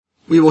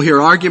We will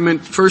hear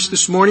argument first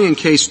this morning in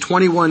Case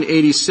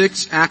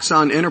 2186,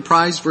 Axon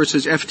Enterprise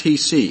versus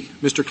FTC.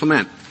 Mr.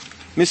 Clement.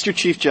 Mr.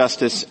 Chief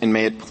Justice, and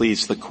may it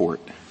please the Court,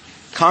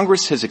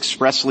 Congress has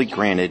expressly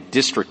granted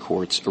district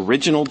courts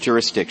original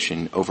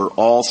jurisdiction over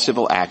all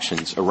civil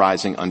actions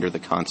arising under the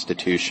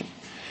Constitution.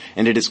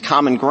 And it is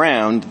common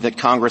ground that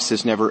Congress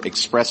has never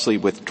expressly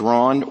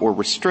withdrawn or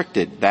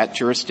restricted that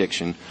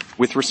jurisdiction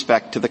with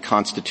respect to the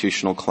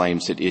constitutional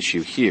claims at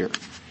issue here.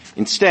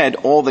 Instead,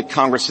 all that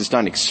Congress has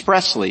done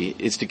expressly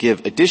is to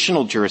give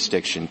additional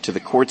jurisdiction to the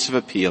courts of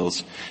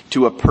appeals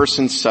to a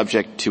person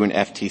subject to an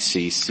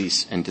FTC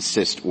cease and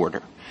desist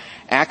order.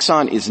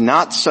 Axon is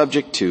not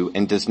subject to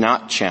and does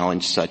not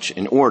challenge such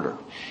an order.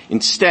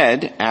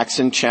 Instead,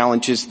 Axon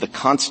challenges the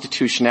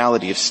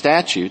constitutionality of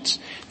statutes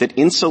that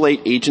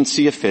insulate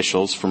agency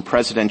officials from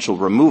presidential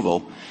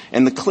removal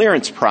and the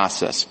clearance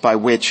process by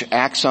which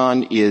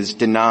Axon is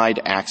denied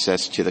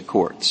access to the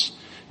courts.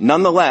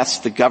 Nonetheless,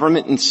 the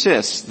government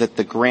insists that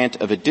the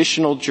grant of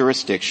additional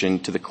jurisdiction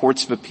to the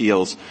courts of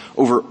appeals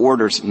over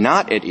orders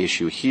not at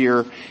issue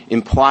here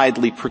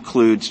impliedly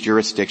precludes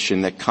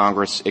jurisdiction that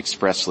Congress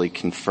expressly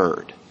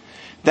conferred.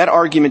 That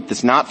argument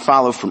does not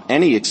follow from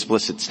any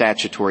explicit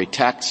statutory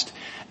text,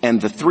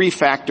 and the three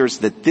factors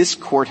that this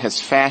Court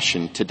has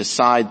fashioned to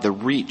decide the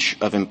reach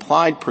of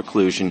implied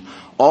preclusion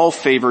all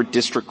favor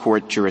district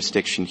court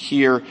jurisdiction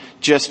here,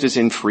 just as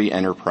in Free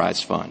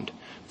Enterprise Fund.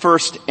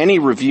 First, any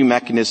review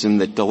mechanism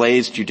that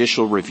delays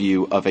judicial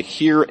review of a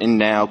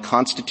here-and-now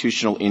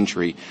constitutional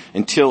injury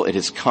until it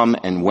has come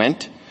and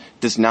went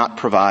does not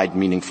provide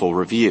meaningful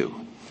review.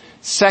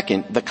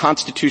 Second, the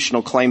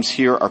constitutional claims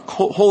here are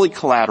wholly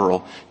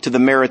collateral to the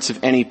merits of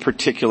any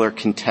particular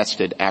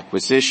contested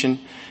acquisition.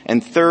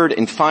 And third,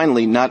 and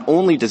finally, not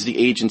only does the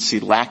agency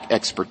lack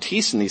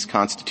expertise in these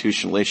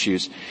constitutional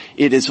issues,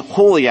 it is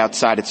wholly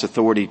outside its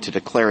authority to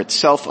declare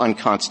itself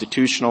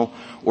unconstitutional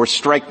or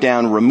strike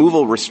down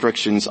removal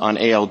restrictions on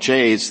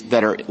ALJs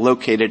that are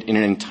located in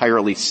an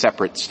entirely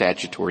separate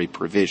statutory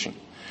provision.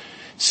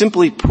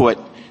 Simply put,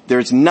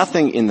 there's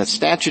nothing in the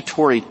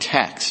statutory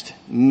text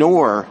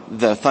nor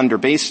the Thunder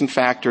Basin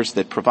factors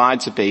that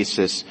provides a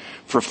basis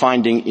for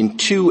finding in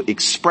two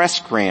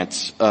express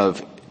grants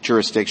of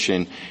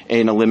jurisdiction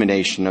an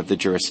elimination of the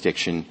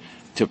jurisdiction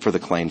for the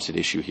claims at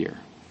issue here.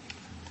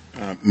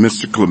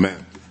 Mr.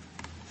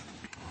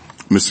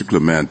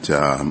 Clement,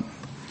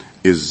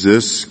 is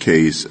this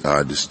case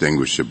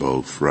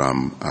distinguishable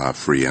from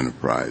Free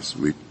Enterprise?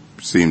 It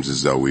seems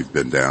as though we've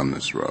been down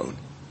this road.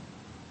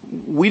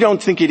 We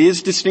don't think it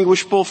is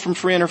distinguishable from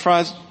Free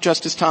Enterprise,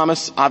 Justice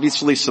Thomas.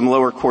 Obviously, some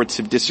lower courts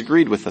have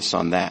disagreed with us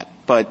on that.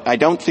 But I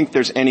don't think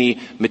there's any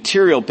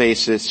material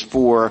basis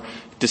for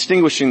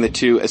distinguishing the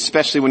two,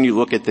 especially when you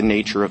look at the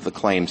nature of the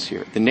claims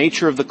here. The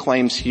nature of the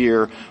claims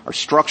here are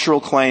structural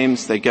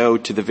claims. They go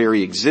to the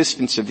very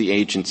existence of the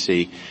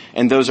agency,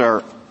 and those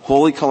are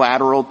wholly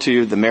collateral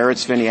to the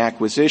merits of any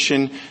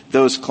acquisition.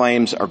 Those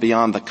claims are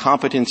beyond the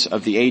competence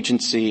of the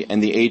agency,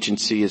 and the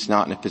agency is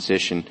not in a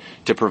position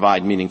to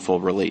provide meaningful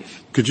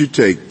relief. Could you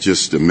take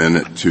just a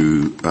minute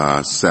to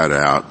set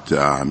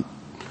out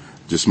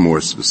just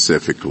more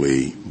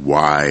specifically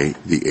why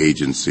the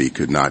agency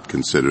could not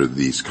consider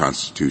these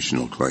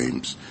constitutional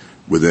claims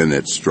within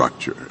its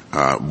structure?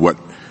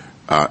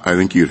 I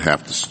think you'd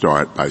have to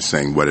start by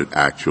saying what it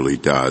actually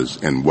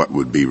does and what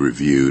would be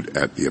reviewed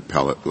at the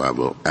appellate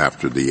level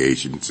after the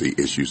agency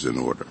issues an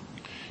order.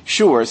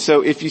 Sure.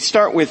 So if you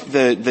start with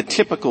the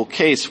typical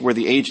case where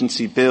the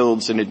agency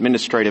builds an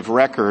administrative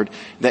record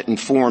that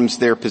informs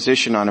their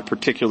position on a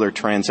particular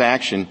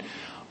transaction,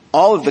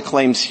 all of the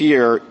claims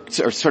here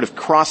are sort of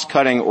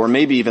cross-cutting or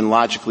maybe even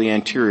logically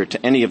anterior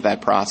to any of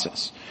that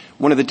process.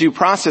 One of the due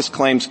process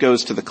claims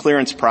goes to the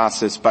clearance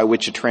process by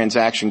which a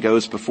transaction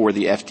goes before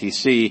the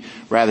FTC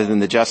rather than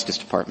the Justice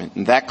Department.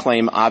 And that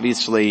claim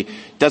obviously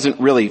doesn't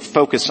really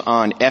focus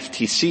on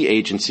FTC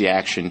agency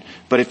action,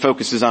 but it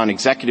focuses on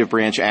executive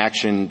branch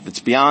action that's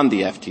beyond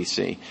the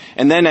FTC.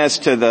 And then as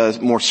to the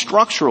more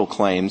structural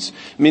claims,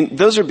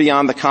 those are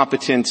beyond the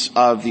competence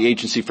of the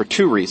agency for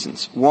two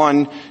reasons.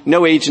 One,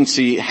 no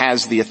agency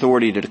has the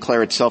authority to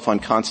declare itself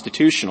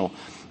unconstitutional.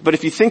 But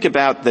if you think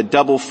about the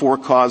double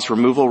for-cause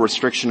removal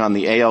restriction on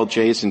the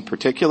ALJs in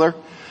particular,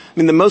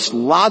 the most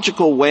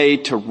logical way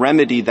to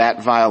remedy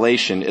that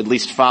violation, at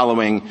least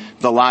following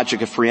the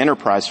logic of Free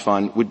Enterprise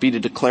Fund, would be to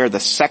declare the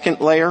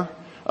second layer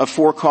of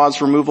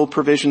for-cause removal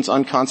provisions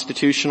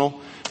unconstitutional.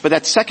 But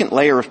that second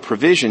layer of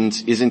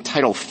provisions is in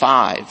Title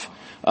V,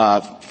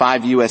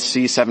 5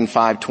 U.S.C.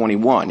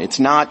 7521.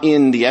 It's not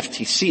in the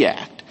FTC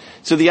Act.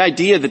 So the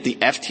idea that the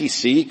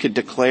FTC could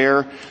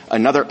declare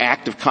another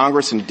act of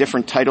Congress in a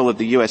different title of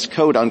the U.S.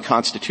 Code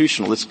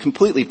unconstitutional is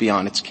completely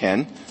beyond its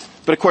ken.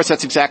 But, of course,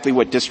 that's exactly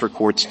what district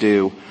courts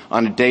do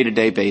on a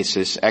day-to-day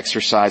basis,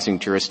 exercising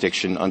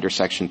jurisdiction under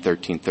Section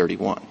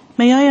 1331.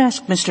 May I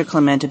ask Mr.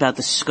 Clement about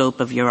the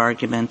scope of your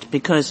argument?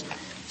 Because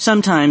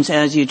sometimes,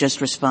 as you just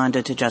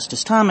responded to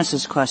Justice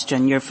Thomas's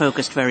question, you're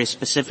focused very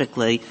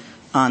specifically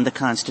on the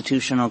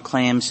constitutional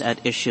claims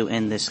at issue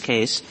in this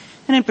case.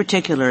 And in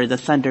particular, the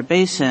Thunder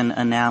Basin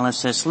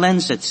analysis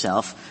lends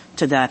itself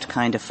to that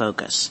kind of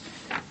focus.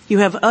 You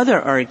have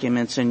other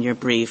arguments in your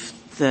brief,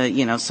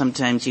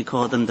 sometimes you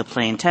call them the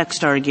plain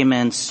text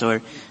arguments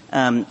or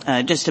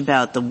just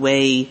about the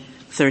way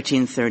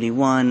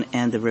 1331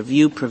 and the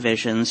review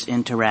provisions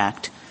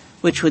interact,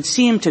 which would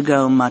seem to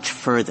go much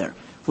further,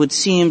 would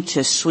seem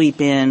to sweep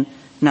in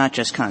not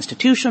just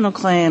constitutional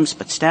claims,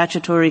 but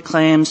statutory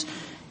claims,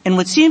 and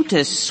would seem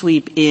to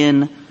sweep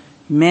in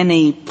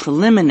many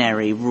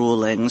preliminary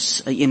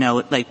rulings,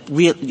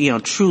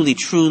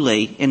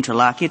 truly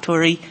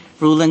interlocutory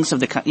rulings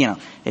of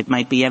it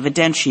might be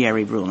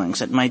evidentiary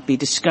rulings, it might be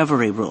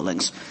discovery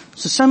rulings.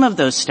 So some of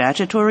those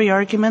statutory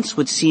arguments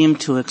would seem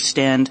to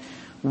extend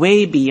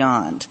way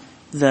beyond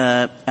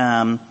the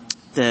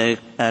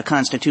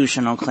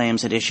constitutional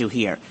claims at issue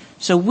here.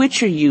 So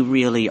which are you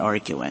really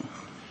arguing?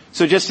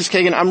 So, Justice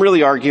Kagan, I'm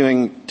really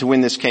arguing to win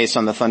this case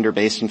on the Thunder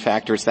Basin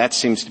factors. That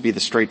seems to be the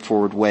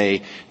straightforward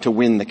way to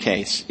win the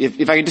case.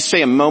 If I could just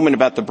say a moment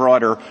about the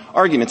broader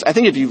arguments, I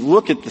think if you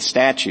look at the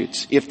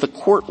statutes, if the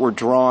court were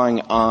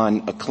drawing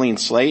on a clean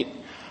slate,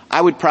 I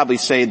would probably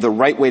say the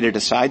right way to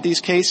decide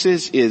these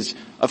cases is,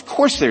 of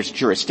course there's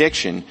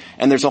jurisdiction,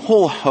 and there's a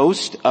whole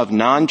host of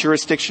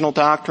non-jurisdictional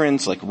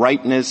doctrines like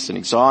ripeness and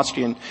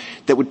exhaustion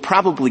that would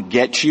probably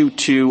get you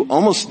to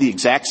almost the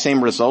exact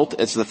same result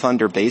as the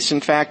Thunder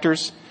Basin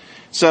factors.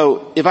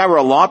 So if I were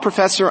a law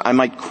professor, I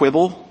might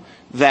quibble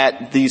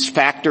that these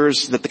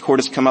factors that the court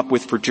has come up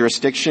with for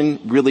jurisdiction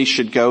really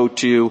should go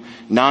to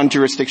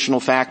non-jurisdictional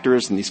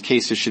factors, and these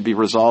cases should be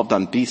resolved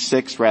on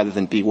B6 rather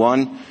than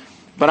B1.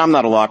 But I'm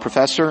not a law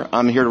professor.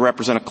 I'm here to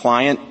represent a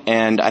client,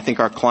 and I think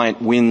our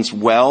client wins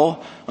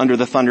well under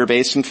the Thunder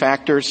Basin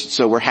factors,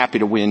 so we're happy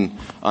to win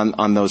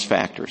on those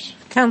factors.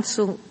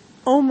 Counsel,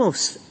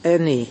 almost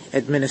any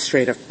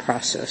administrative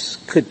process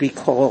could be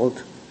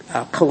called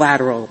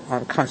collateral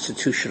on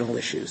constitutional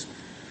issues,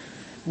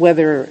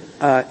 whether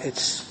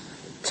it's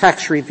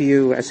tax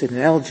review as in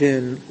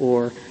Elgin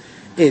or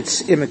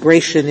it's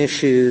immigration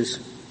issues.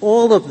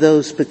 All of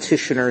those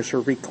petitioners are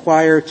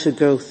required to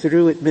go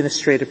through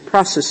administrative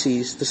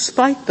processes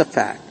despite the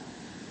fact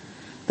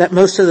that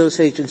most of those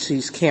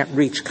agencies can't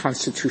reach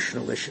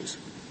constitutional issues.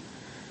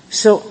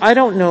 So I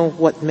don't know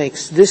what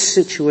makes this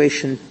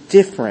situation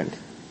different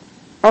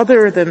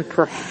other than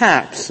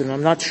perhaps, and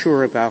I'm not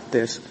sure about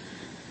this,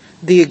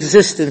 the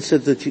existence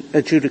of the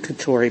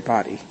adjudicatory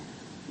body,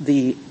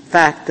 the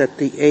fact that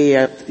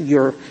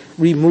your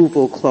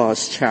removal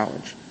clause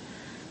challenge.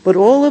 But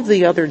all of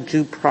the other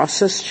due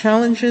process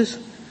challenges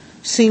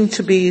seem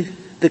to be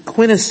the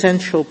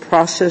quintessential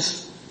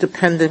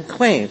process-dependent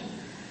claim.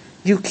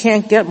 You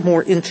can't get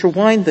more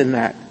intertwined than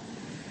that.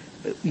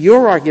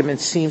 Your argument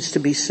seems to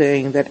be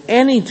saying that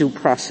any due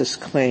process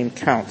claim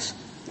counts.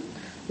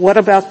 What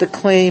about the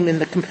claim in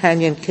the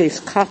companion case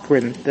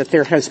Cochran that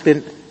has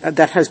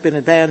been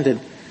abandoned,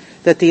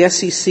 that the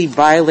SEC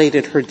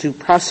violated her due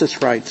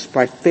process rights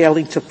by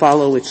failing to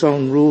follow its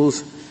own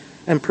rules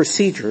and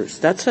procedures?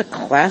 That's a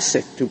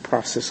classic due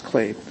process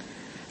claim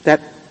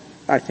that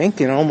I think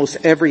in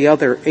almost every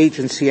other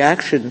agency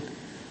action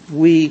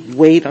we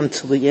wait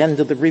until the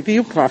end of the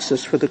review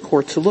process for the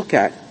court to look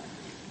at.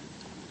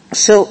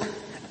 So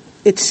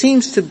it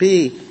seems to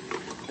be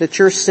that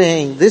you're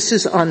saying this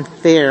is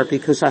unfair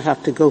because I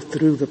have to go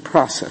through the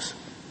process.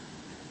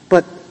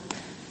 But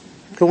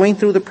going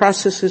through the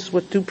process is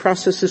what due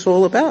process is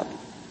all about.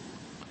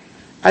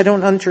 I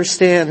don't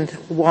understand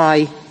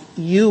why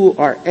you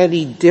are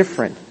any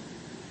different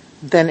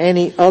than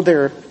any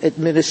other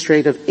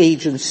administrative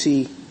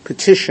agency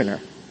petitioner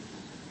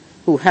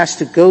who has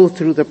to go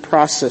through the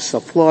process, a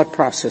flawed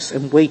process,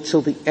 and wait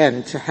till the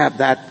end to have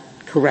that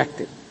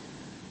corrected.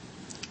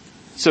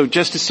 So,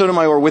 Justice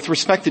Sotomayor, with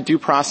respect to due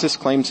process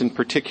claims in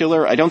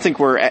particular, I don't think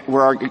we're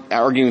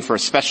arguing for a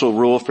special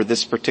rule for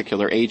this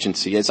particular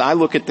agency. As I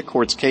look at the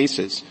court's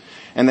cases,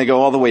 and they go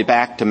all the way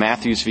back to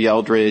Matthews v.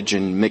 Eldridge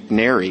and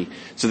McNary,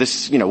 so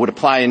this, would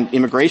apply in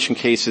immigration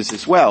cases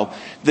as well.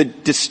 The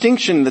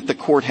distinction that the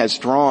court has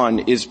drawn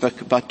is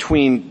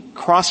between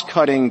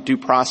cross-cutting due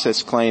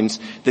process claims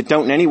that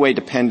don't in any way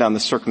depend on the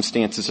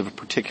circumstances of a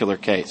particular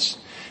case.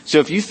 So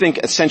if you think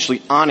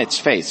essentially on its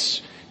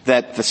face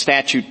that the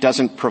statute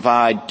doesn't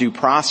provide due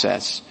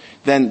process,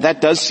 then that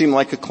does seem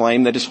like a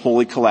claim that is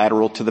wholly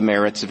collateral to the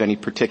merits of any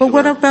particular. But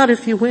what about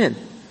if you win?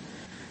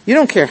 You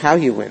don't care how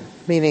you win,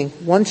 meaning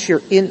once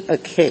you're in a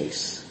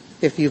case,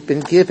 if you've been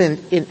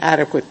given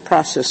inadequate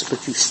process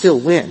but you still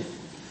win,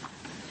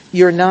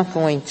 you're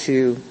going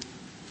to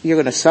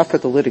suffer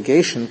the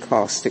litigation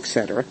cost,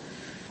 etc.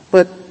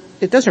 But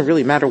it doesn't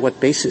really matter what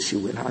basis you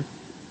win on.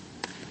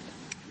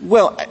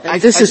 Well,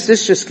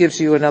 this just gives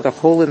you another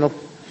hole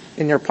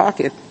in your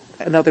pocket,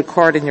 another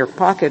card in your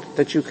pocket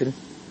that you can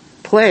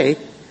play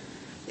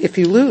if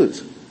you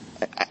lose.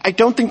 I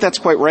don't think that's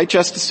quite right,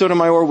 Justice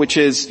Sotomayor, which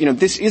is,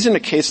 this isn't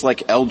a case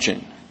like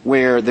Elgin,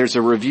 where there's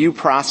a review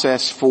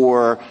process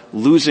for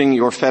losing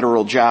your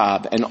federal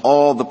job and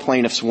all the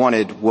plaintiffs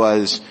wanted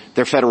was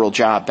their federal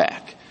job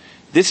back.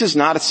 This is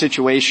not a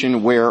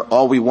situation where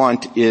all we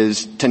want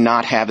is to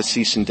not have a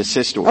cease and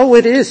desist order. Oh,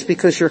 it is,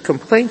 because your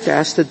complaint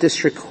asked the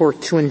district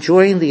court to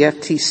enjoin the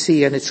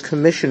FTC and its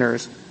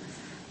commissioners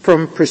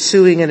from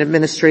pursuing an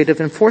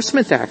administrative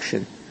enforcement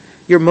action.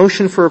 Your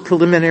motion for a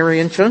preliminary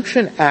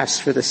injunction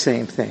asked for the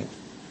same thing.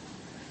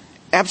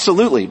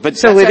 Absolutely. But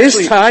so it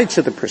is tied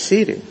to the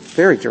proceeding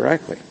very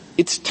directly.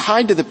 It's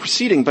tied to the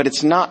proceeding, but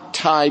it's not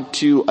tied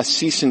to a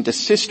cease and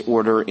desist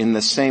order in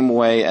the same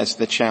way as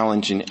the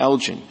challenge in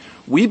Elgin.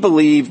 We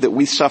believe that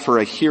we suffer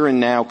a here and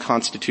now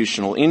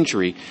constitutional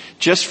injury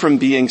just from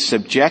being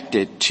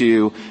subjected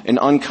to an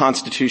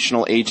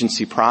unconstitutional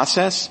agency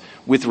process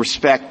with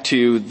respect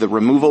to the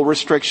removal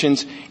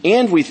restrictions,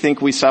 and we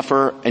think we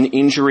suffer an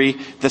injury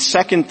the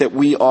second that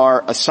we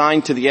are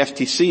assigned to the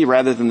FTC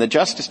rather than the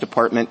Justice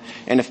Department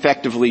and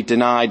effectively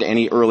denied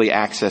any early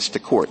access to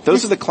court.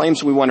 Those are the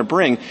claims we want to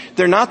bring.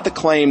 They're not the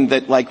claim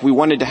that, like, we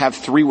wanted to have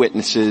 3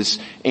 witnesses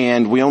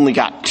and we only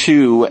got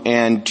 2,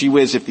 and gee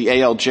whiz, if the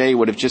ALJ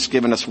would have just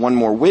given us 1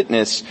 more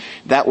witness,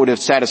 that would have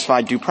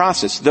satisfied due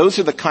process. Those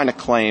are the kind of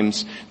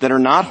claims that are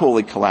not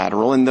wholly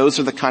collateral, and those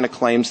are the kind of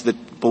claims that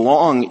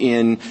belong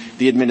in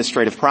the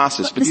administrative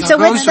process. But so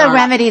what's the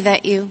remedy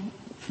that you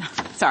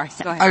 — sorry,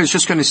 go ahead. I was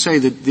just going to say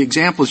that the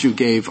examples you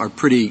gave are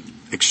pretty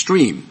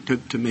extreme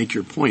to make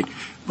your point.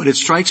 But it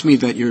strikes me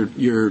that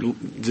your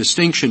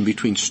distinction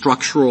between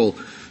structural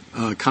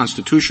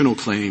constitutional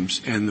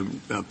claims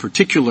and the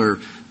particular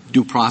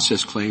due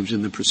process claims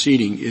in the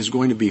proceeding is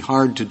going to be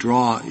hard to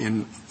draw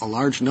in a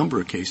large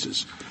number of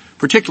cases,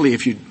 particularly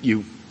if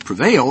you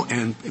prevail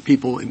and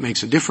it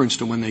makes a difference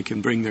to when they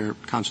can bring their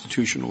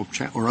constitutional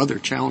or other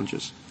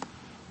challenges.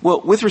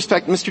 Well, with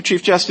respect, Mr.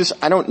 Chief Justice,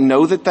 I don't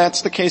know that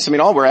that's the case. I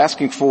mean, all we're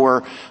asking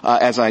for,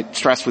 as I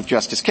stressed with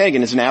Justice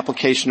Kagan, is an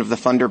application of the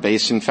Thunder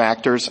Basin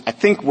factors. I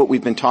think what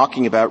we've been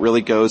talking about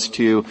really goes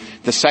to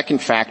the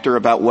second factor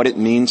about what it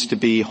means to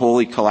be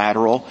wholly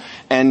collateral.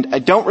 And I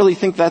don't really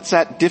think that's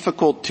that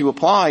difficult to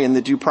apply in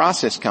the due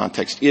process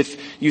context.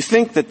 If you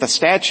think that the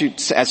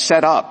statute as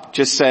set up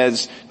just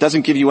says,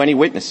 doesn't give you any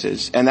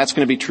witnesses, and that's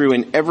going to be true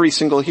in every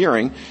single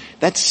hearing,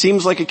 that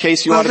seems like a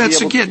case you ought to be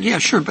able to... Yeah,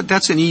 sure, but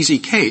that's an easy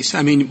case.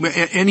 I mean,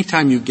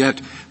 anytime you get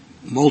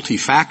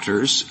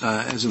multi-factors,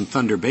 as in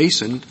Thunder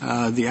Basin,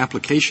 the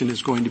application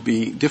is going to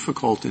be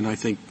difficult in, I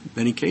think,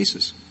 many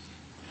cases.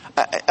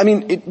 I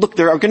mean, look,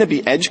 there are going to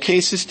be edge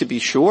cases to be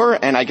sure,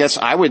 and I guess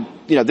I would,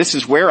 this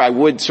is where I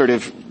would sort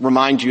of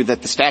remind you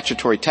that the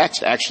statutory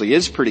text actually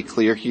is pretty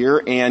clear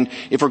here, and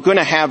if we're going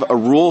to have a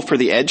rule for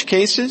the edge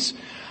cases,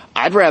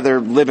 I'd rather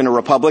live in a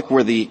republic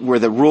where the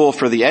rule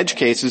for the edge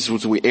cases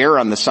was we err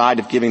on the side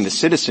of giving the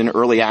citizen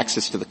early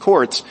access to the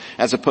courts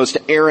as opposed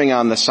to erring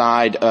on the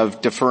side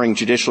of deferring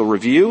judicial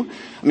review.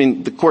 I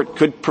mean, the court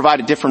could provide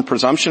a different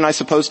presumption, I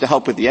suppose, to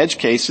help with the edge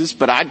cases,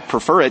 but I'd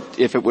prefer it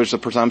if it was a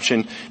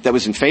presumption that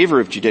was in favor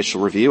of judicial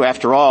review.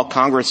 After all,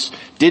 Congress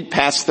did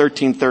pass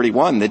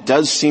 1331 that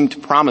does seem to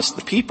promise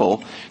the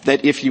people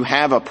that if you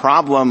have a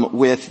problem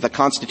with the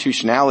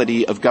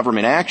constitutionality of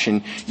government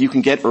action, you can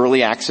get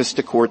early access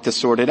to court to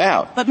sort it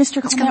out. But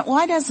Mr. Clement,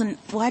 why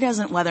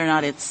doesn't whether or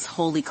not it's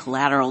wholly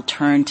collateral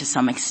turn to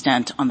some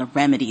extent on the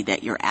remedy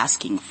that you're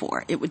asking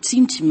for? It would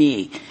seem to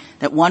me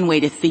that one way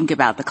to think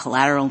about the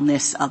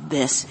collateralness of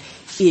this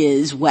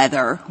is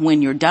whether,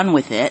 when you're done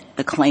with it,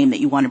 the claim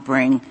that you want to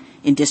bring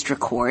in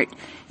district court,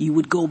 you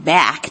would go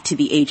back to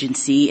the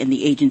agency and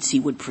the agency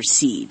would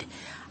proceed.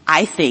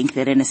 I think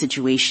that in a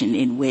situation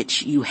in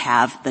which you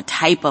have the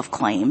type of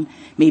claim,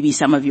 maybe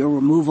some of your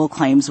removal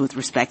claims with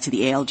respect to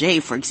the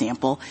ALJ, for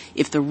example,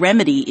 if the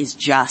remedy is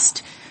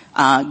just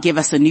give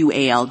us a new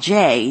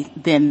ALJ,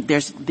 then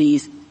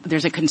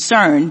there's a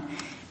concern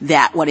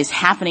that what is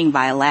happening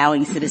by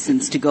allowing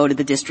citizens to go to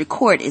the district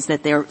court is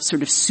that they're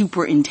sort of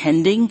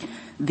superintending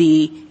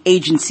the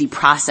agency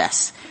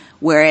process.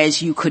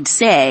 Whereas you could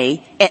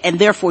say, and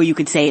therefore you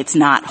could say it's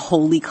not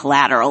wholly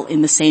collateral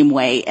in the same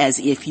way as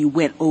if you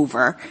went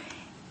over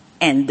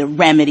and the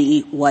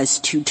remedy was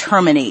to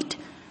terminate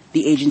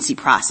the agency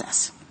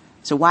process.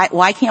 So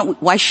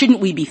why shouldn't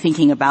we be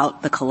thinking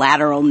about the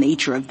collateral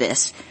nature of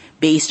this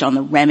based on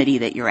the remedy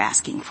that you're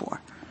asking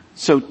for?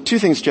 So 2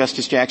 things,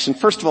 Justice Jackson.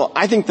 First of all,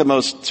 I think the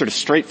most sort of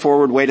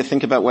straightforward way to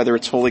think about whether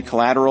it's wholly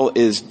collateral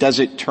is, does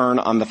it turn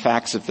on the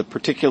facts of the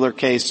particular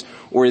case,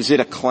 or is it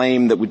a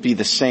claim that would be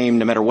the same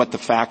no matter what the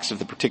facts of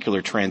the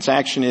particular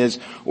transaction is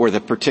or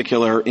the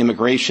particular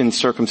immigration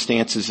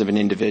circumstances of an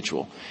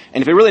individual?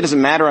 And if it really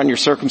doesn't matter on your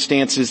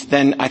circumstances,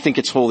 then I think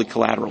it's wholly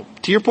collateral.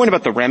 To your point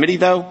about the remedy,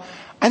 though,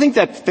 I think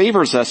that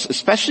favors us,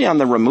 especially on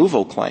the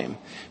removal claim.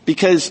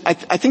 Because I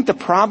think the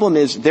problem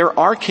is there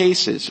are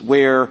cases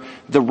where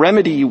the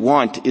remedy you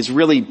want is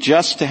really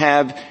just to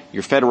have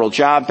your federal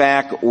job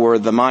back or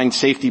the Mine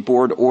Safety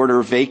Board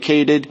order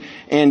vacated.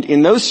 And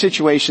in those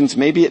situations,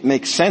 maybe it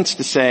makes sense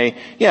to say,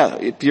 yeah,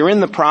 if you're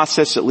in the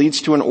process that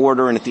leads to an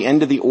order and at the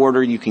end of the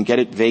order you can get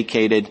it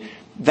vacated,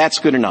 that's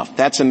good enough.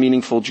 That's a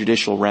meaningful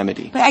judicial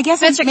remedy. But I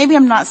guess maybe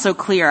I'm not so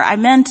clear. I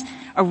meant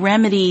a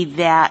remedy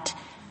that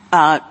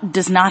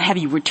does not have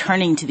you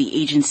returning to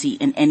the agency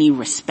in any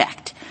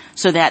respect.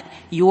 so that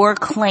your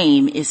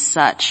claim is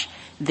such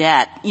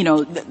that,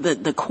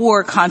 the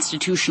core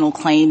constitutional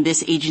claim,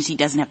 this agency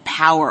doesn't have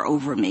power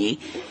over me.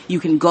 You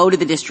can go to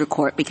the district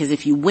court because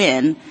if you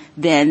win,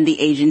 then the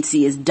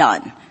agency is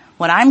done.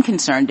 What I'm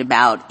concerned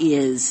about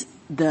is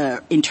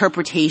the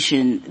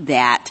interpretation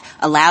that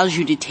allows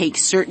you to take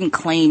certain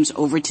claims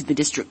over to the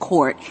district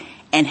court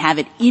and have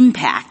it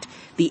impact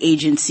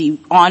the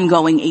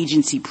ongoing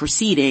agency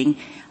proceeding,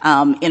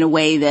 in a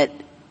way that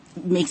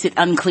makes it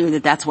unclear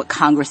that that's what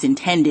Congress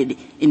intended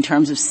in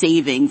terms of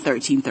saving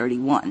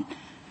 1331.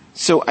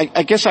 So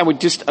I guess I would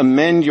just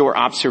amend your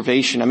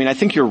observation. I mean, I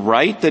think you're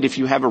right that if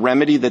you have a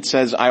remedy that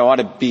says I ought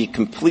to be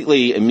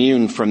completely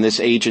immune from this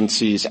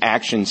agency's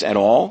actions at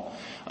all,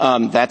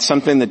 that's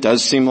something that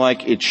does seem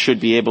like it should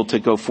be able to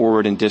go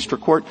forward in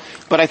district court.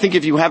 But I think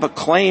if you have a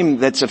claim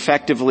that's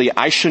effectively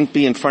I shouldn't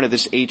be in front of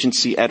this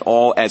agency at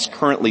all as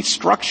currently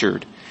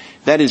structured,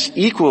 that is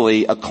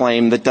equally a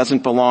claim that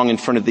doesn't belong in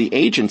front of the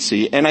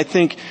agency. And I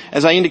think,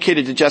 as I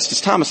indicated to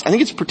Justice Thomas, I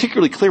think it's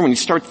particularly clear when you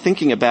start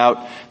thinking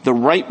about the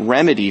right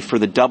remedy for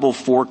the double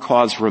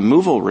for-cause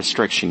removal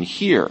restriction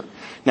here.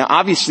 Now,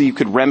 obviously, you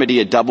could remedy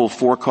a double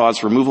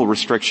for-cause removal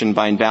restriction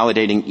by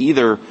invalidating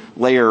either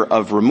layer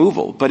of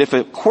removal. But if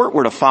a court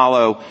were to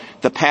follow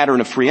the pattern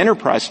of Free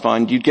Enterprise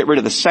Fund, you'd get rid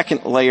of the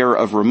second layer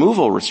of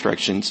removal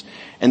restrictions,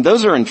 and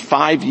those are in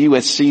 5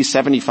 U.S.C.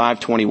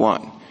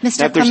 7521.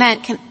 Mr.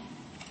 Clement,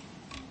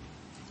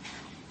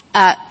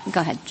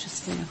 go ahead.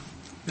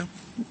 No.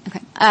 Okay.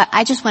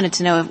 I just wanted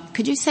to know,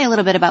 could you say a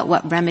little bit about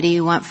what remedy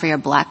you want for your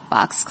black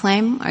box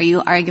claim? Are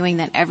you arguing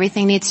that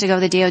everything needs to go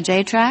the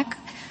DOJ track?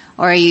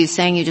 Or are you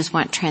saying you just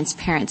want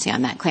transparency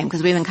on that claim?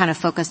 Because we've been kind of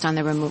focused on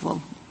the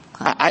removal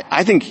claim.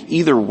 I think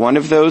either one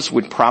of those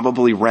would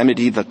probably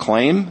remedy the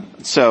claim.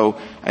 So,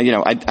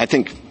 I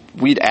think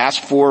we'd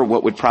ask for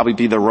what would probably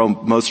be the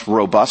most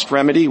robust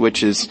remedy,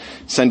 which is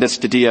send us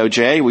to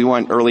DOJ. We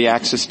want early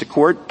access to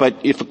court. But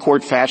if a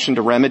court fashioned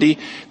a remedy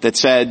that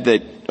said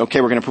that, okay,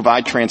 we're going to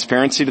provide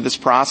transparency to this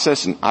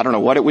process, and I don't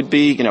know what it would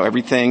be,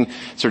 everything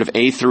sort of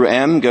A through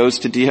M goes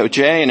to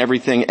DOJ and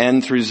everything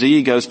N through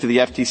Z goes to the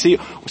FTC,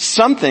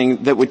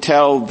 something that would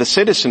tell the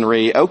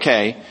citizenry,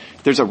 okay,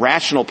 there's a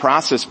rational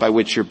process by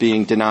which you're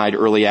being denied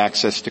early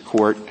access to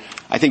court.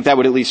 I think that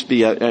would at least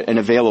be an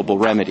available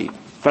remedy.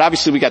 But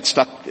obviously we got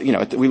stuck,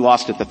 we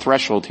lost at the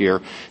threshold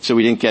here, so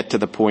we didn't get to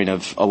the point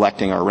of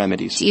electing our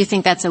remedies. Do you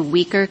think that's a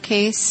weaker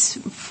case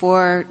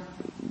for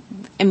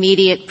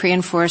immediate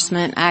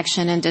pre-enforcement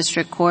action in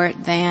district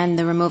court than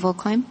the removal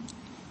claim?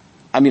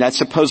 I mean, I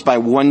suppose by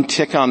one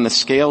tick on the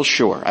scale,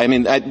 sure. I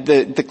mean,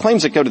 the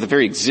claims that go to the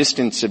very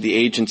existence of the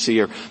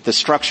agency or the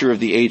structure of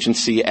the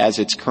agency as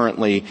it's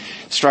currently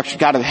structured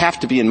have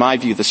to be, in my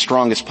view, the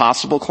strongest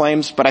possible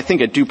claims. But I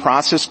think a due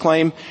process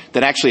claim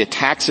that actually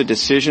attacks a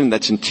decision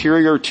that's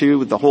interior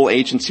to the whole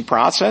agency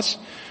process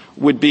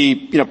would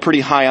be,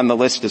 pretty high on the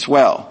list as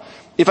well.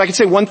 If I could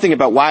say one thing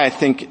about why I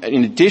think,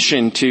 in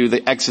addition to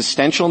the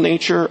existential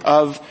nature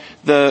of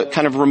the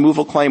kind of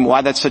removal claim,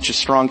 why that's such a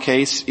strong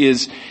case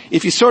is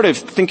if you sort of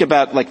think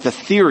about like the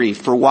theory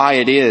for why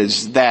it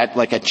is that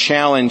like a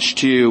challenge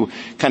to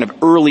kind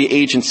of early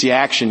agency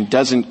action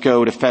doesn't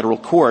go to federal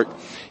court,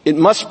 it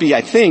must be,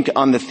 I think,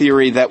 on the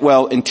theory that,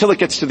 well, until it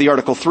gets to the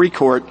Article III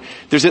court,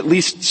 there's at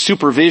least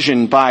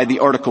supervision by the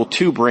Article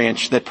II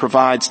branch that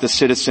provides the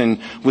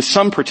citizen with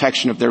some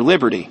protection of their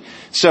liberty.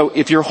 So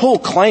if your whole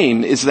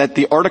claim is that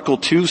the Article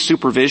II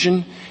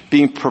supervision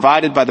being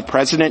provided by the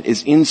president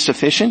is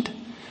insufficient,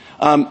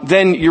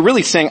 then you're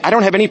really saying, I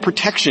don't have any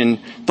protection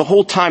the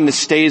whole time this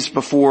stays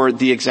before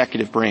the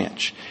executive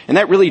branch. And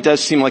that really does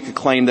seem like a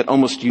claim that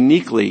almost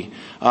uniquely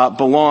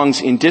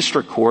belongs in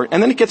district court,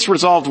 and then it gets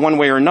resolved one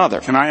way or another.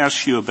 Can I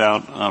ask you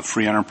about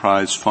Free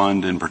Enterprise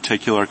Fund in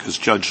particular? Because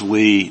Judge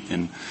Lee,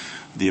 in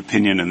the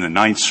opinion in the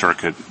Ninth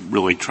Circuit,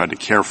 really tried to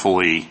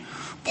carefully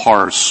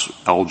parse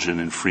Elgin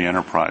and Free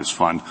Enterprise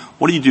Fund.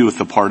 What do you do with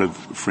the part of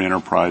Free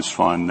Enterprise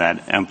Fund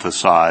that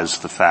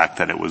emphasized the fact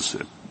that it was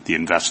the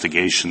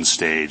investigation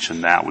stage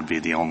and that would be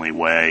the only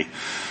way,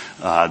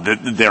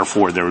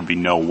 therefore there would be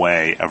no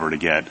way ever to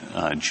get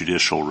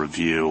judicial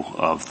review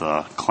of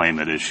the claim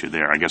at issue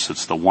there? I guess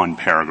it's the one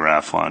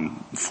paragraph on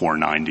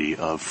 490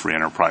 of Free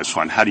Enterprise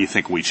Fund. How do you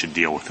think we should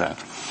deal with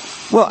that?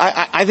 Well,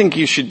 I think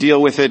you should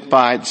deal with it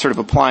by sort of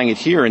applying it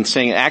here and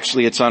saying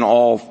actually it's on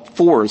all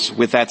fours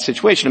with that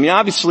situation. I mean,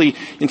 obviously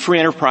in Free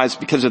Enterprise,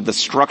 because of the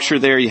structure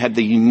there, you had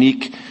the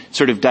unique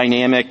sort of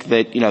dynamic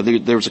that,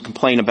 there was a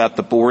complaint about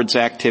the board's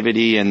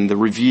activity and the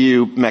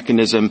review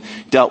mechanism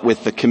dealt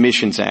with the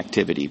commission's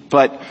activity.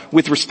 But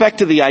with respect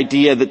to the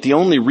idea that the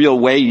only real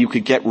way you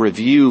could get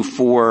review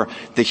for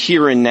the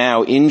here and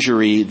now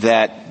injury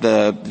that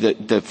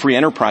the Free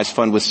Enterprise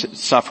Fund was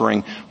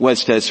suffering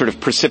was to sort of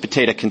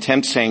precipitate a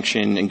contempt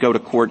sanction and go to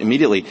court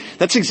immediately,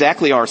 that's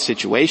exactly our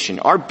situation.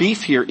 Our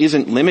beef here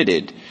isn't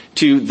limited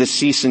to the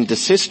cease and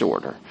desist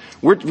order.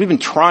 We've been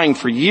trying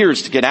for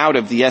years to get out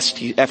of the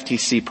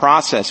FTC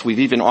process. We've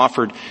even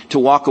offered to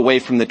walk away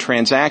from the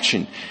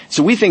transaction.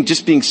 So we think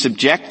just being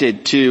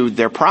subjected to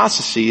their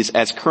processes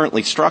as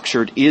currently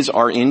structured is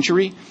our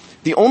injury.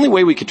 The only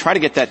way we could try to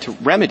get that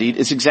remedied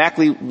is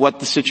exactly what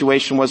the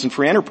situation was in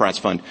Free Enterprise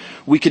Fund.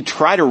 We could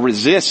try to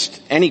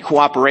resist any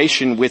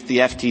cooperation with the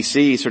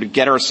FTC, sort of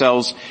get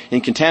ourselves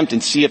in contempt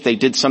and see if they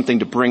did something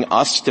to bring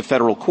us to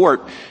federal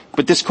court.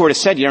 But this court has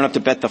said you don't have to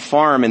bet the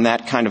farm in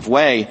that kind of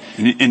way.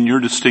 In your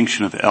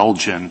distinction of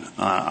Elgin,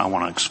 I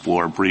want to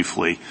explore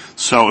briefly.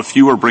 So if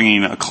you were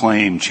bringing a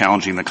claim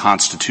challenging the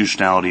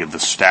constitutionality of the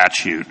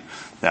statute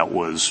that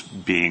was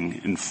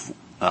being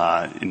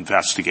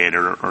investigated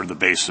or the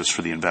basis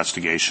for the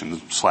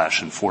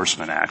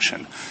investigation/enforcement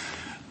action,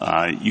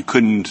 you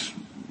couldn't,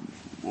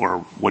 or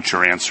what's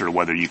your answer to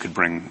whether you could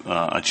bring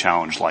a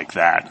challenge like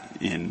that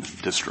in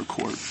district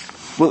court?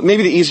 Well,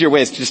 maybe the easier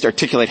way is to just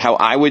articulate how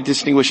I would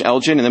distinguish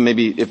Elgin, and then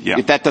maybe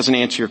if that doesn't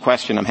answer your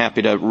question, I'm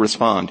happy to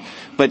respond.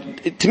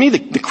 But to me,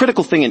 the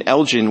critical thing in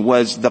Elgin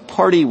was the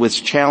party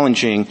was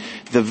challenging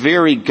the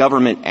very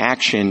government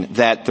action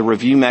that the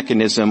review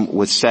mechanism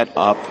was set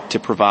up to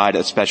provide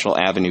a special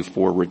avenue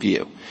for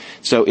review.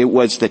 So it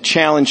was the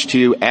challenge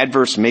to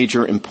adverse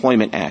major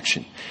employment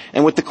action.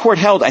 And what the court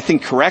held, I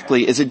think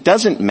correctly, is it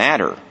doesn't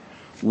matter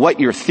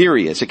what your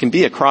theory is. It can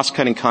be a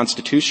cross-cutting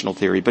constitutional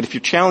theory, but if you're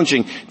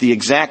challenging the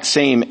exact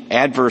same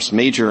adverse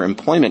major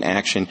employment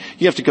action,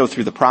 you have to go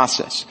through the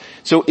process.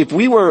 So if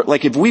we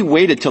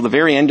waited till the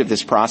very end of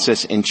this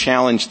process and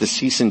challenged the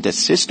cease and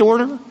desist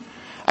order,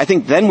 I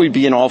think then we'd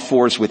be in all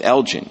fours with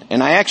Elgin.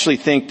 And I actually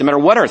think no matter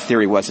what our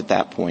theory was at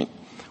that point,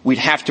 we'd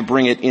have to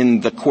bring it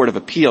in the Court of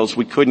Appeals.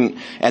 We couldn't,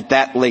 at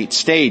that late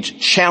stage,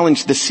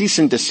 challenge the cease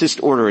and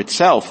desist order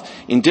itself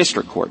in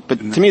district court. But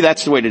to me,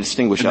 that's the way to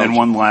distinguish Elgin. And then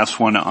one last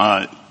one.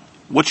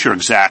 What's your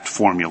exact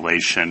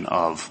formulation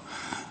of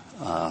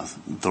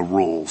the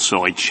rule?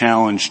 So a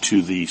challenge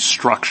to the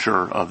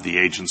structure of the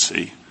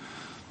agency,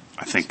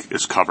 I think,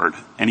 is covered.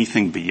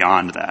 Anything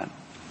beyond that?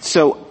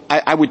 So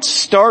I would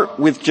start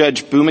with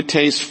Judge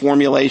Bumate's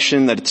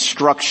formulation that it's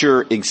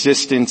structure,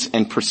 existence,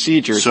 and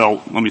procedures.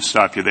 So let me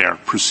stop you there.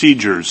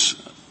 Procedures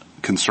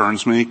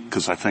concerns me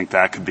because I think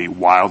that could be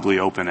wildly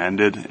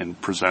open-ended and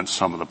present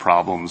some of the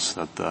problems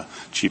that the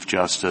Chief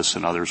Justice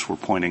and others were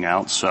pointing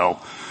out. So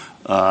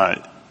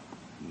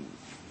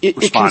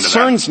It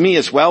concerns me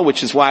as well,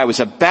 which is why I was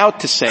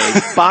about to say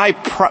by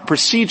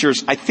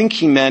procedures, I think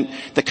he meant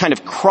the kind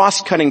of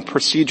cross-cutting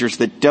procedures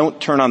that don't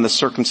turn on the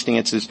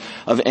circumstances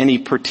of any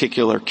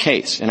particular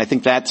case. And I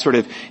think that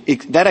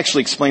that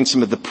actually explains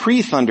some of the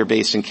pre-Thunder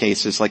Basin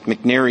cases like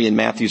McNary and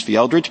Matthews v.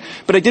 Eldridge.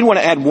 But I did want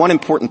to add one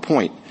important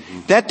point.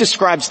 That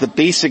describes the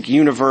basic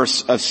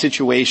universe of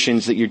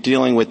situations that you're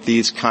dealing with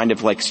these kind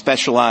of like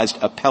specialized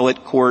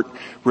appellate court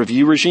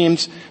review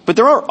regimes. But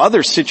there are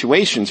other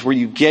situations where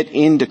you get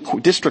into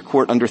district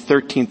court under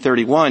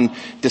 1331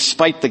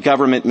 despite the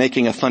government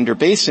making a Thunder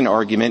Basin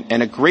argument.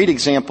 And a great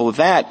example of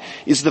that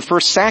is the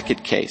first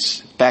Sackett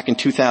case back in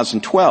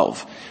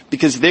 2012.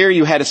 Because there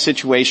you had a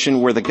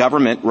situation where the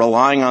government,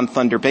 relying on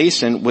Thunder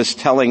Basin, was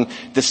telling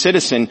the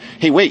citizen,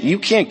 hey, wait, you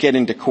can't get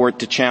into court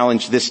to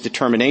challenge this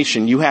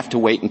determination. You have to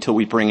wait until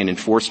we bring an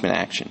enforcement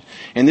action.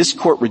 And this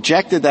court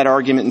rejected that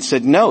argument and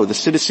said, no, the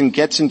citizen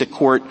gets into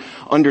court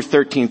under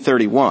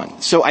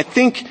 1331. So I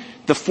think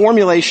the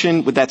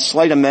formulation with that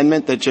slight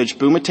amendment that Judge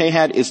Bumate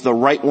had is the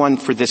right one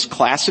for this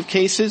class of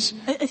cases.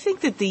 I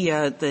think that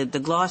the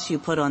gloss you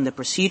put on the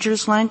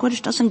procedures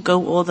language doesn't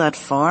go all that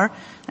far.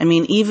 I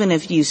mean, even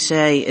if you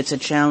say it's a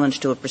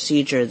challenge to a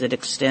procedure that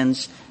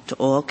extends to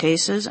all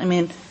cases, I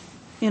mean,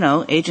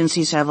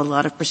 agencies have a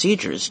lot of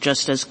procedures,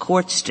 just as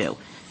courts do.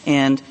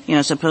 And,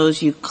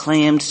 suppose you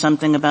claimed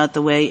something about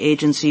the way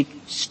agencies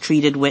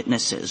treated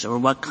witnesses, or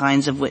what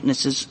kinds of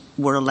witnesses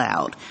were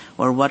allowed,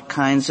 or what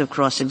kinds of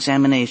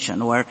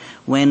cross-examination, or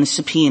when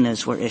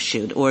subpoenas were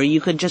issued, or you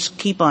could just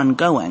keep on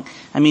going.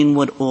 I mean,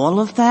 would all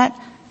of that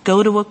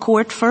go to a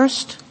court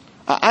first?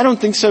 I don't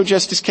think so,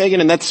 Justice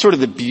Kagan, and that's sort of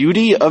the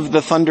beauty of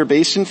the Thunder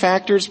Basin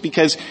factors,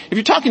 because if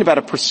you're talking about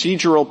a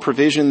procedural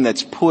provision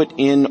that's put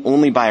in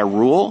only by a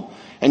rule,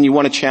 and you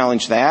want to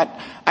challenge that,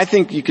 I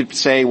think you could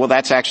say, well,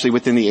 that's actually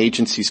within the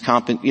agency's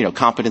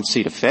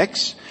competency to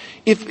fix.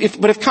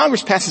 But if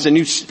Congress passes a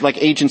new,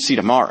 agency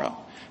tomorrow,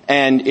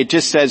 and it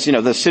just says,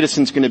 the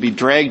citizen's going to be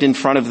dragged in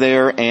front of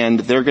there, and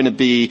they're going to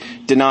be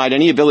denied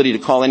any ability to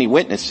call any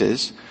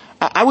witnesses,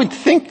 I would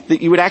think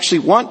that you would actually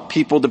want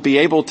people to be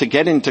able to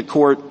get into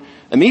court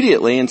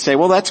immediately and say,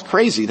 well, that's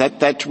crazy.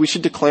 That we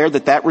should declare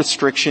that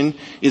restriction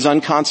is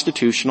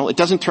unconstitutional. It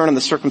doesn't turn on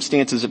the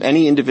circumstances of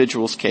any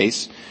individual's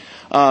case.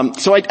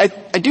 So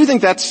I do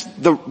think that's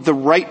the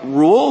right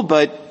rule,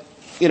 but,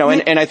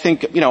 and I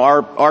think,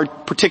 our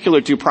particular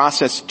due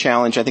process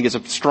challenge, I think, is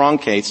a strong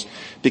case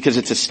because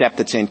it's a step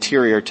that's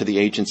anterior to the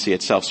agency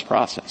itself's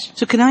process.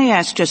 So can I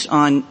ask just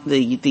on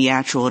the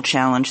actual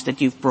challenge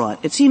that you've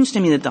brought? It seems to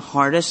me that the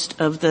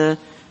hardest of the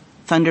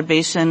Thunder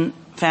Basin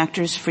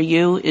factors for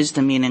you is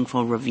the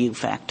meaningful review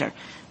factor.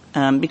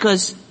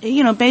 Because,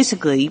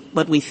 basically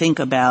what we think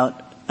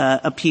about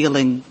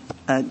appeals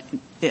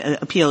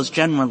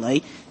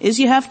generally is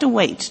you have to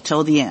wait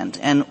till the end.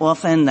 And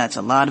often that's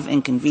a lot of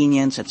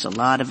inconvenience, it's a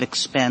lot of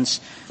expense.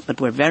 but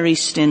we're very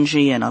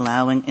stingy in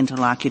allowing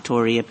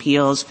interlocutory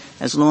appeals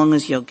as long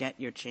as you'll get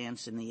your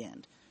chance in the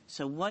end.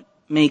 So what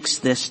makes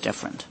this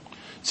different?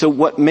 So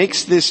what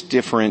makes this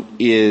different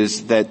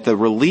is that the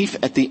relief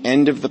at the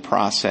end of the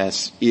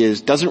process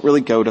doesn't really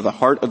go to the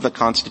heart of the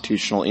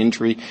constitutional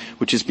injury,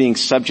 which is being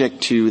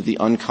subject to the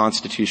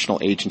unconstitutional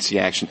agency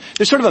action.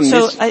 There's sort of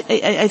a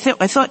I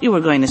thought you were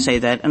going to say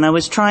that, and I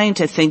was trying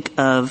to think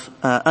of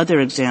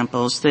other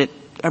examples that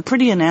are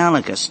pretty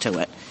analogous to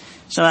it.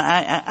 So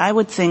I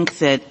would think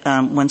that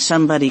when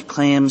somebody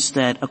claims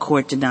that a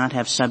court did not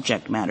have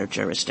subject matter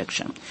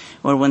jurisdiction,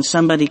 or when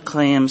somebody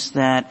claims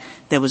that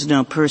there was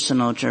no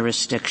personal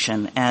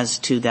jurisdiction as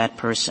to that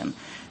person,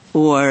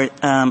 or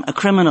a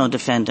criminal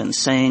defendant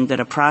saying that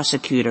a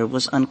prosecutor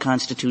was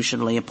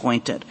unconstitutionally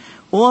appointed,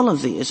 all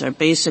of these are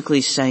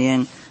basically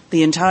saying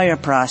the entire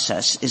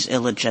process is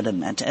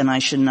illegitimate and I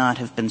should not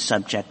have been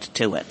subject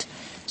to it.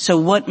 So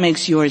what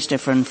makes yours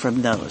different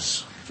from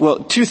those?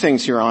 Well, two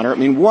things, Your Honor. I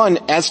mean, one,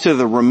 as to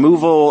the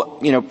removal,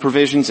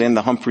 provisions and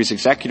the Humphreys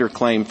executor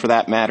claim for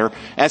that matter,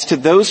 as to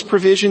those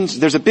provisions,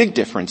 there's a big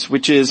difference,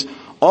 which is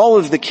all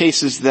of the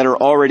cases that are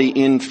already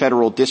in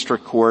federal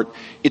district court,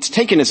 it's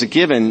taken as a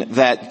given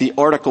that the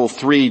Article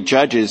III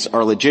judges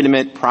are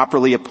legitimate,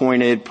 properly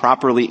appointed,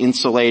 properly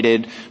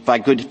insulated by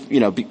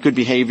good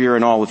behavior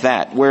and all of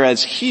that.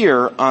 Whereas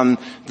here on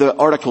the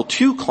Article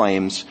II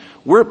claims,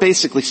 we're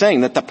basically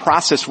saying that the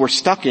process we're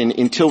stuck in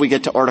until we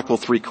get to Article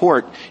III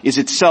court is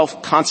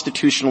itself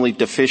constitutionally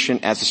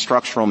deficient as a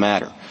structural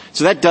matter.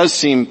 So that does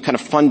seem kind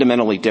of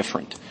fundamentally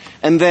different.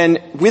 And then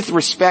with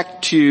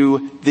respect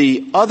to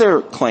the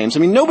other claims, I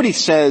mean, nobody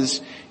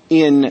says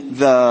in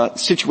the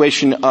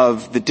situation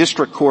of the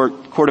district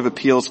court of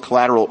appeals,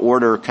 collateral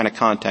order kind of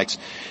context,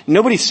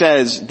 nobody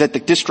says that the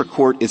district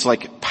court is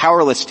like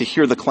powerless to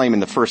hear the claim in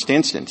the first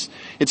instance.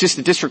 It's just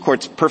the district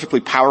court's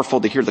perfectly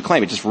powerful to hear the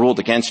claim. It just ruled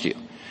against you.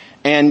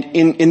 And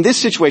in this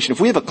situation,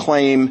 if we have a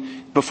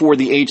claim before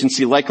the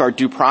agency, like our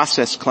due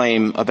process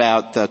claim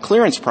about the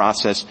clearance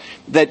process,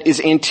 that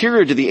is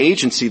anterior to the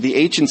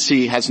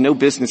agency has no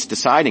business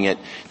deciding it,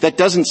 that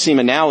doesn't seem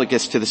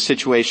analogous to the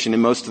situation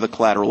in most of the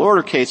collateral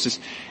order cases.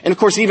 And of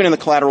course, even in the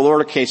collateral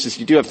order cases,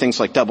 you do have things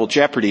like double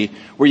jeopardy,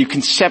 where you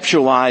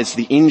conceptualize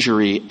the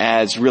injury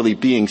as really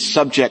being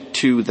subject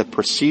to the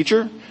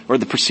procedure, or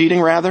the proceeding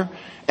rather.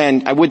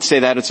 And I would say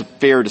that it's a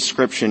fair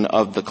description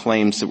of the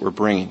claims that we're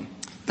bringing.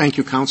 Thank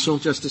you, counsel.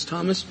 Justice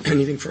Thomas,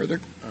 anything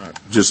further?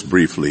 Just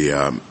briefly,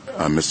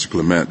 Mr.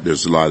 Clement,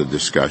 there's a lot of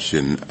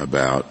discussion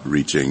about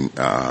reaching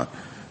a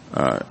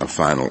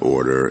final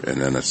order and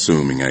then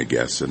assuming, I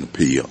guess, an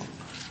appeal.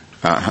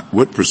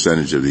 What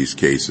percentage of these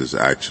cases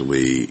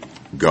actually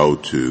go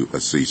to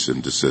a cease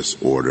and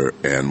desist order,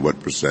 and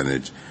what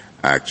percentage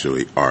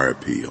actually are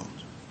appealed?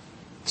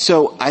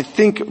 So I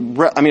think,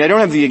 I don't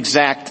have the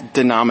exact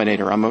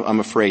denominator, I'm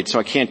afraid, so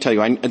I can't tell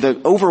you. The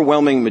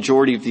overwhelming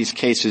majority of these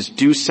cases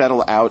do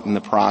settle out in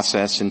the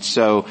process, and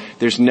so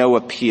there's no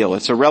appeal.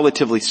 It's a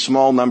relatively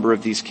small number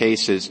of these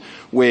cases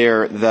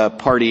where the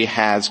party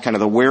has kind of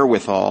the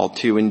wherewithal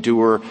to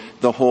endure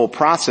the whole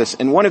process.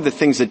 And one of the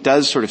things that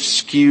does sort of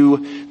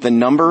skew the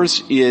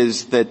numbers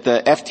is that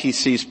the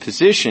FTC's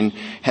position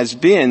has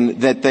been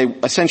that they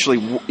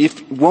essentially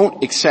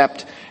won't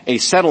accept a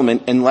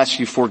settlement unless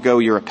you forego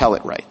your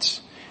appellate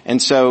rights.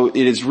 And so it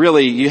is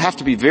really, you have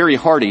to be very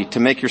hardy to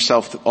make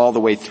yourself all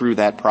the way through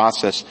that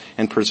process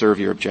and preserve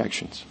your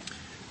objections.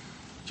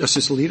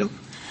 Justice Alito?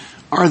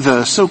 Are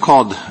the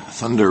so-called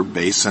Thunder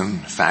Basin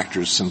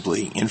factors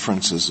simply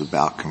inferences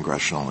about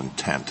congressional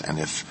intent? And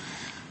if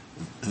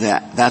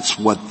that's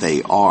what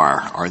they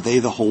are they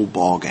the whole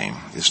ballgame?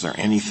 Is there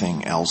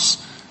anything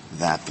else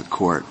that the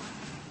court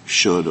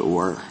should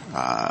or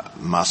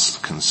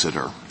must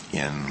consider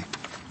in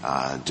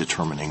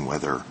determining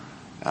whether,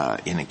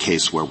 in a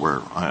case where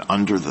we're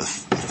under the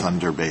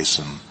Thunder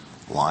Basin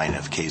line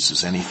of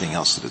cases, anything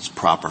else that it's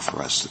proper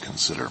for us to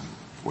consider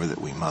or that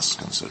we must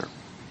consider?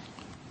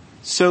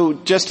 So,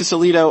 Justice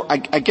Alito,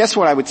 I guess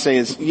what I would say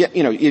is,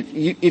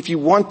 if you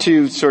want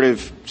to sort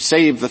of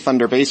save the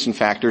Thunder Basin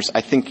factors,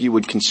 I think you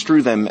would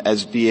construe them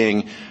as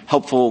being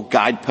helpful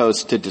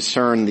guideposts to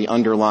discern the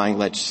underlying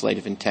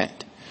legislative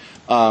intent.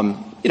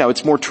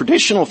 It's more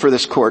traditional for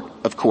this court,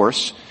 of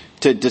course,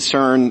 to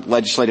discern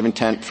legislative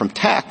intent from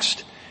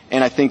text.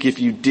 And I think if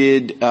you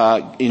did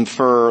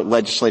infer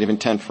legislative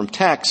intent from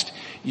text,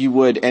 you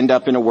would end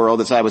up in a world,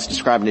 as I was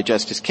describing to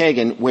Justice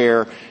Kagan,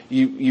 where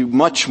you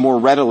much more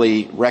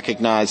readily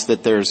recognize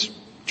that there's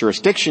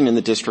jurisdiction in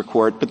the district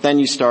court, but then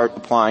you start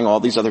applying all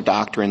these other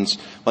doctrines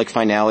like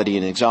finality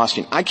and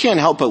exhaustion. I can't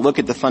help but look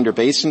at the Thunder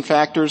Basin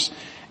factors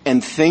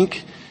and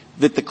think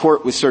that the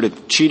court was sort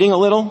of cheating a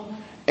little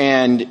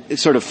and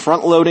sort of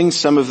front-loading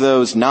some of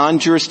those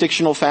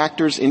non-jurisdictional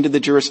factors into the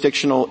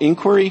jurisdictional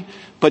inquiry.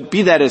 But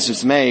be that as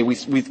it may, we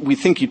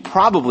think you'd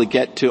probably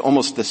get to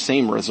almost the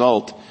same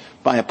result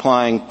by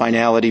applying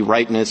finality,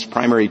 rightness,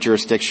 primary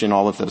jurisdiction,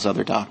 all of those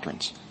other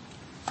doctrines.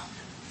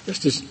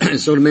 Justice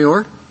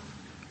Sotomayor?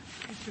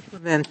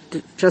 And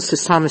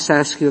Justice Thomas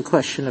asked you a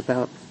question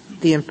about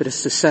the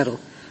impetus to settle.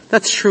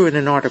 That's true in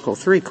an Article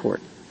III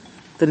court.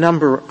 the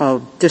number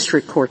of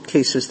district court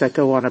cases that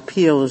go on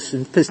appeal is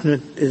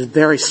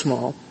very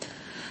small.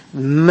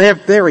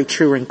 Very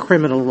true in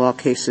criminal law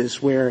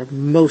cases where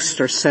most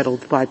are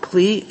settled by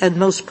plea and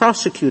most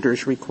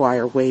prosecutors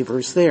require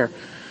waivers there.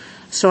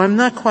 So I'm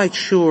not quite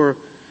sure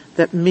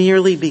that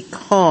merely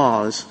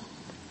because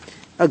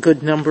a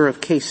good number of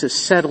cases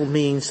settle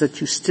means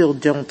that you still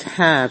don't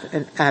have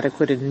an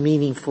adequate and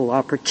meaningful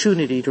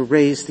opportunity to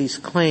raise these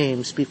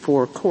claims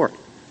before a court,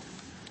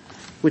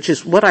 which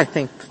is what I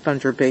think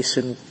Thunder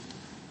Basin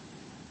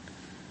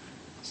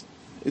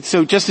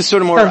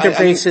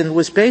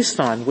was based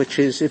on, which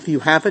is if you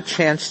have a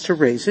chance to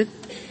raise it,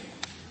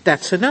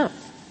 that's enough.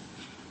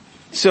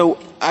 So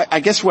I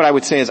guess what I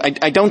would say is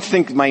I don't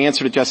think my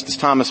answer to Justice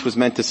Thomas was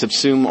meant to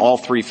subsume all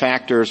three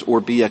factors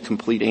or be a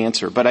complete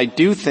answer. But I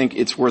do think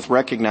it's worth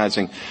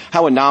recognizing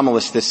how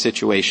anomalous this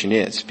situation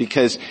is.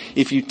 Because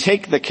if you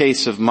take the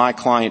case of my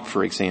client,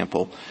 for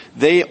example,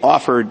 they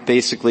offered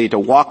basically to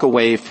walk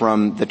away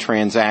from the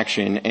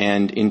transaction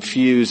and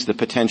infuse the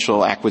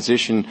potential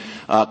acquisition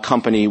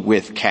company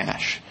with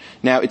cash.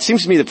 Now, it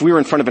seems to me that if we were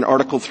in front of an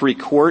Article III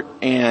court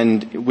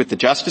and with the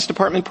Justice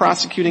Department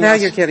prosecuting Now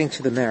us... you're getting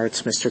to the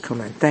merits, Mr.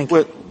 Clement. Thank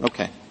you.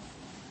 Okay.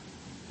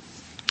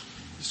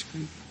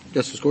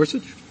 Justice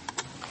Gorsuch?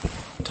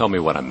 Tell me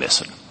what I'm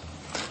missing.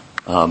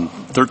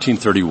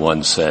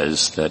 1331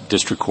 says that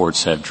district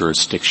courts have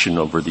jurisdiction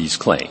over these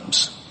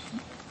claims,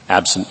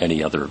 absent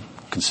any other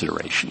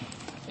consideration.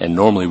 And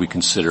normally we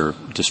consider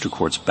district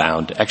courts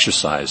bound to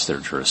exercise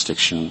their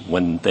jurisdiction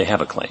when they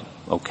have a claim.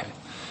 Okay.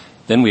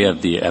 Then we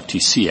have the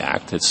FTC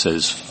Act that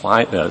says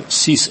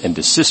cease and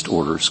desist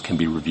orders can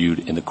be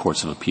reviewed in the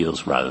courts of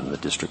appeals rather than the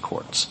district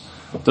courts.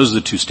 Those are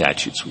the two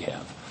statutes we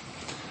have.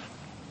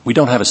 We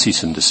don't have a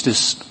cease and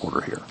desist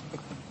order here.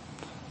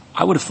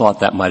 I would have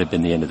thought that might have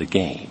been the end of the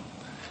game,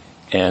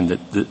 and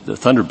that the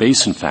Thunder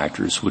Basin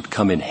factors would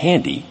come in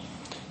handy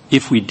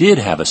if we did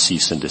have a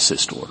cease and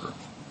desist order.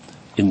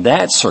 In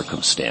that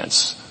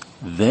circumstance,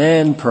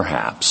 then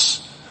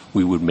perhaps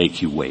we would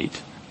make you wait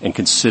and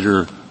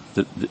consider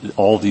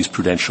all these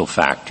prudential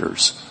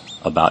factors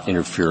about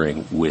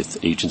interfering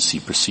with agency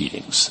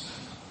proceedings.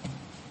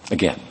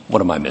 Again,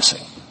 what am I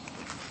missing?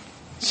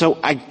 So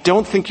I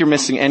don't think you're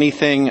missing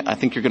anything. I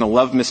think you're going to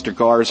love Mr.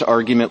 Garr's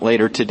argument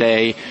later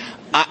today.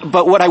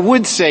 But what I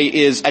would say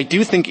is I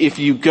do think if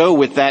you go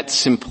with that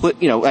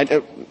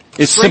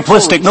it's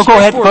simplistic. No, go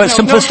ahead.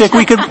 Simplistic.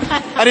 We could.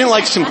 I didn't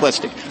like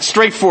simplistic.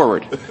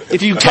 Straightforward.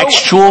 If you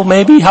textual,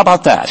 maybe. How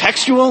about that?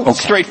 Textual, okay.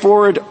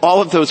 Straightforward.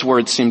 All of those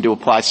words seem to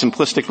apply.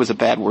 Simplistic was a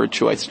bad word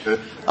choice. It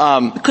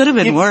could have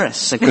been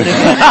worse. It could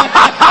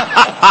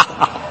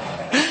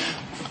have been.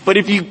 But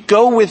if you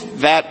go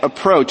with that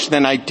approach,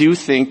 then I do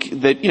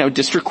think that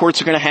district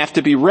courts are going to have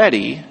to be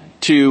ready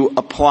to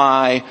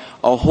apply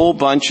a whole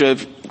bunch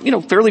of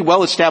fairly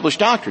well-established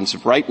doctrines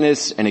of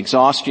ripeness and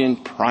exhaustion,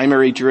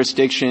 primary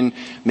jurisdiction,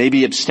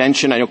 maybe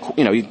abstention. I know,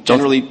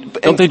 generally...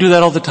 Don't they do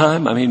that all the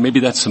time? I mean,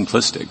 maybe that's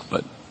simplistic,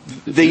 but...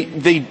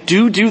 They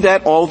do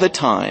that all the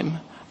time.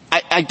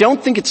 I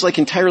don't think it's like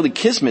entirely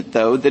kismet,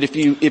 though, that if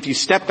you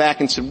step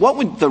back and said, what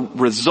would the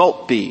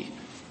result be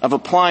of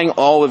applying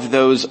all of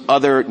those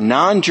other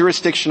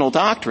non-jurisdictional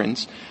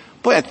doctrines?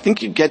 Boy, I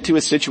think you'd get to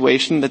a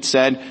situation that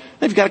said,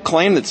 if you've got a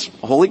claim that's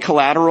wholly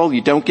collateral,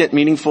 you don't get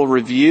meaningful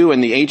review,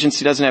 and the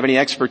agency doesn't have any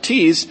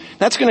expertise,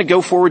 that's going to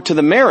go forward to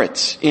the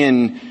merits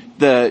in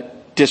the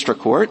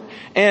district court.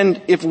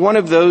 And if one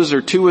of those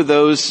or two of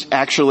those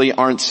actually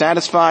aren't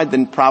satisfied,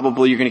 then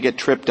probably you're going to get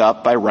tripped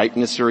up by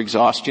ripeness or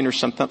exhaustion or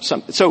something.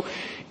 So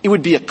it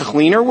would be a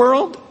cleaner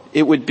world.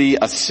 It would be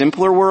a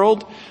simpler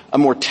world, a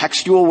more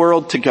textual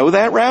world to go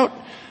that route.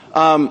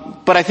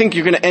 But I think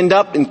you're going to end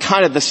up in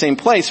kind of the same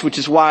place, which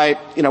is why,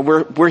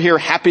 we're here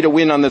happy to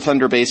win on the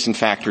Thunder Basin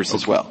factors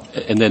as well.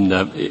 And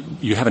then,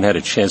 you haven't had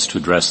a chance to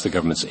address the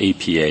government's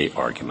APA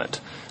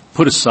argument.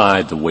 Put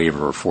aside the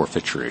waiver or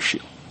forfeiture issue.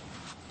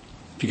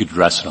 If you could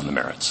address it on the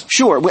merits.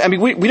 Sure. I mean,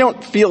 we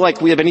don't feel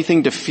like we have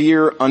anything to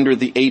fear under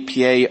the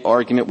APA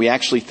argument. We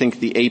actually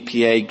think the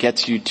APA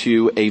gets you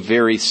to a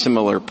very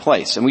similar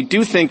place. And we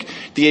do think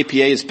the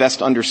APA is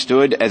best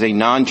understood as a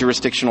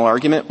non-jurisdictional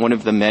argument, one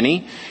of the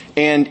many.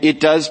 And it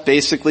does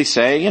basically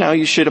say,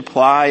 you should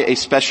apply a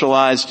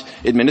specialized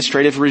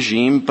administrative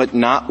regime, but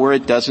not where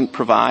it doesn't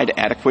provide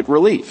adequate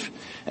relief.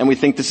 And we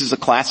think this is a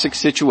classic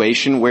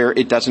situation where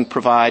it doesn't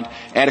provide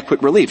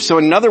adequate relief. So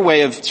another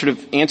way of sort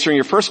of answering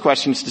your first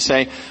question is to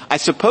say, I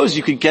suppose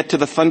you could get to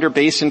the Thunder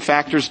Basin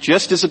factors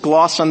just as a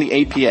gloss on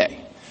the APA.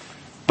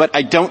 But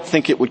I don't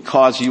think it would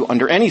cause you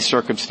under any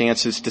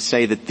circumstances to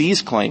say that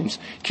these claims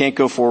can't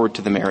go forward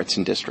to the merits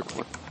in district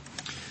court.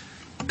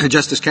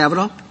 Justice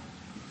Kavanaugh?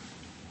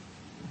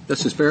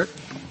 Justice Barrett?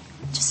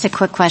 Just a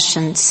quick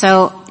question.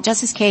 So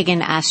Justice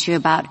Kagan asked you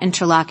about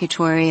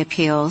interlocutory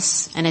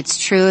appeals, and it's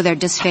true they're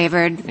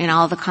disfavored in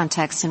all the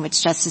contexts in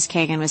which Justice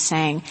Kagan was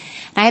saying.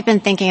 And I have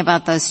been thinking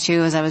about those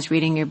too as I was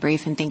reading your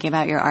brief and thinking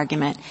about your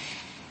argument.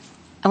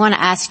 I want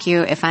to ask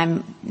you if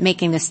I'm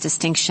making this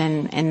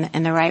distinction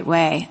in the right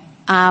way.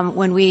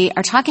 when we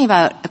are talking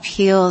about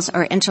appeals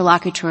or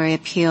interlocutory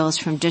appeals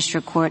from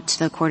district court to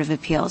the Court of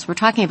Appeals, we're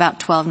talking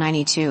about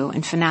 1292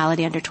 and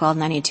finality under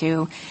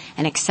 1292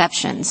 and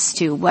exceptions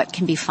to what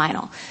can be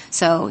final.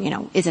 So,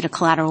 is it a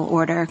collateral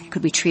order?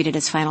 Could we treat it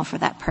as final for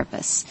that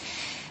purpose?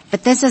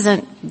 But this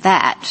isn't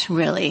that,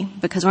 really,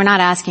 because we're not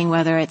asking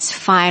whether it's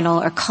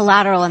final or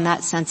collateral in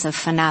that sense of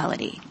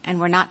finality. And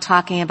we're not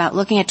talking about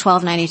looking at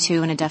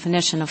 1292 and a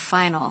definition of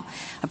final.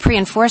 A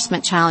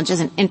pre-enforcement challenge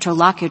isn't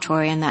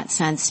interlocutory in that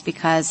sense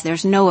because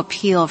there's no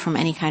appeal from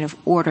any kind of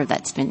order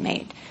that's been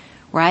made,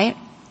 right?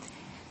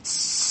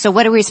 So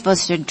what are we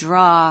supposed to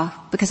draw?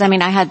 Because, I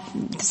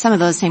had some of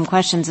those same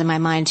questions in my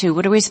mind, too.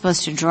 What are we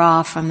supposed to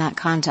draw from that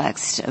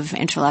context of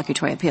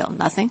interlocutory appeal?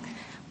 Nothing?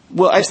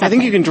 Well, I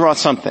think you can draw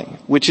something,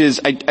 which is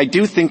I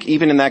do think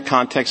even in that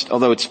context,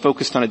 although it's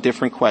focused on a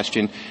different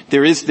question,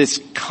 there is this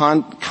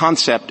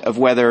concept of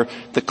whether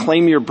the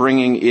claim you're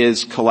bringing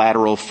is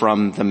collateral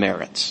from the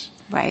merits.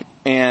 Right.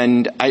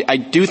 And I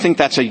do think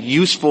that's a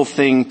useful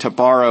thing to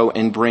borrow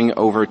and bring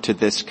over to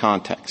this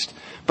context.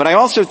 But I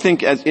also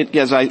think,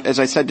 as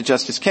I said to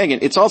Justice Kagan,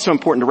 it's also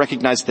important to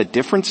recognize the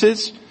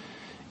differences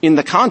in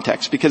the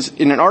context, because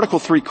in an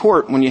Article III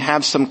court, when you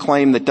have some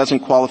claim that doesn't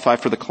qualify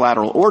for the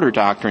collateral order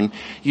doctrine,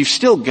 you've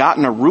still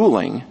gotten a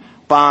ruling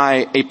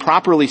by a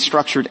properly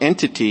structured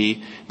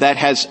entity that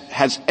has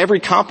every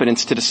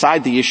competence to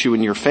decide the issue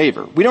in your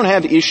favor. We don't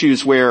have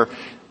issues where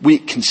we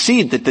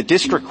concede that the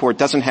district court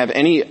doesn't have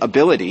any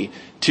ability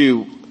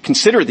to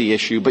consider the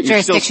issue, but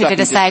you're still stuck to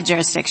decide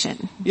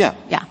jurisdiction. Yeah.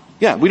 Yeah.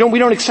 Yeah, we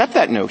don't accept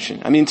that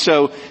notion.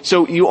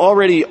 So you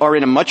already are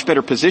in a much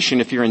better position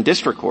if you're in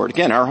district court.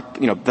 Again,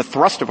 the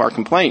thrust of our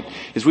complaint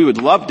is we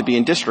would love to be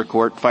in district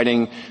court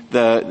fighting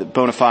the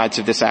bona fides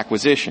of this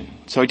acquisition.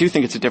 So I do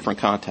think it's a different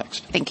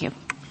context. Thank you.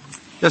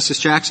 Justice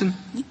Jackson?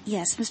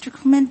 Yes, Mr.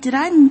 Clement, did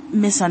I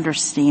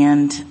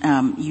misunderstand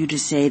you to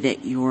say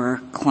that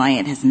your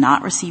client has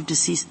not received a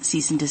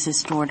cease and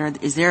desist order?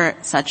 Is there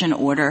such an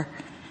order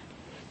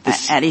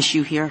at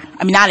issue here?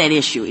 Not at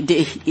issue.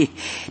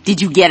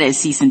 Did you get a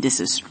cease and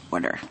desist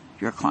order,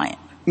 your client?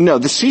 No,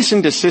 the cease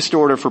and desist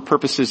order for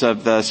purposes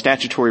of the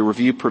statutory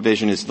review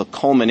provision is the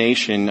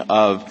culmination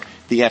of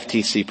the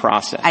FTC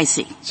process. I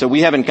see. So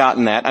we haven't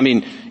gotten that.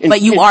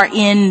 But you are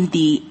in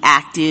the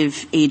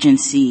active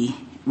agency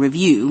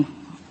review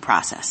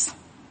process.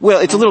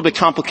 Well, it's a little bit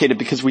complicated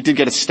because we did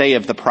get a stay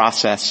of the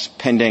process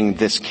pending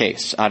this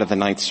case out of the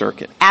Ninth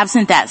Circuit.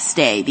 Absent that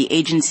stay, the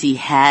agency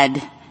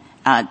had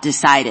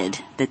decided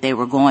that they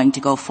were going to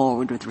go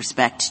forward with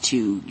respect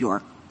to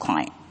your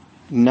client.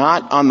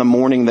 Not on the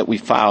morning that we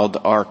filed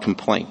our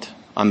complaint.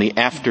 On the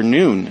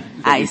afternoon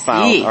that we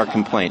filed our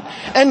complaint.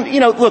 And,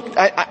 look,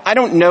 I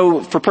don't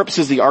know, for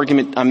purposes of the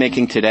argument I'm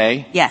making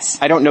today. Yes.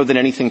 I don't know that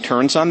anything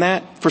turns on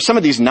that. For some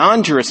of these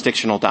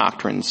non-jurisdictional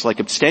doctrines, like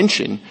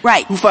abstention.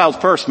 Right. Who filed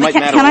first might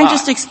matter a lot. Can I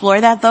just explore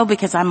that, though?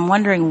 Because I'm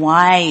wondering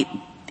why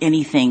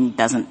anything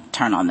doesn't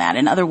turn on that.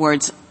 In other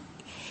words,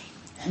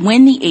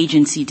 when the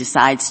agency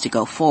decides to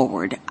go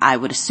forward, I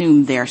would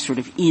assume they're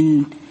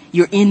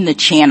you're in the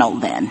channel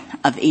then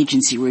of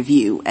agency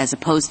review, as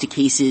opposed to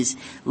cases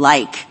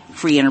like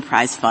Free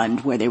Enterprise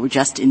Fund where they were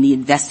just in the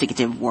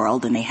investigative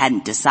world and they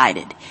hadn't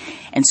decided.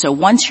 And so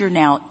once you're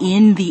now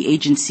in the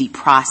agency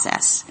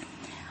process,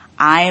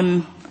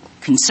 I'm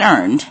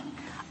concerned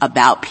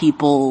about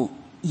people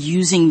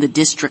using the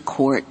district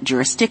court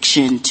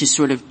jurisdiction to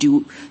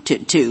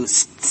to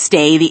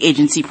stay the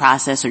agency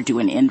process or do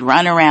an end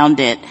run around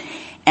it.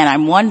 And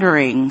I'm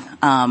wondering,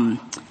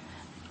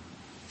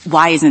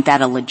 why isn't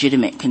that a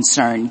legitimate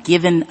concern,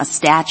 given a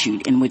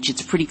statute in which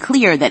it's pretty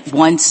clear that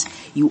once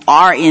you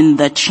are in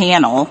the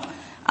channel,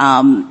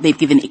 they've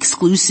given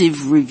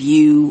exclusive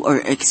review or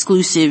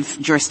exclusive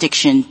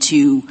jurisdiction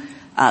to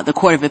the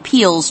Court of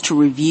Appeals to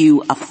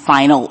review a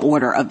final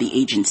order of the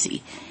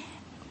agency?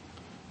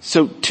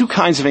 So two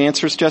kinds of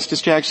answers,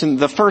 Justice Jackson.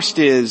 The first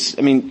is,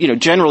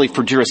 generally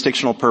for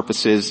jurisdictional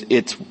purposes,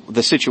 it's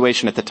the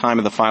situation at the time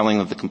of the filing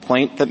of the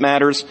complaint that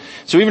matters.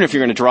 So even if you're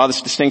going to draw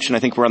this distinction, I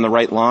think we're on the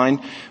right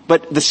line.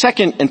 But the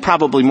second and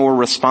probably more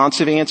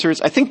responsive answer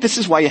is, I think this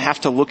is why you have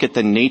to look at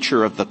the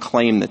nature of the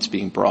claim that's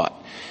being brought.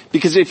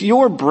 Because if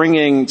you're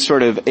bringing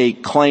sort of a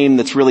claim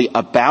that's really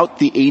about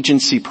the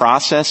agency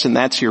process and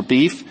that's your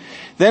beef,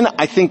 then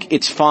I think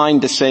it's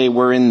fine to say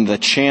we're in the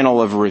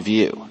channel of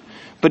review.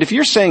 But if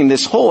you're saying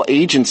this whole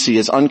agency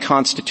is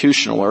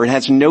unconstitutional or it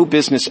has no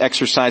business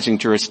exercising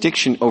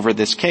jurisdiction over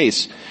this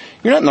case,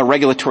 you're not in the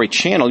regulatory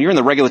channel, you're in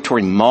the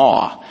regulatory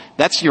maw.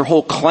 That's your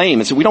whole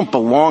claim, is that we don't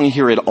belong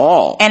here at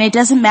all. And it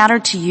doesn't matter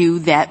to you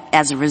that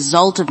as a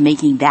result of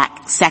making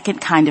that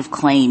second kind of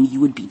claim, you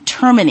would be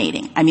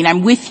terminating.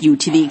 I'm with you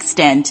to the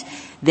extent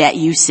that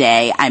you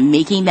say, I'm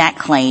making that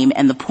claim,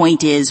 and the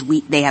point is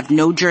they have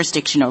no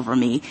jurisdiction over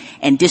me,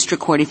 and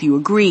district court, if you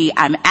agree,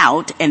 I'm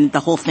out, and the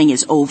whole thing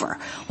is over.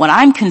 What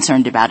I'm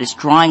concerned about is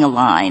drawing a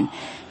line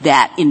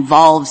that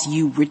involves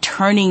you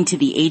returning to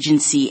the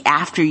agency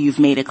after you've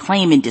made a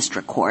claim in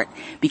district court,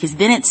 because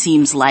then it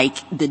seems like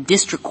the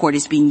district court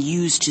is being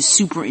used to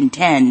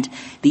superintend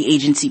the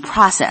agency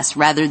process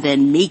rather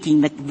than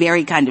making the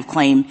very kind of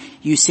claim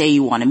you say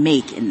you want to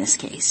make in this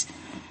case.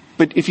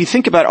 But if you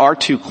think about our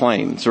two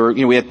claims, or,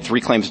 we had 3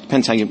 claims, it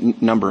depends how you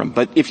number them,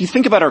 but if you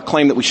think about our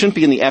claim that we shouldn't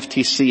be in the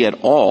FTC at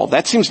all,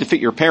 that seems to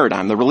fit your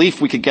paradigm. The relief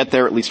we could get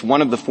there, at least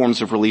one of the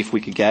forms of relief we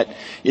could get,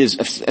 is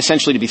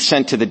essentially to be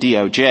sent to the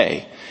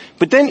DOJ.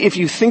 But then if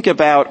you think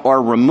about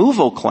our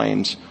removal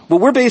claims, what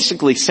we're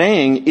basically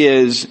saying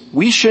is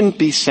we shouldn't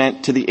be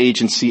sent to the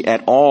agency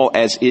at all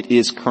as it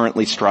is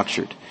currently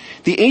structured.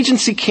 The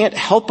agency can't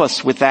help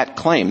us with that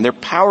claim. They're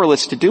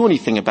powerless to do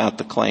anything about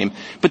the claim,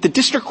 but the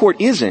district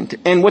court isn't.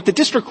 And what the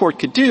district court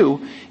could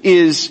do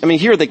is,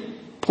 here they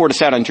poured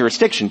us out on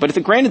jurisdiction, but if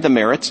it granted the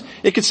merits,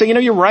 it could say,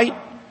 you're right,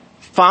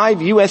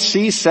 5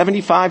 U.S.C.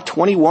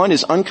 7521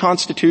 is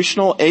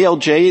unconstitutional.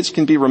 ALJs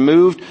can be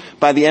removed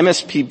by the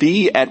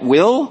MSPB at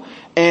will.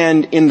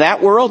 And in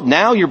that world,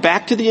 now you're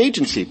back to the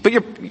agency. But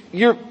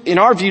you're, in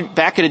our view,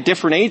 back at a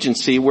different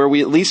agency where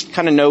we at least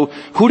kind of know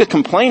who to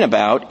complain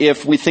about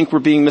if we think we're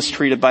being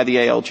mistreated by the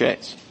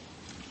ALJs.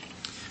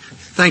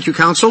 Thank you,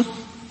 counsel.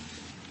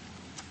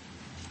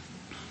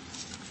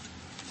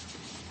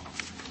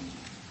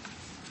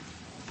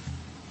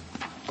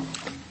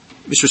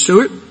 Mr.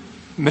 Stewart?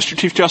 Mr.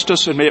 Chief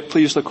Justice, and may it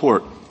please the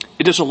Court,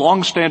 it is a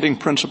long-standing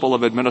principle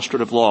of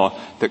administrative law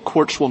that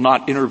courts will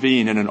not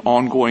intervene in an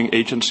ongoing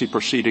agency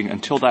proceeding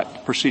until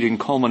that proceeding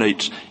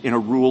culminates in a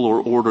rule or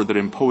order that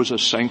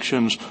imposes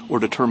sanctions or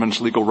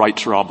determines legal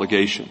rights or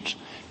obligations.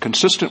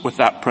 Consistent with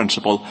that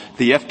principle,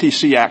 the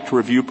FTC Act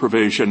review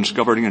provisions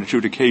governing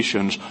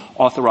adjudications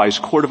authorize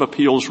Court of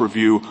Appeals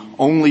review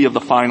only of the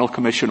final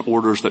commission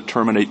orders that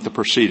terminate the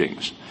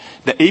proceedings.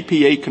 The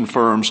APA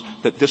confirms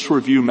that this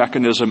review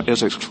mechanism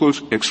is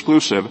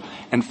exclusive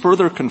and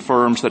further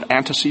confirms that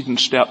antecedent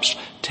steps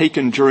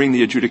taken during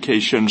the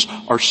adjudications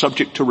are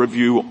subject to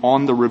review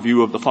on the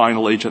review of the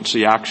final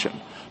agency action.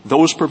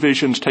 Those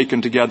provisions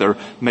taken together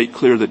make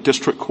clear that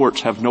district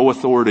courts have no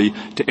authority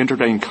to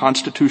entertain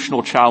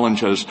constitutional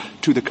challenges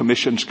to the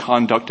Commission's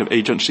conduct of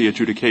agency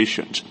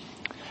adjudications.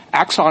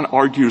 Axon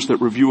argues that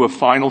review of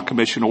final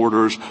commission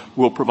orders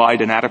will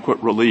provide inadequate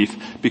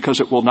relief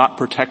because it will not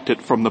protect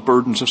it from the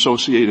burdens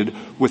associated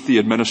with the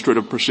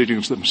administrative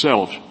proceedings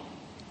themselves.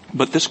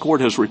 But this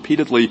Court has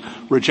repeatedly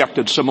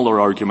rejected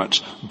similar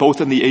arguments, both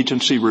in the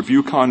agency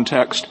review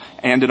context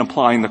and in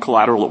applying the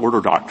collateral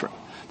order doctrine.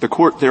 The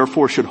Court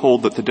therefore should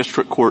hold that the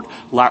district court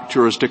lacked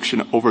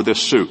jurisdiction over this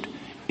suit.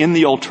 In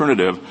the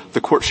alternative,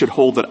 the Court should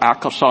hold that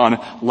Axon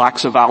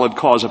lacks a valid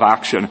cause of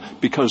action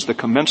because the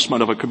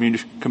commencement of a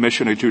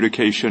commission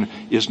adjudication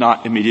is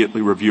not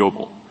immediately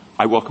reviewable.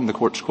 I welcome the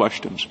Court's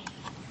questions.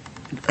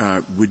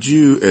 Would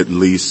you at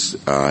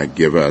least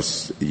give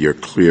us your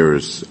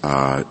clearest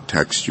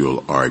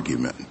textual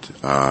argument?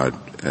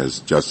 As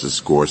Justice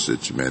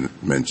Gorsuch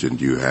mentioned,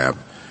 you have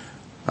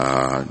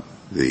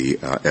the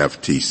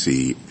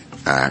FTC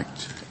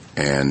Act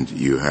and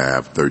you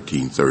have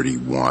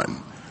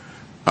 1331.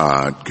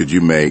 Could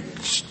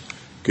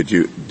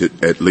you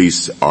at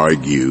least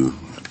argue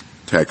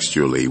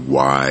textually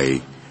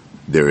why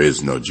there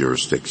is no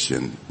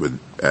jurisdiction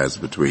as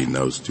between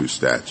those two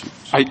statutes?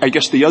 I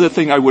guess the other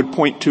thing I would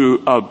point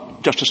to,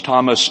 Justice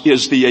Thomas,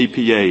 is the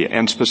APA,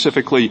 and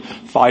specifically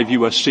 5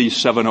 U.S.C.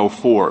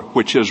 704,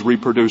 which is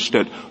reproduced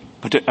at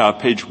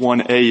page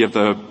 1A of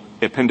the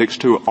appendix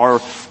to our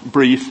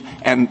brief,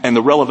 and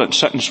the relevant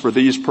sentence for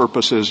these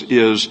purposes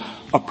is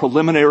a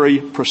preliminary,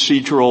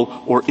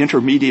 procedural, or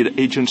intermediate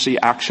agency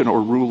action or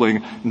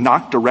ruling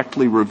not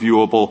directly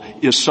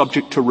reviewable is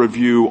subject to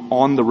review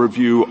on the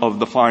review of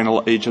the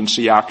final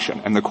agency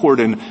action. And the Court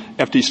in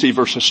FTC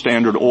versus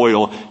Standard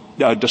Oil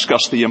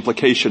discussed the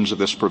implications of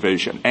this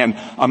provision. And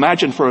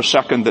imagine for a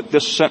second that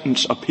this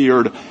sentence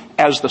appeared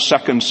as the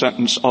second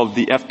sentence of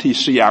the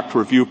FTC Act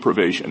review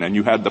provision, and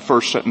you had the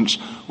first sentence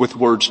with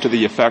words to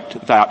the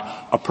effect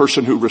that a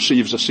person who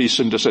receives a cease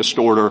and desist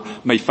order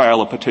may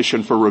file a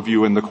petition for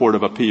review in the Court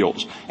of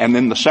Appeals. And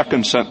then the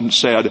second sentence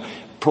said,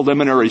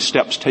 preliminary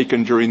steps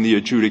taken during the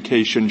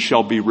adjudication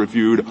shall be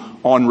reviewed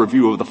on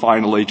review of the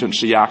final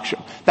agency action.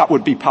 That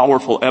would be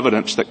powerful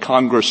evidence that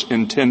Congress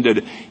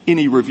intended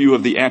any review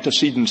of the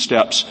antecedent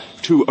steps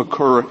to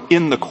occur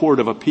in the Court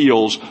of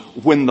Appeals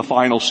when the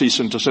final cease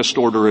and desist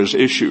order is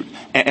issued.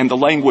 And the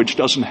language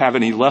doesn't have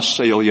any less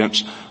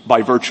salience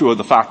by virtue of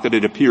the fact that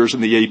it appears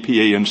in the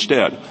APA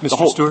instead.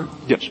 Mr. Stewart?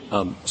 Yes.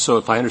 So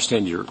if I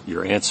understand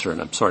your answer, and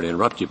I'm sorry to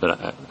interrupt you,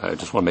 but I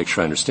just want to make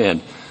sure I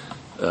understand.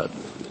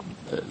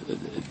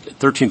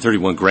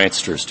 1331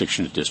 grants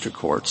jurisdiction to district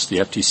courts. The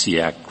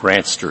FTC Act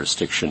grants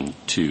jurisdiction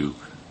to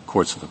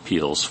courts of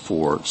appeals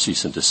for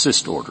cease and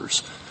desist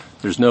orders.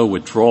 There's no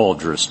withdrawal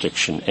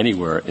jurisdiction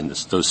anywhere in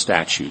those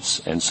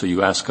statutes, and so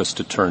you ask us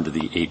to turn to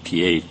the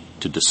APA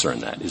to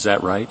discern that. Is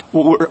that right?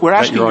 Well, we're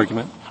asking. Is that your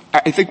argument?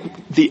 I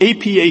think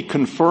the APA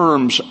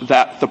confirms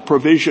that the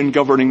provision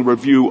governing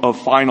review of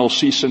final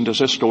cease and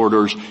desist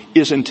orders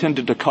is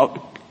intended to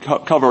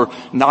cover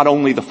not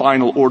only the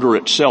final order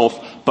itself,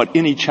 but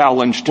any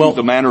challenge to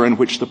the manner in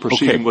which the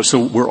proceeding was.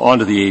 So we're on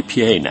to the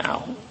APA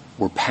now.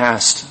 We're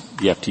past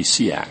the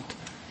FTC Act.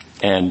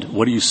 And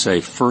what do you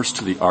say first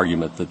to the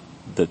argument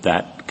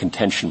that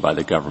contention by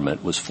the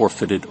government was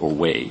forfeited or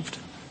waived?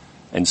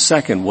 And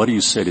second, what do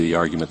you say to the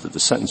argument that the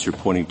sentence you're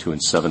pointing to in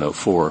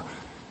 704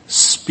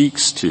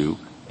 speaks to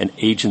an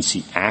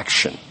agency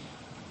action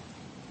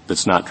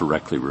that's not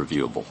directly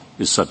reviewable,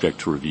 is subject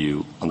to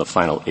review on the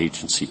final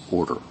agency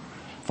order,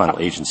 final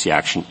agency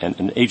action? And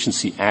an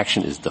agency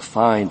action is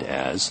defined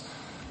as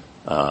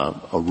a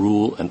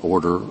rule, an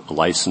order, a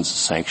license, a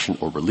sanction,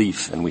 or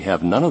relief, and we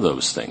have none of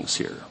those things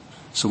here.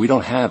 So we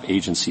don't have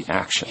agency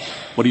action.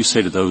 What do you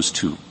say to those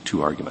two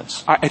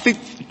arguments? I think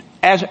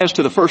as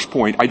to the first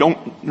point, I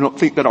don't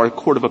think that our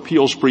Court of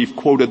Appeals brief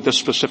quoted this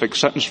specific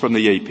sentence from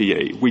the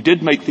APA. We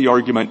did make the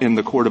argument in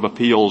the Court of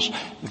Appeals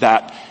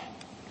that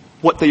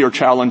what they are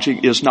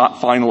challenging is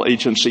not final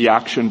agency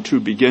action to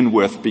begin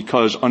with,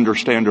 because under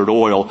Standard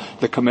Oil,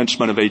 the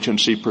commencement of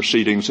agency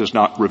proceedings is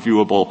not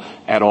reviewable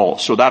at all.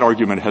 So that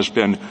argument has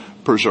been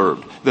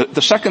preserved.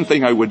 The second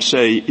thing I would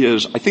say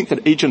is I think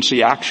that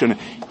agency action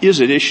is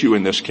at issue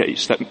in this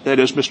case. That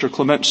as Mr.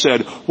 Clement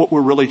said, what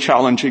we're really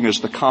challenging is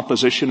the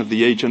composition of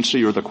the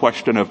agency or the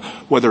question of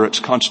whether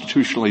it's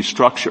constitutionally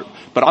structured.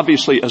 But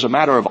obviously, as a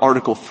matter of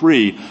Article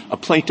III, a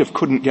plaintiff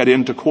couldn't get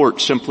into court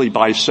simply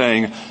by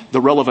saying the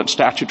relevant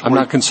statutory. I'm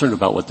not concerned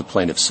about what the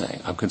plaintiff's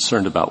saying. I'm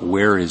concerned about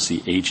where is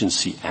the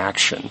agency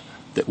action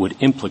that would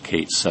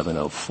implicate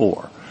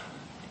 704.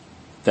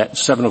 That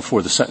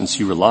 704, the sentence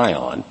you rely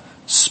on,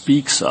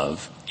 speaks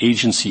of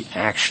agency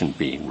action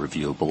being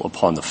reviewable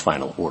upon the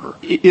final order.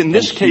 In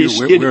this case,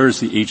 where is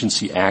the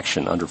agency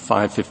action under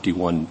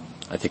 551?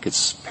 I think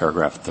it's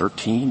paragraph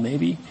 13,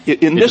 maybe. It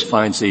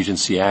defines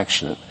agency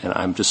action, and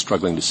I'm just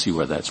struggling to see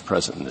where that's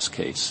present in this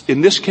case. In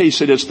this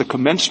case, it is the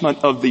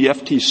commencement of the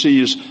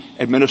FTC's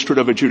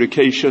administrative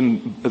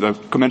adjudication, the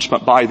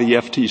commencement by the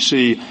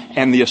FTC,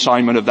 and the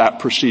assignment of that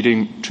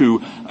proceeding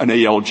to an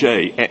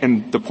ALJ.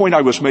 And the point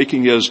I was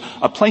making is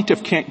a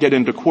plaintiff can't get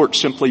into court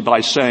simply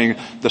by saying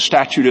the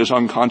statute is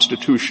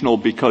unconstitutional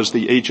because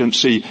the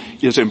agency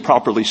is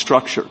improperly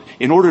structured.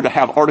 In order to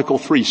have Article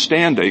III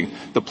standing,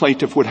 the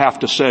plaintiff would have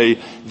to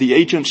say the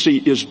agency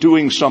is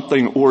doing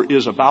something or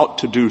is about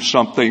to do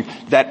something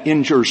that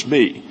injures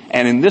me.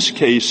 And in this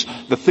case,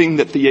 the thing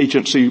that the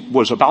agency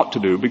was about to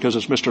do, because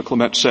as Mr.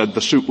 Clement said,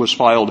 the suit was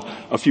filed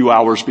a few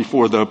hours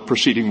before the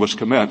proceeding was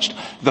commenced,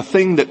 the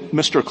thing that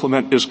Mr.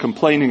 Clement is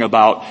complaining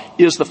about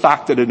is the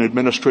fact that an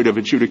administrative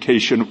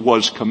adjudication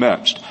was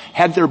commenced.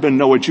 Had there been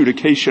no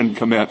adjudication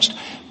commenced,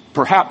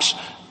 perhaps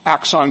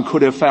Axon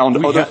could have found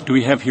Do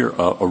we have here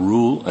a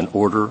rule, an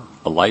order,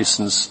 a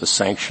license, a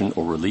sanction,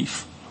 or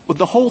relief? Well,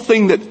 the whole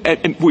thing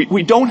that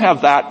we don't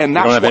have that, and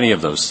that's we don't have any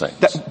of those things.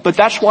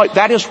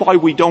 That is why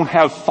we don't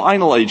have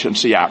final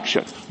agency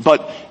action.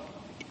 But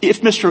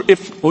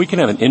well, we can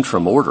have an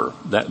interim order.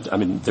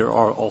 There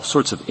are all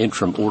sorts of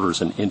interim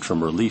orders and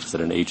interim relief that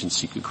an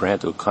agency could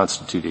grant that would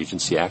constitute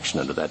agency action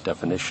under that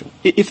definition.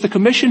 If the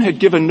Commission had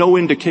given no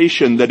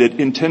indication that it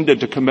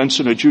intended to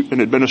commence an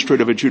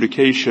administrative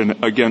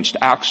adjudication against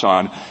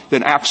Axon,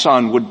 then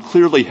Axon would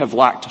clearly have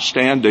lacked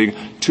standing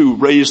to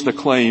raise the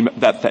claim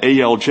that the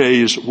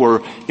ALJs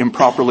were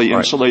improperly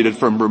insulated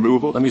from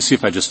removal. Let me see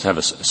if I just have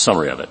a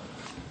summary of it.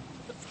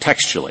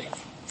 Textually,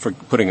 for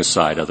putting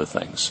aside other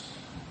things.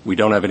 We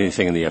don't have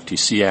anything in the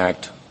FTC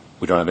Act.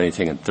 We don't have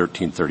anything in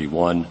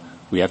 1331.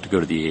 We have to go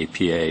to the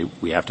APA.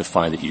 We have to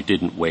find that you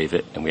didn't waive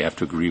it, and we have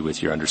to agree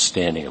with your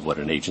understanding of what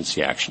an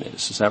agency action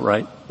is. Is that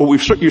right? Well,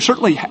 you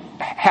certainly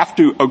have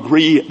to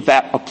agree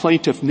that a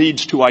plaintiff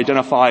needs to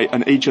identify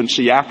an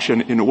agency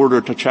action in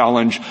order to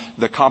challenge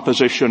the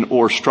composition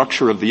or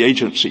structure of the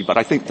agency. But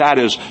I think that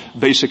is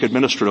basic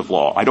administrative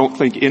law. I don't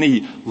think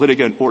any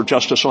litigant or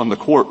justice on the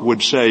court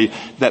would say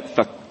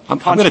that I'm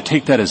going to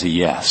take that as a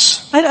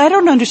yes. I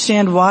don't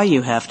understand why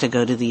you have to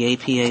go to the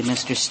APA,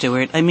 Mr.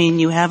 Stewart. I mean,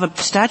 you have a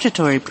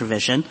statutory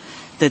provision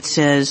that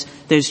says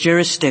there's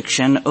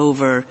jurisdiction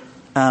over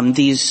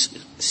these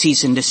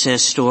cease and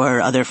desist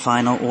or other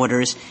final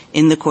orders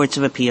in the courts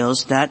of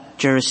appeals. That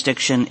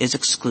jurisdiction is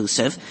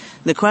exclusive.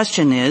 The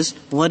question is,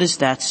 what does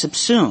that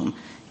subsume?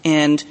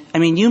 And, I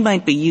mean, you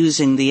might be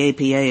using the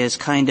APA as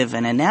kind of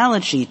an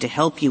analogy to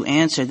help you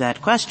answer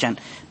that question,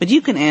 but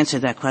you can answer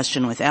that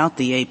question without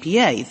the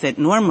APA, that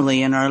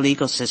normally in our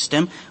legal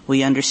system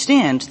we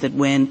understand that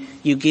when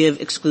you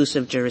give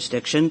exclusive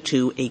jurisdiction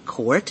to a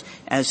court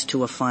as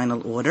to a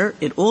final order,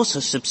 it also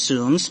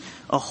subsumes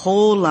a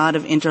whole lot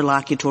of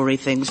interlocutory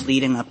things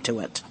leading up to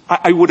it.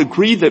 I would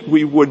agree that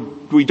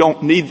we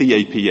don't need the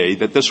APA,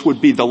 that this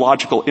would be the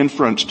logical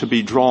inference to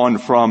be drawn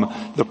from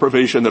the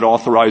provision that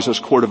authorizes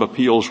Court of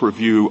Appeals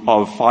review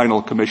of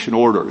final commission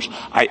orders.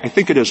 I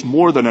think it is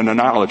more than an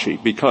analogy,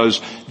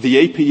 because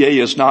the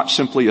APA is not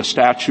simply a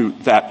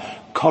statute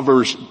that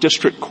covers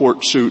district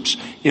court suits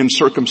in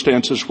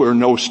circumstances where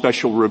no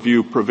special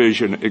review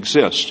provision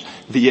exists.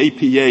 The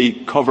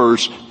APA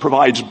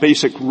provides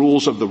basic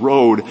rules of the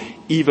road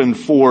even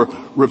for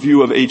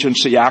review of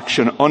agency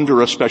action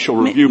under a special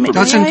review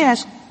provision. May I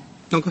ask?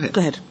 No, go ahead.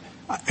 Go ahead.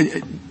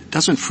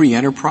 Doesn't free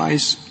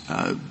enterprise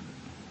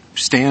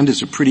stand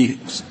as a pretty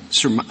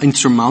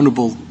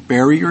insurmountable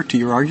barrier to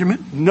your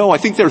argument? No, I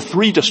think there are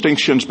three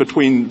distinctions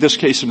between this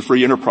case and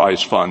Free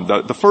Enterprise Fund.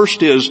 The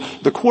first is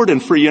the court in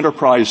Free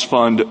Enterprise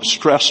Fund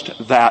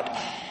stressed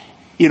that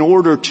in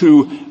order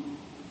to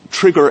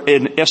trigger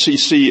an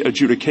SEC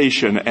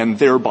adjudication and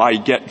thereby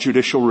get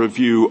judicial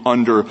review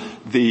under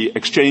the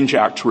Exchange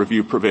Act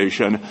review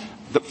provision,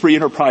 the Free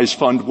Enterprise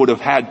Fund would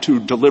have had to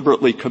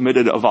deliberately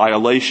committed a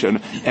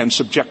violation and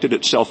subjected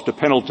itself to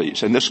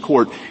penalties. And this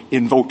court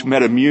invoked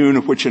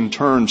MedImmune, which in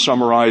turn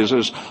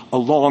summarizes a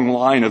long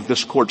line of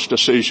this court's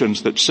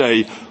decisions that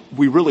say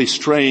we really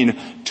strain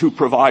to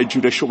provide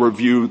judicial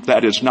review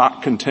that is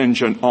not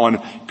contingent on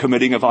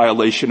committing a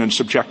violation and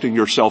subjecting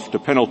yourself to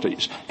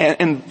penalties.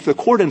 And the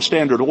court in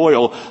Standard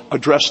Oil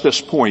addressed this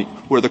point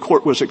where the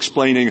court was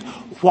explaining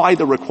why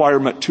the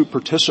requirement to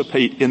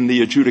participate in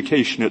the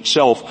adjudication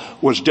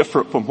itself was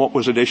different from what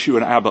was at issue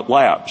in Abbott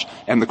Labs.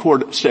 And the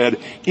court said,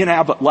 in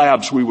Abbott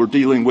Labs we were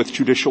dealing with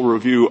judicial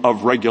review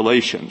of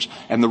regulations,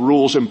 and the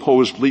rules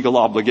imposed legal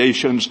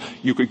obligations.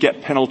 You could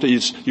get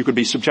penalties, you could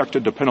be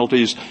subjected to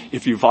penalties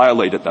if you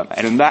violated them.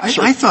 And in that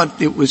I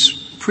thought it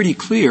was pretty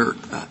clear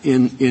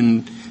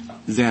in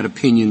that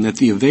opinion that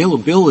the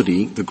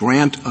availability, the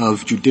grant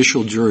of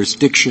judicial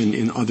jurisdiction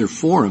in other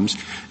forums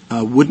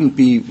wouldn't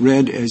be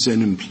read as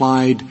an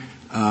implied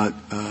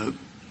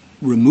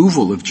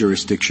removal of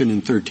jurisdiction in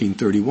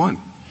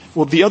 1331.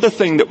 Well, the other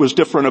thing that was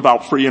different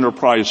about Free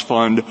Enterprise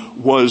Fund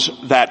was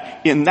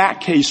that in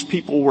that case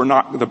people were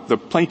not, the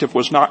plaintiff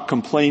was not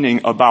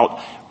complaining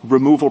about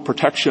removal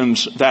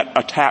protections that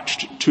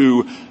attached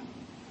to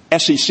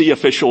SEC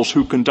officials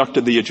who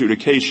conducted the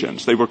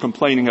adjudications. They were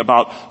complaining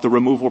about the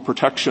removal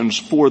protections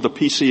for the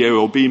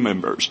PCAOB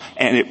members.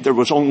 And there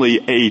was only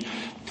a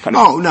kind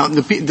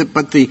of...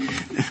 but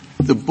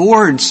the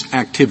board's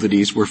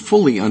activities were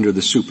fully under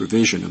the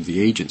supervision of the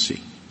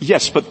agency.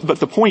 Yes, but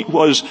the point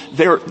was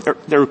their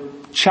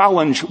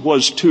challenge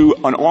was to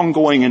an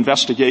ongoing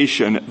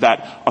investigation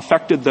that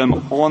affected them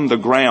on the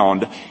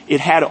ground. It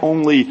had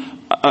only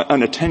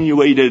an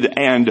attenuated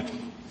and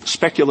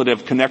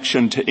speculative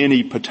connection to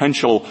any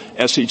potential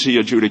SEC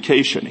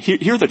adjudication.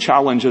 Here the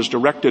challenge is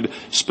directed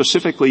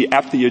specifically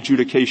at the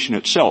adjudication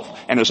itself.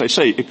 And as I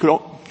say,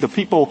 the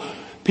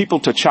people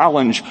to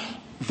challenge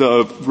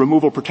the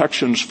removal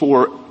protections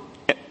for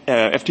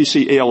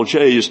FTC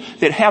ALJs,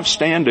 they'd have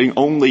standing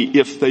only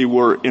if they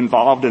were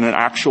involved in an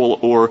actual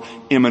or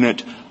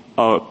imminent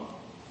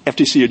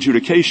FTC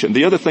adjudication.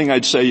 The other thing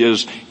I'd say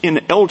is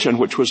in Elgin,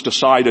 which was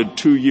decided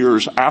 2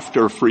 years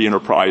after Free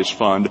Enterprise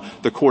Fund,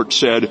 the court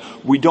said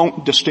we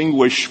don't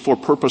distinguish for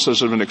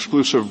purposes of an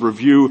exclusive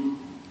review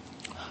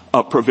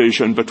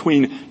provision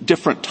between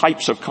different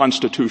types of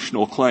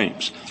constitutional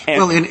claims.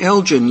 Well, in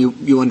Elgin,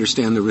 you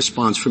understand the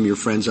response from your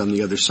friends on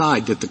the other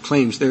side that the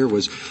claims there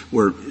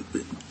were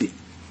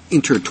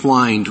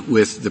intertwined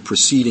with the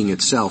proceeding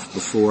itself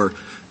before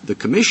the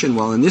commission.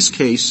 While in this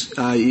case,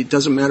 it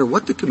doesn't matter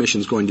what the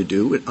commission's going to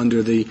do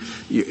under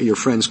your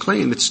friend's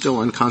claim, it's still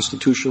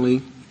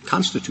unconstitutionally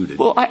constituted.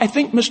 Well, I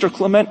think Mr.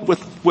 Clement,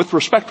 with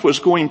respect, was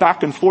going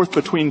back and forth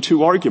between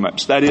two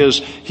arguments. That is,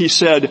 he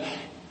said,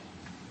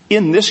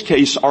 in this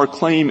case, our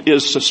claim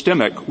is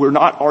systemic. We're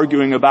not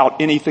arguing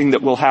about anything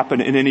that will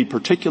happen in any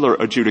particular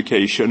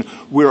adjudication.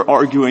 We're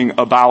arguing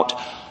about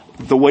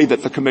the way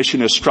that the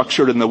commission is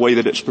structured and the way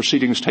that its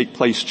proceedings take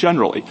place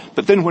generally.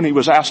 But then when he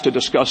was asked to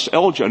discuss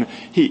Elgin,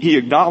 he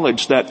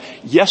acknowledged that,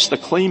 yes, the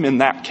claim in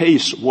that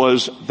case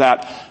was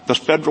that the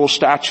federal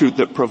statute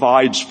that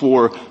provides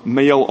for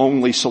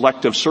male-only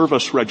selective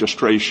service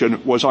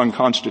registration was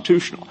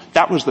unconstitutional.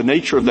 That was the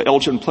nature of the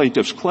Elgin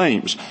plaintiff's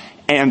claims.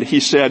 And he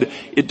said,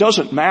 it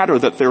doesn't matter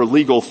that their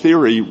legal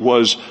theory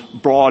was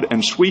broad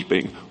and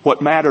sweeping.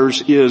 What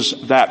matters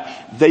is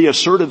that they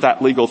asserted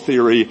that legal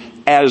theory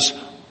as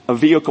a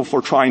vehicle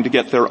for trying to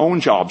get their own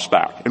jobs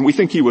back. And we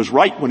think he was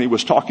right when he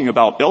was talking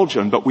about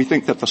Elgin, but we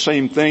think that the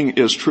same thing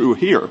is true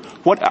here.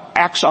 What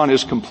Axon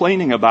is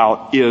complaining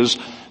about is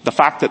the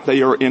fact that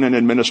they are in an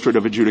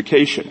administrative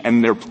adjudication,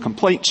 and their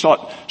complaint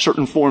sought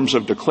certain forms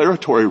of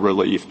declaratory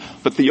relief,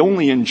 but the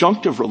only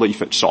injunctive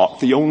relief it sought,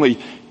 the only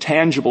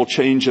tangible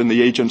change in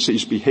the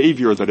agency's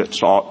behavior that it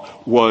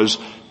sought was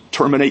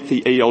terminate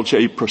the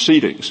ALJ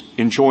proceedings,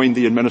 enjoin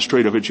the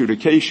administrative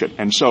adjudication.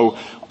 And so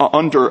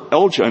under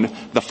Elgin,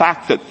 the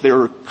fact that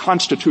their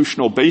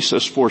constitutional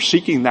basis for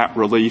seeking that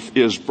relief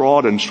is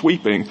broad and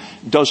sweeping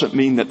doesn't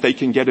mean that they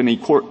can get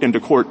into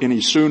court any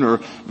sooner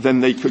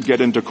than they could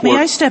get into court.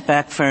 May I step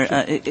back for,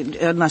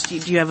 unless, do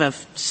you have a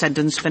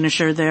sentence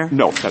finisher there?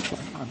 No, that's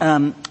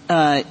fine.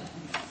 I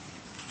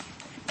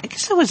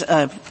guess I was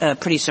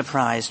pretty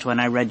surprised when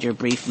I read your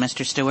brief,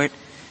 Mr. Stewart,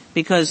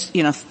 because,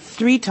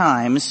 3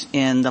 times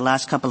in the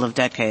last couple of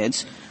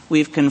decades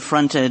we've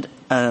confronted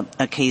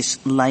a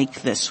case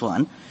like this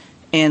one.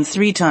 And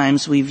 3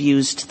 times we've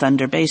used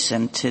Thunder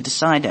Basin to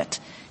decide it.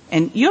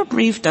 And your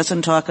brief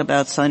doesn't talk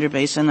about Thunder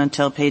Basin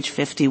until page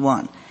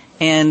 51.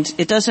 And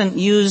it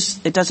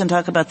doesn't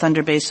talk about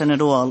Thunder Basin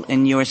at all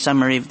in your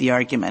summary of the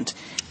argument.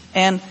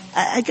 And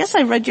I guess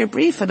I read your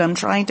brief and I'm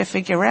trying to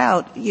figure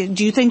out,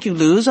 do you think you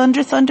lose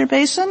under Thunder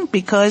Basin?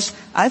 Because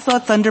I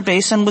thought Thunder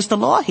Basin was the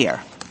law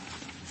here.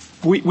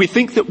 We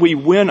think that we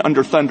win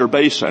under Thunder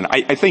Basin.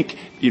 I think,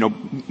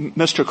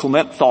 Mr.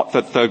 Clement thought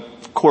that the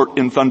court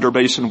in Thunder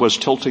Basin was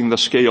tilting the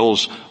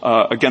scales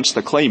against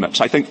the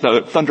claimants. I think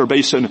the Thunder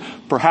Basin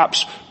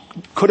perhaps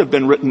could have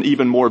been written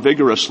even more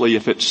vigorously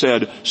if it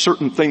said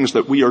certain things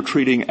that we are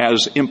treating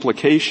as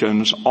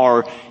implications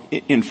are,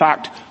 in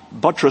fact,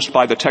 buttressed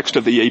by the text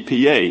of the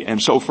APA.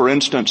 And so, for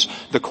instance,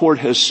 the court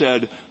has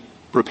said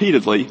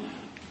repeatedly,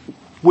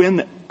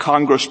 when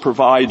Congress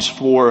provides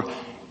for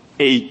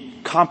a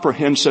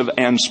comprehensive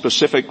and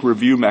specific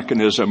review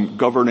mechanism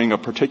governing a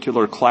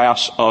particular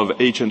class of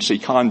agency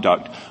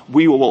conduct,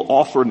 we will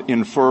often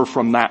infer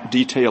from that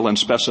detail and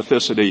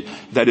specificity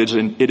that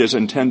it is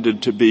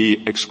intended to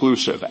be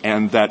exclusive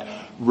and that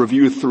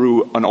review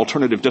through an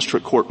alternative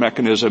district court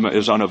mechanism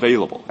is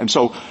unavailable. And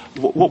so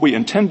what we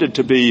intended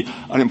to be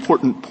an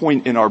important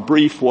point in our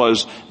brief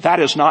was that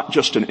is not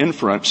just an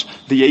inference.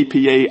 The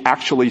APA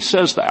actually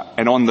says that.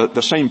 And on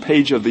the same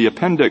page of the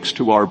appendix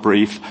to our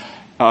brief,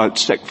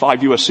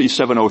 5 U.S.C.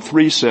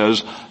 703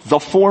 says, the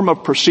form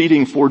of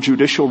proceeding for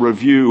judicial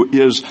review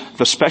is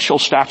the special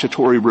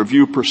statutory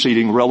review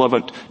proceeding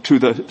relevant to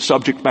the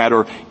subject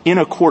matter in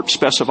a court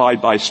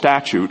specified by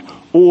statute,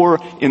 or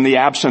in the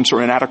absence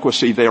or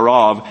inadequacy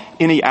thereof,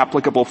 any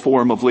applicable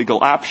form of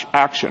legal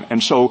action.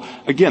 And so,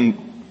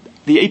 again,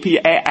 the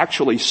APA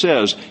actually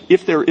says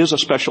if there is a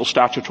special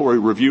statutory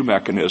review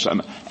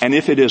mechanism, and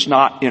if it is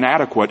not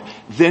inadequate,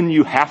 then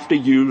you have to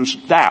use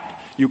that.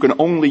 You can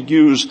only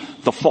use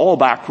the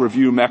fallback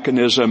review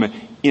mechanism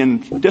in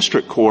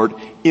district court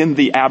in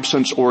the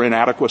absence or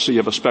inadequacy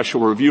of a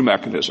special review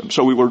mechanism.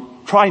 So we were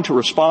trying to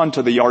respond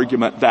to the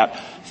argument that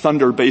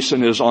Thunder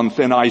Basin is on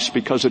thin ice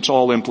because it's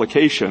all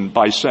implication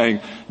by saying,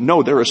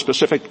 no, there is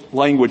specific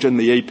language in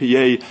the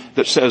APA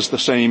that says the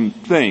same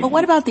thing. But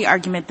what about the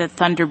argument that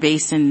Thunder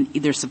Basin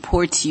either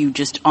supports you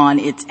just on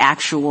its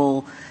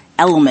actual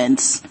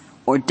elements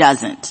or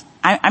doesn't?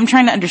 I'm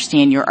trying to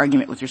understand your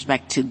argument with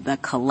respect to the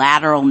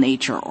collateral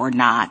nature or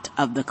not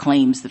of the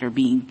claims that are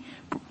being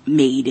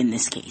made in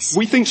this case.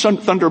 We think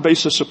Thunder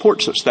Basin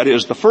supports us. That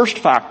is, the first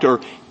factor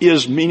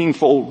is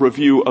meaningful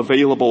review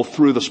available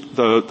through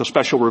the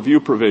special review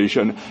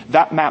provision.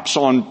 That maps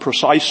on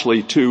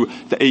precisely to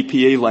the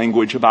APA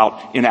language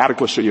about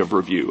inadequacy of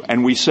review.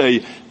 And we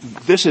say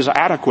this is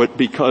adequate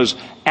because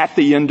at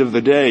the end of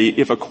the day,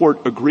 if a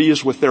court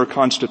agrees with their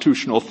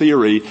constitutional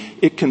theory,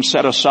 it can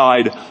set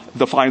aside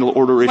the final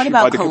order issued by the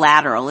What about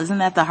collateral? Isn't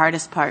that the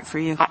hardest part for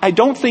you? I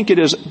don't think it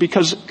is,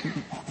 because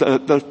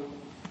the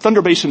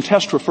Thunder Basin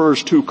test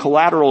refers to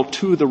collateral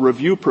to the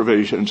review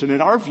provisions. And in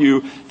our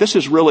view, this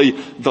is really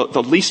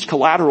the least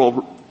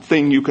collateral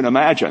thing you can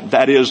imagine.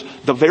 That is,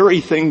 the very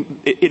thing,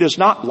 it is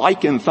not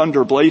like in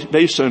Thunder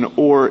Basin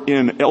or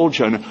in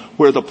Elgin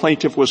where the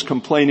plaintiff was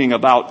complaining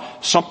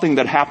about something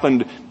that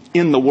happened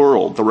in the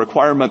world, the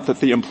requirement that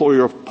the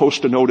employer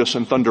post a notice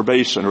in Thunder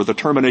Basin or the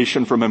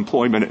termination from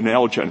employment in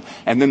Elgin.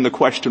 And then the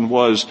question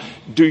was,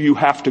 do you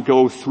have to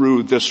go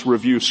through this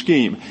review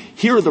scheme?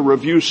 Here the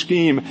review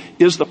scheme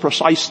is the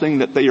precise thing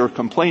that they are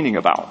complaining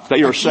about.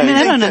 They are saying...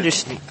 I don't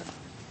understand.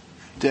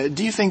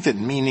 Do you think that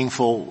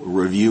meaningful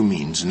review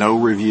means no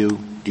review?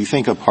 Do you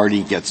think a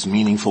party gets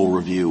meaningful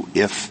review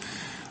if,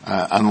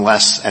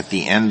 unless at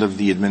the end of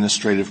the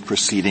administrative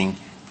proceeding,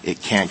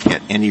 it can't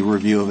get any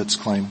review of its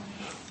claim?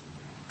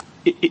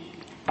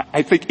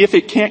 I think if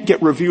it can't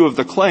get review of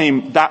the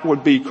claim, that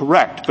would be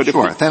correct. But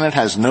sure, then it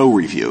has no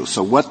review.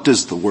 So what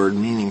does the word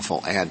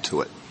meaningful add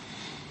to it?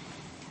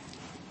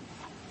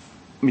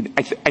 I mean,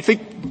 I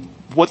think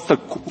what the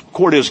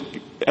court is,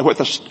 what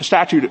the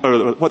statute,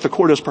 or what the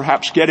court is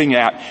perhaps getting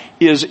at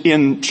is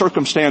in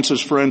circumstances,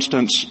 for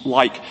instance,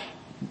 like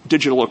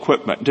digital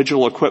equipment.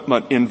 Digital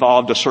equipment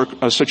involved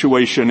a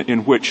situation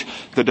in which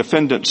the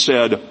defendant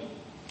said,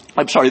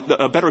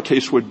 a better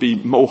case would be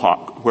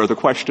Mohawk, where the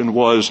question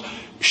was,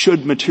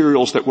 should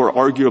materials that were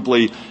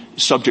arguably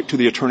subject to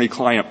the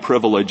attorney-client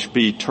privilege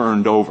be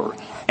turned over?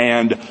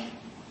 And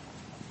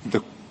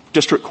the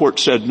district court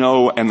said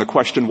no, and the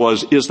question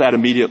was, is that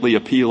immediately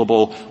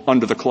appealable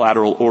under the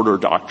collateral order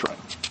doctrine?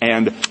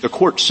 And the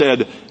court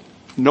said,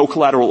 no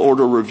collateral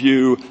order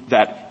review,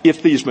 that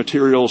if these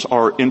materials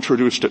are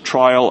introduced at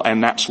trial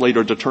and that's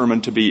later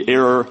determined to be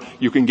error,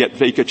 you can get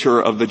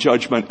vacature of the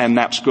judgment and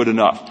that's good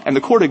enough. And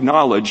the court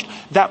acknowledged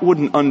that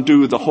wouldn't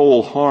undo the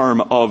whole harm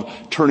of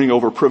turning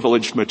over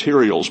privileged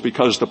materials,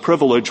 because the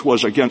privilege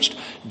was against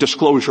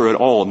disclosure at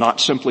all,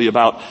 not simply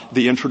about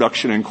the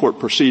introduction in court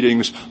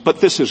proceedings,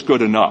 but this is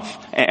good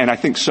enough. And I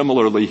think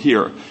similarly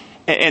here.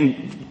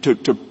 And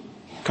to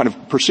kind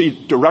of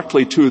proceed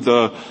directly to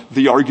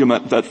the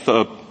argument that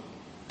the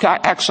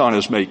Axon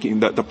is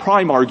making, that the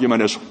prime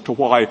argument as to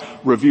why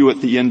review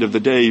at the end of the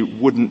day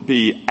wouldn't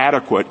be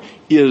adequate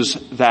is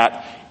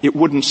that it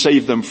wouldn't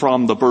save them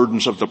from the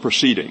burdens of the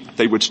proceeding.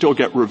 They would still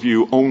get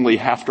review only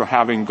after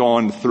having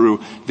gone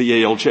through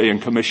the ALJ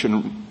and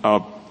commission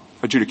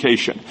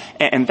adjudication.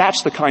 And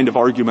that's the kind of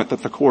argument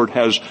that the court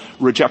has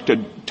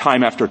rejected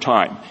time after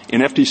time.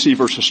 In FTC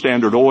versus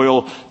Standard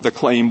Oil, the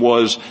claim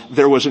was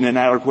there was an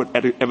inadequate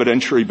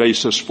evidentiary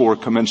basis for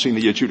commencing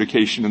the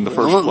adjudication in the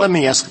first place. Let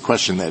me ask a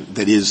question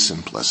that is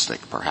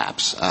simplistic,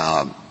 perhaps.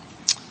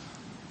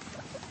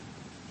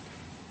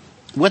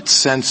 What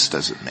sense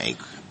does it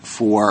make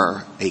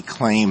for a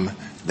claim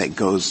that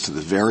goes to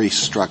the very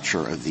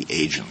structure of the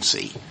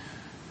agency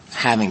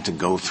having to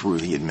go through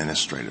the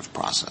administrative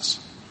process?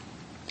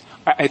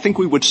 I think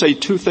we would say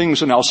two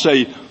things, and I'll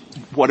say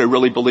what I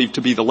really believe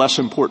to be the less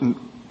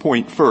important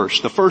point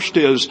first. The first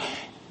is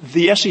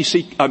the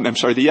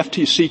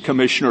FTC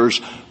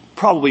commissioners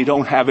probably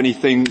don't have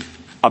anything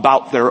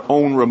about their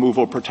own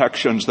removal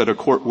protections that a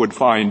court would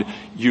find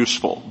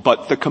useful.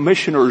 But the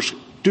commissioners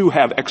do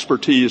have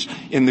expertise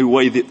in the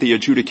way that the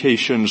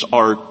adjudications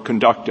are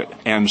conducted.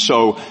 And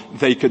so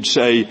they could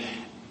say,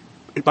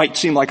 it might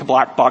seem like a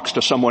black box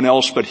to someone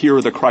else, but here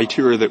are the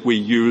criteria that we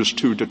use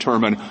to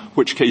determine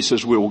which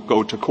cases will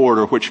go to court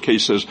or which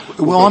cases.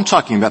 Well, I'm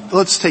talking about,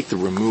 let's take the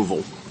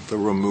removal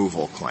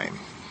claim.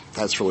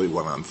 That's really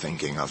what I'm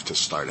thinking of to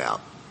start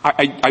out.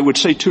 I would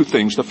say two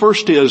things. The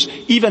first is,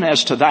 even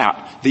as to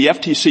that, the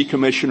FTC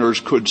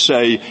commissioners could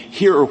say,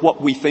 here are what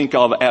we think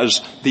of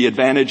as the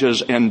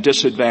advantages and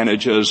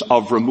disadvantages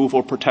of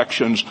removal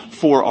protections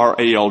for our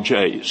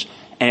ALJs.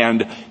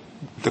 And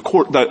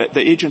the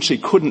agency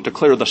couldn't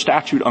declare the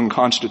statute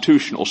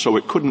unconstitutional, so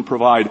it couldn't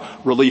provide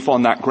relief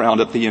on that ground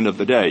at the end of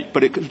the day.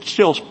 But it could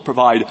still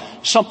provide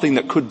something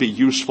that could be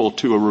useful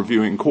to a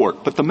reviewing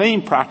court. But the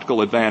main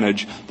practical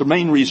advantage, the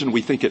main reason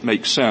we think it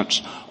makes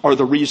sense, are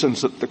the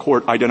reasons that the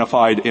court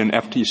identified in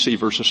FTC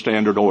versus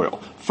Standard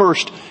Oil.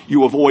 First,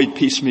 you avoid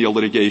piecemeal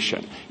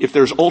litigation. If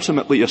there's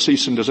ultimately a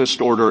cease and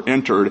desist order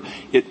entered,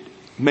 it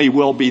may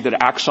well be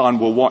that Axon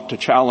will want to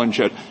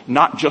challenge it,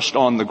 not just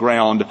on the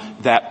ground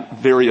that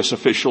various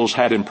officials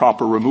had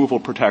improper removal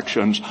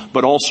protections,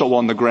 but also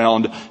on the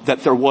ground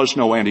that there was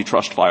no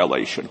antitrust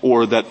violation,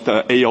 or that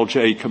the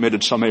ALJ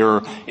committed some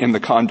error in the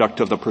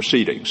conduct of the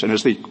proceedings. And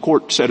as the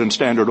court said in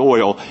Standard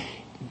Oil,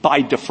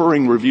 by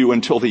deferring review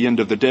until the end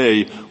of the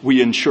day,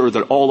 we ensure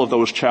that all of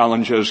those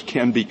challenges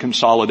can be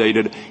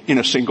consolidated in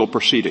a single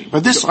proceeding.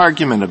 But this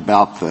argument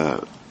about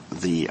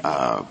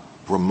the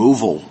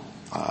removal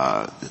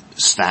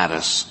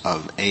status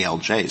of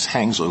ALJs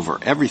hangs over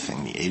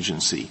everything the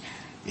agency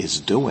is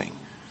doing.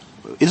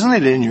 Isn't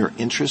it in your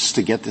interest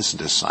to get this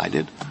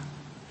decided?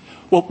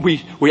 Well,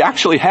 we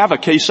actually have a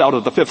case out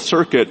of the Fifth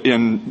Circuit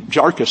in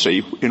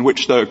Jarkissi in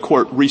which the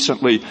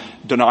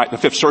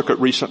Fifth Circuit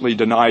recently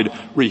denied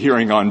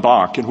rehearing en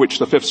banc, in which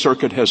the Fifth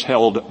Circuit has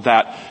held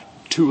that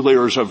 2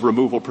 layers of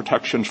removal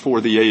protections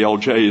for the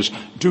ALJs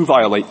do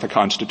violate the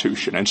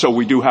Constitution. And so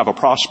we do have a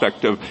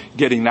prospect of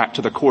getting that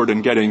to the court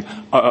and getting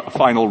a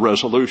final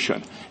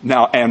resolution.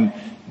 Now, and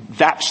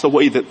that's the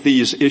way that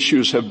these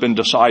issues have been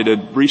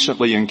decided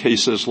recently in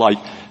cases like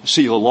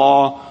Selah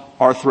Law,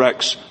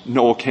 Arthrex,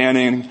 Noel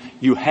Canning.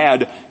 You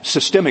had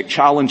systemic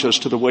challenges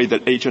to the way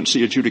that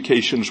agency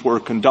adjudications were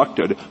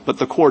conducted, but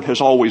the court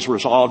has always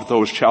resolved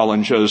those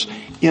challenges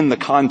in the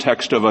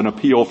context of an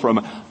appeal from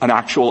an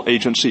actual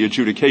agency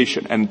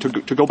adjudication. And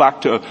to go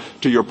back to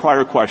your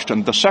prior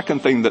question, the second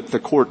thing that the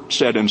court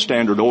said in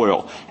Standard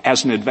Oil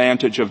as an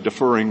advantage of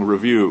deferring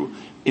review,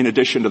 in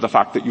addition to the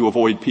fact that you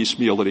avoid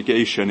piecemeal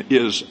litigation,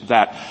 is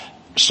that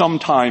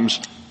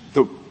sometimes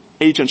the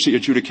agency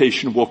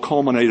adjudication will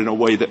culminate in a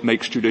way that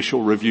makes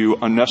judicial review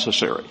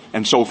unnecessary.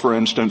 And so, for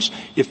instance,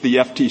 if the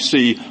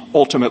FTC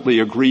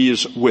ultimately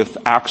agrees with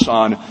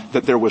Axon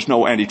that there was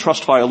no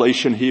antitrust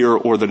violation here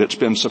or that it's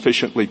been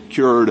sufficiently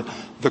cured,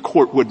 the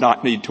court would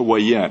not need to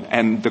weigh in.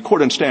 And the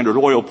court in Standard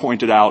Oil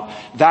pointed out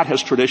that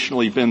has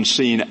traditionally been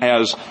seen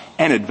as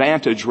an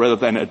advantage rather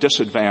than a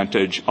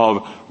disadvantage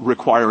of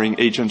requiring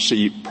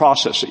agency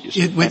processes.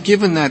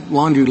 Given that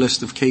laundry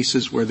list of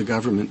cases where the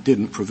government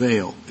didn't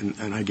prevail,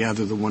 and I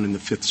gather the one in the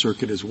Fifth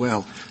Circuit as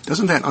well,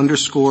 doesn't that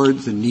underscore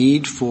the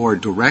need for a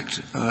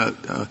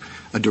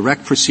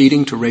direct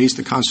proceeding to raise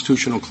the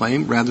constitutional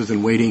claim rather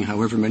than waiting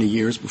however many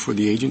years before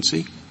the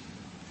agency?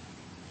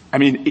 I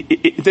mean,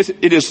 this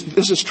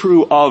is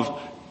true of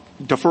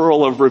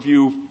deferral of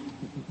review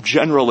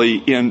generally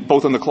in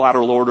both in the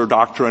collateral order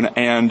doctrine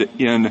and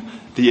in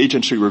the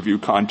agency review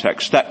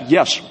context. That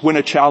yes, when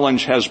a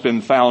challenge has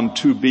been found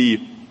to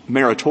be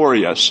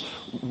meritorious,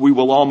 we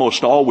will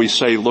almost always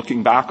say,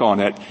 looking back on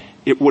it,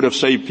 it would have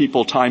saved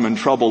people time and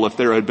trouble if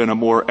there had been a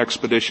more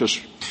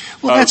expeditious.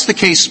 Well, that's the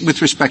case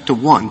with respect to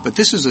one, but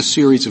this is a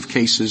series of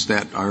cases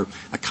that are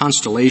a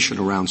constellation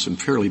around some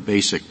fairly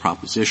basic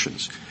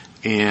propositions.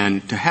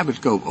 And to have it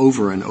go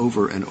over and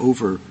over and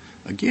over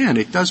again,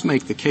 it does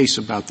make the case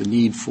about the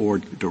need for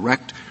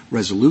direct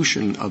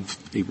resolution of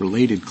a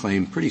related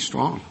claim pretty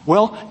strong.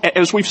 Well,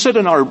 as we've said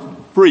in our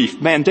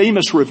brief,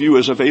 mandamus review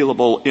is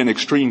available in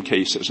extreme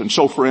cases. And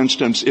so, for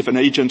instance, if an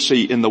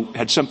agency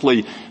had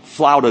simply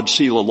flouted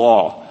SELA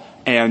law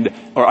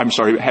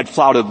had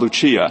flouted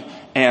Lucia,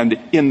 and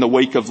in the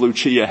wake of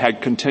Lucia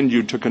had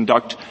continued to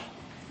conduct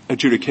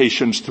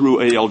adjudications through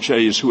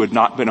ALJs who had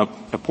not been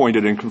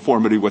appointed in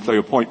conformity with the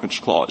Appointments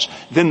Clause,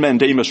 then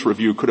mandamus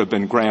review could have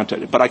been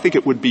granted. But I think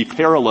it would be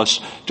perilous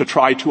to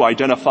try to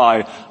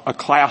identify a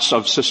class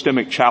of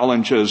systemic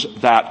challenges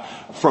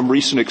that, from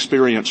recent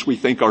experience, we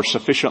think are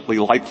sufficiently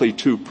likely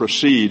to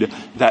proceed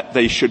that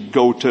they should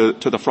go to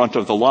the front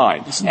of the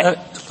line. Isn't that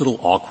a little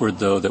awkward,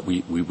 though, that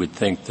we would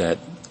think that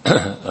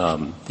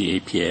the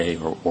APA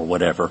or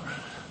whatever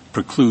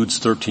precludes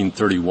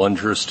 1331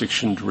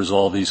 jurisdiction to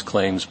resolve these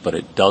claims, but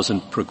it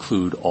doesn't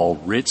preclude all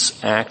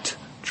Writs Act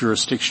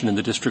jurisdiction in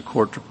the district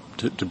court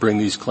to bring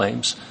these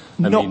claims?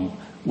 I mean,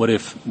 what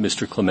if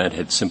Mr. Clement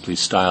had simply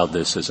styled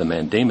this as a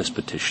mandamus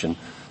petition,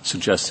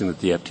 suggesting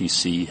that the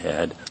FTC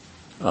had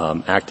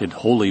acted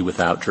wholly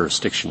without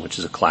jurisdiction, which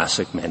is a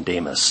classic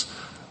mandamus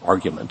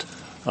argument,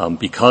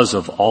 because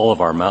of all of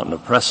our mountain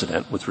of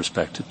precedent with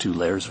respect to 2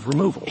 layers of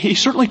removal? He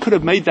certainly could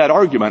have made that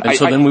argument. And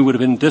so then we would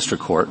have been in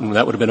district court, and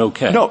that would have been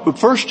okay. No, but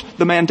first,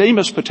 the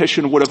mandamus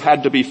petition would have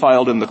had to be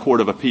filed in the Court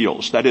of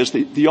Appeals. That is,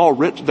 the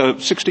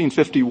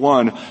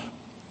 1651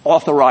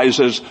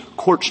 authorizes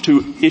courts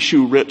to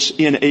issue writs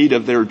in aid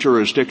of their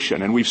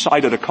jurisdiction, and we've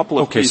cited a couple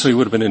of cases. Okay, so he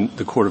would have been in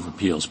the Court of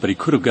Appeals, but he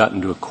could have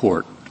gotten to a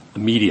court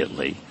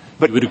immediately.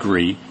 But he would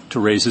agree to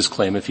raise his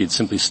claim if he had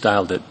simply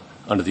styled it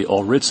under the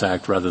All Writs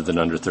Act rather than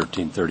under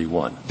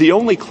 1331. The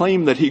only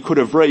claim that he could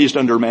have raised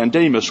under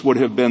mandamus would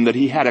have been that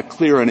he had a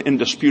clear and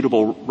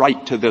indisputable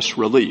right to this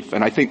relief.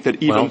 And I think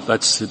that even... Well,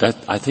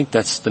 I think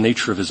that's the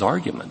nature of his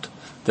argument,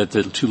 that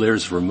the 2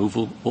 layers of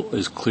removal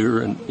is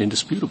clear and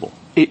indisputable.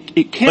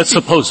 It can't Let's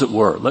suppose it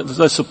were.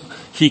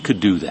 He could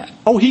do that.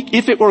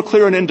 If it were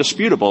clear and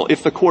indisputable,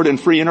 if the court in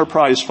Free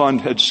Enterprise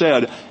Fund had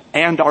said,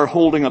 and our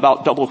holding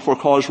about double for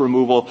cause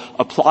removal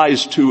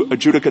applies to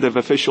adjudicative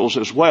officials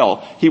as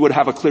well, he would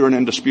have a clear and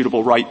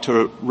indisputable right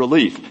to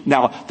relief.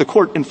 Now, the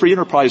court in Free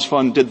Enterprise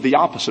Fund did the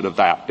opposite of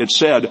that. It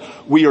said,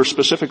 we are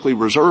specifically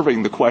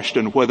reserving the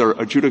question whether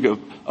adjudicative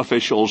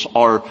officials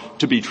are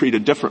to be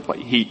treated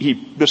differently.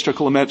 Mr.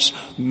 Clements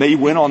may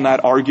win on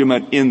that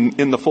argument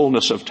in the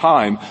fullness of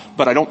time,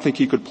 but I don't think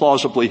he could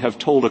plausibly have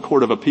told a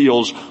court of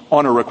appeals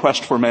on a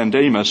request for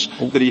mandamus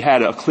that he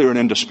had a clear and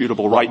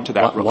indisputable right to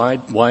that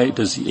relief. Why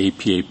does the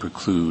APA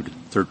preclude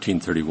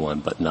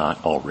 1331 but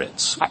not all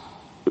writs?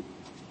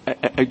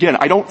 Again,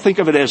 I don't think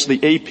of it as the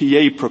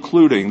APA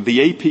precluding.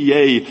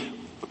 The APA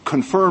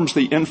confirms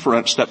the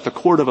inference that the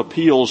Court of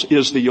Appeals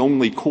is the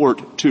only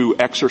court to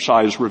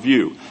exercise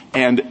review.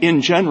 And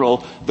in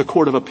general, the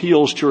Court of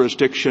Appeals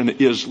jurisdiction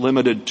is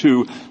limited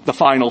to the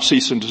final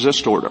cease and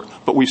desist order.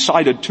 But we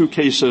cited 2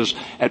 cases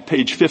at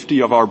page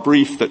 50 of our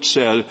brief that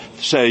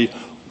say,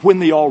 when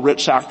the All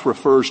Writs Act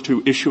refers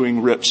to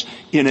issuing writs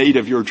in aid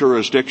of your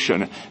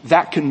jurisdiction,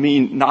 that can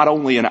mean not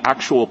only an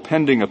actual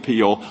pending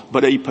appeal,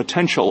 but a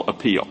potential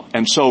appeal.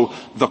 And so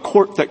the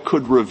court that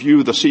could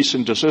review the cease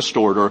and desist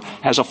order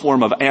has a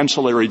form of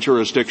ancillary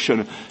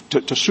jurisdiction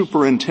to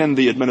superintend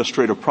the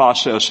administrative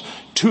process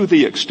to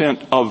the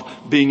extent of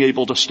being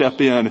able to step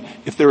in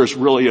if there is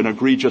really an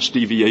egregious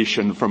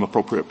deviation from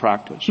appropriate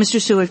practice. Mr.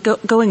 Seward,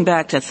 going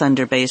back to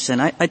Thunder Basin,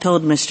 I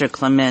told Mr.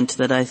 Clement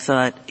that I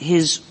thought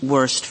his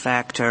worst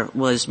factor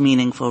was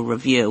meaningful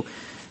review.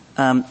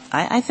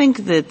 I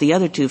think that the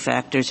other 2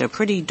 factors are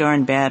pretty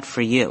darn bad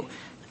for you.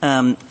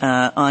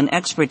 On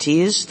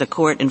expertise, the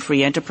court in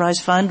Free Enterprise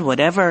Fund,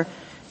 whatever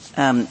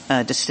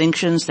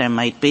distinctions there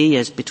might be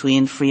as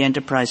between Free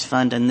Enterprise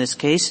Fund and this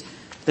case,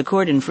 the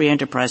court in Free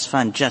Enterprise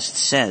Fund just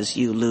says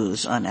you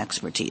lose on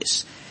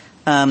expertise.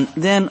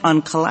 Then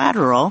on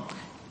collateral,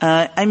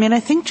 I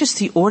think just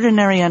the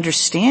ordinary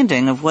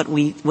understanding of what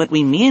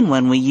we mean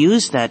when we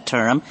use that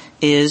term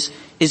is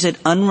it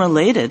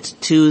unrelated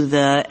to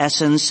the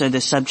essence or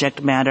the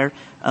subject matter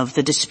of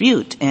the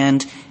dispute?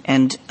 And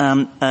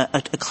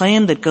a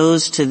claim that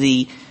goes to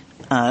the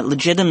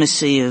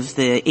legitimacy of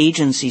the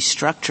agency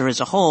structure as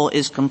a whole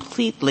is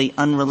completely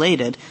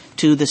unrelated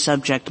to the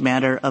subject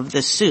matter of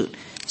this suit.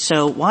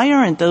 So why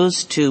aren't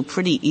those 2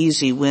 pretty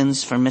easy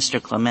wins for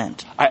Mr.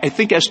 Clement? I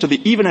think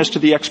even as to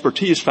the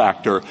expertise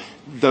factor,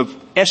 the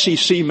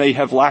SEC may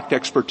have lacked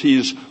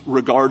expertise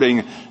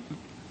regarding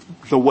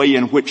the way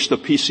in which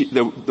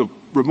the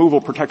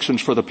removal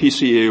protections for the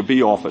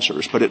PCAOB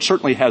officers, but it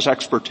certainly has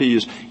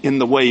expertise in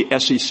the way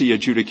SEC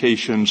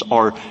adjudications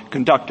are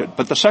conducted.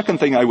 But the second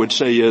thing I would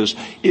say is,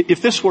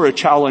 if this were a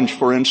challenge,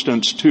 for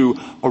instance, to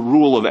a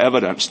rule of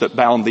evidence that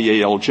bound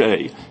the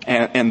ALJ,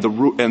 and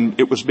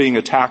it was being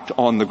attacked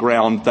on the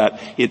ground that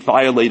it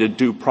violated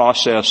due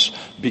process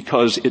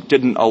because it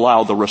didn't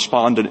allow the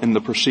respondent in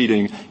the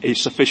proceeding a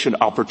sufficient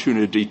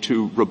opportunity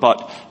to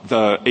rebut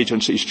the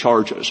agency's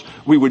charges,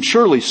 we would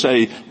surely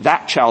say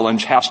that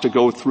challenge has to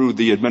go through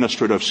the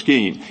administrative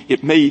scheme.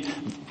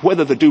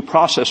 whether the due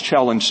process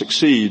challenge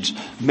succeeds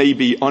may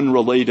be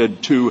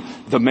unrelated to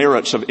the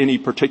merits of any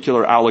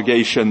particular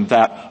allegation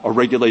that a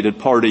regulated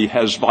party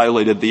has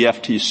violated the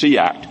FTC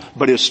Act.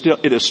 But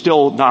it is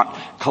still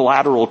not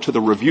collateral to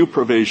the review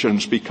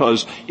provisions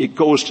because it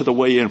goes to the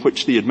way in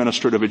which the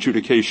administrative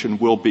adjudication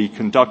will be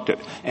conducted.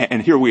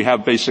 And here we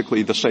have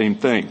basically the same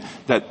thing,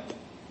 that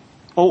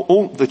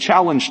the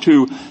challenge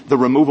to the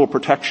removal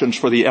protections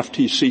for the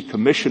FTC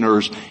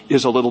commissioners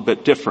is a little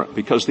bit different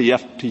because the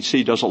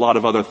FTC does a lot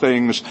of other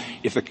things.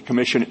 If the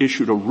commission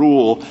issued a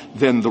rule,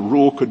 then the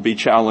rule could be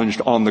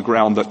challenged on the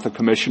ground that the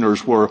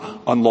commissioners were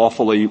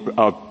unlawfully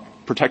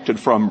protected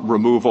from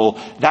removal.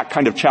 That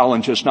kind of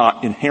challenge is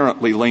not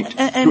inherently linked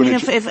to an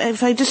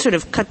if I just sort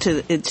of cut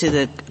to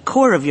the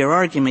core of your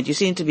argument, you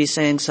seem to be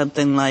saying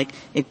something like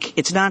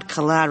it's not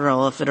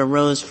collateral if it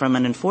arose from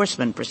an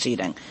enforcement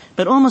proceeding,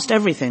 but almost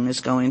everything is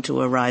going to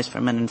arise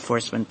from an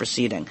enforcement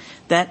proceeding.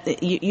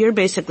 That you're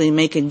basically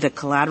making the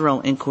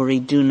collateral inquiry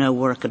do no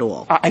work at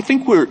all. I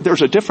think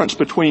there's a difference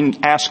between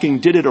asking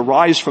did it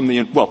arise from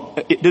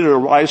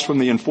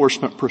the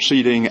enforcement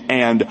proceeding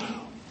and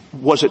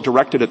was it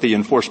directed at the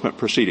enforcement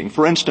proceeding?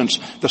 For instance,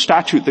 the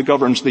statute that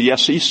governs the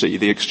SEC,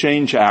 the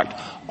Exchange Act,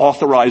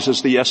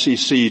 authorizes the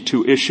SEC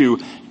to issue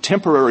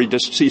temporary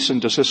cease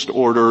and desist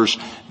orders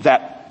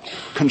that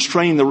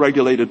constrain the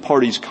regulated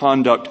party's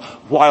conduct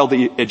while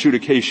the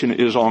adjudication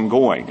is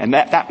ongoing. And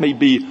that may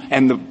be,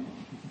 and the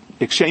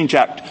Exchange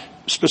Act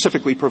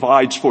specifically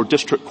provides for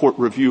district court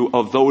review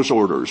of those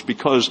orders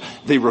because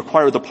they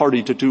require the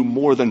party to do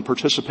more than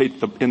participate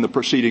in the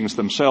proceedings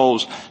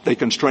themselves. They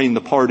constrain the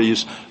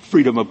party's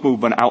freedom of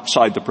movement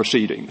outside the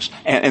proceedings.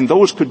 And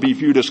those could be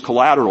viewed as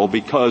collateral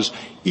because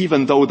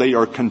even though they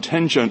are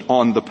contingent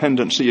on the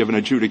pendency of an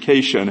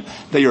adjudication,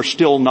 they are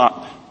still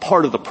not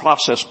part of the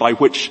process by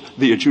which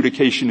the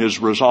adjudication is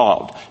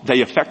resolved. They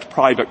affect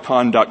private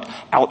conduct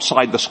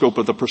outside the scope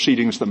of the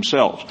proceedings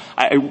themselves.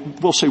 I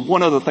will say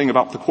one other thing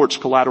about the court's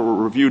collateral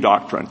review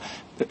doctrine,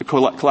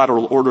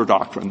 collateral order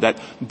doctrine,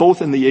 that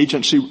both in the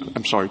agency,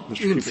 I'm sorry, Mr.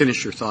 You can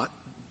finish your thought.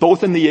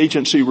 Both in the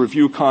agency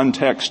review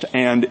context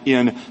and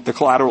in the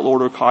collateral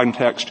order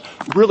context,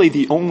 really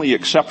the only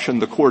exception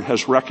the court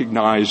has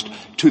recognized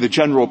to the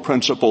general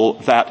principle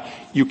that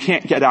you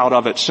can't get out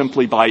of it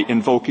simply by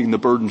invoking the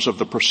burdens of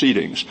the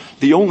proceedings.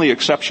 The only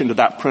exception to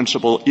that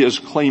principle is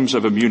claims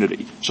of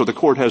immunity. So the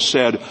court has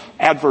said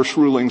adverse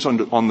rulings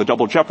on the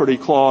double jeopardy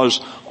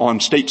clause, on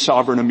state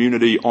sovereign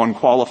immunity, on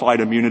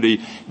qualified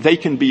immunity, they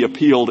can be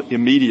appealed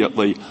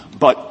immediately,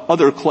 but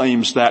other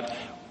claims that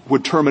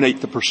would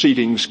terminate the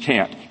proceedings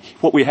can't.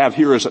 What we have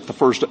here is at the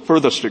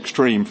furthest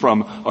extreme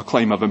from a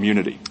claim of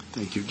immunity.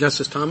 Thank you.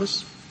 Justice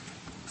Thomas?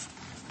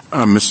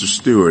 Mr.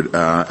 Stewart,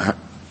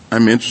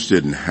 I'm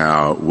interested in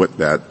what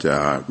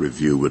that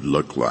review would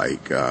look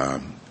like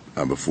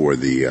before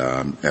the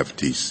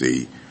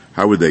FTC.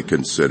 How would they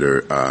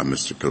consider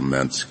Mr.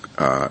 Clement's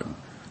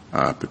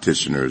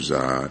petitioner's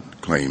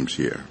claims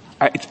here?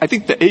 I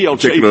think the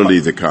ALJ...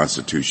 Particularly the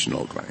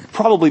constitutional claim.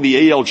 Probably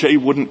the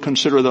ALJ wouldn't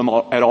consider them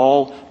at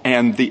all,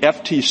 and the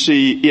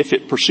FTC, if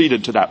it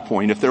proceeded to that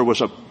point, if there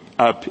was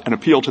an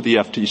appeal to the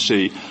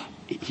FTC,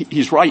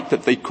 he's right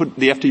that the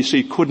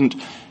FTC couldn't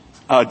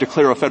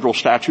declare a federal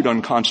statute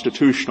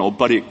unconstitutional,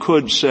 but it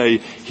could say,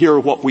 here are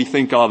what we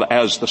think of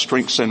as the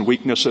strengths and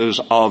weaknesses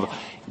of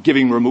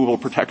giving removal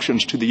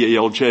protections to the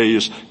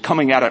ALJs,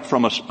 coming at it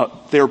from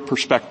their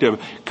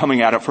perspective,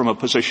 coming at it from a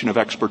position of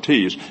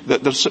expertise.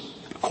 The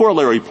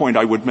corollary point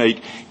I would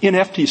make, in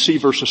FTC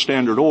versus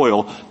Standard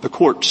Oil, the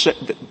court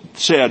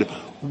said,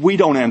 we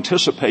don't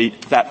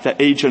anticipate that the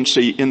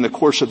agency in the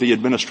course of the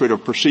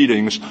administrative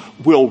proceedings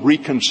will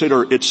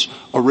reconsider its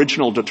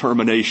original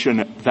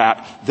determination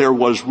that there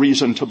was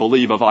reason to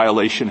believe a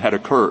violation had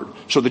occurred.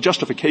 So the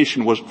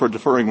justification for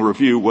deferring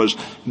review was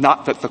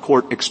not that the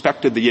court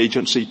expected the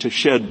agency to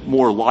shed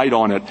more light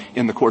on it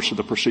in the course of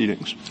the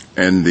proceedings.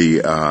 And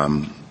the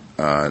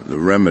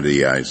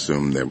remedy, I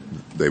assume, that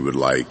they would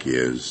like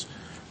is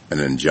an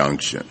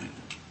injunction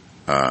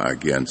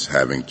against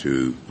having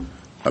to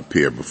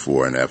appear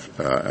before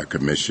a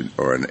commission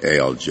or an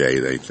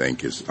ALJ they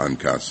think is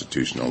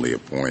unconstitutionally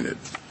appointed.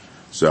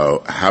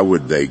 So how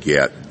would they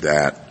get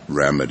that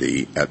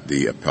remedy at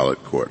the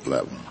appellate court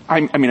level?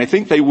 I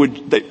think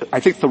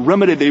the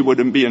remedy they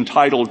would be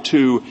entitled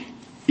to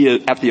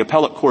at the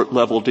appellate court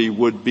level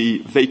would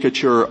be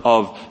vacature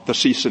of the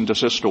cease and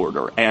desist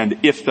order. And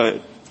if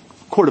the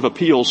Court of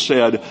Appeals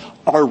said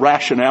our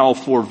rationale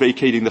for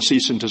vacating the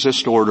cease and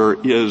desist order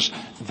is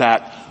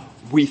that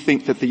we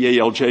think that the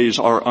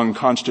ALJs are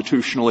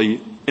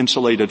unconstitutionally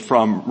insulated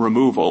from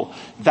removal,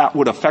 that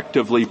would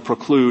effectively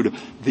preclude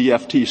the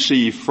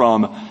FTC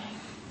from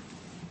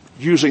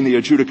using the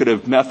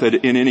adjudicative method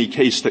in any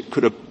case that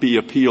could be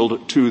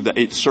appealed to the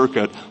Eighth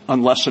Circuit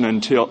unless and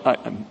until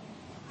the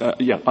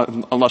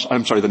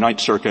Ninth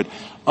Circuit,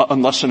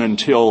 unless and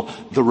until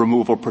the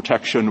removal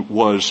protection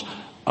was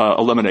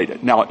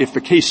eliminated. Now, if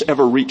the case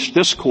ever reached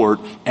this court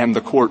and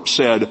the court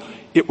said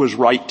it was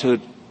right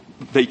to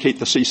vacate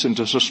the cease and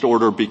desist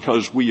order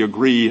because we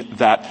agree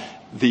that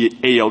the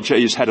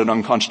ALJs had an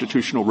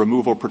unconstitutional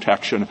removal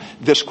protection,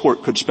 this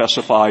court could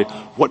specify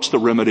what's the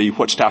remedy,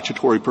 what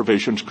statutory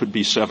provisions could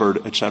be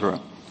severed, et cetera.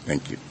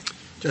 Thank you.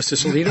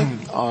 Justice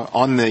Alito?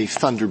 On the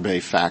Thunder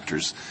Bay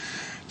factors,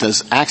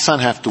 does Axon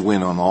have to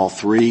win on all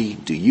three?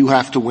 Do you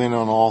have to win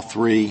on all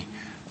three?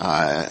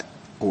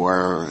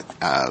 Or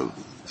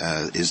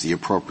is the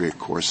appropriate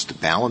course to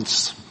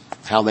balance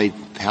how they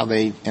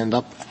end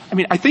up? I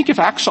mean, I think if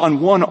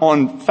Axon won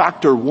on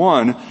factor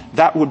one,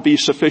 that would be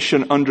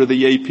sufficient under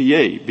the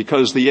APA,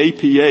 because the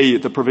APA,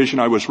 the provision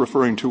I was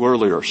referring to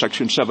earlier,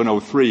 Section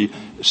 703,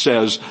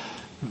 says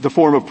the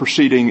form of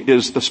proceeding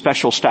is the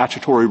special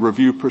statutory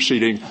review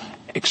proceeding,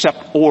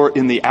 except or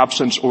in the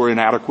absence or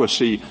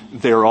inadequacy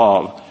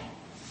thereof,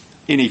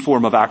 any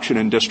form of action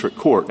in district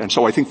court. And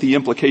so I think the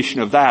implication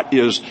of that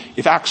is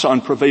if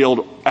Axon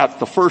prevailed at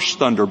the first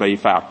Thunder Bay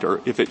factor,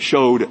 if it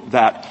showed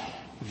that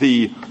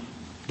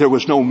there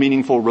was no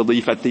meaningful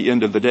relief at the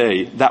end of the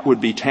day, that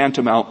would be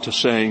tantamount to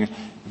saying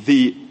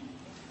the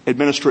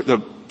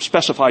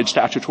specified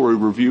statutory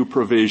review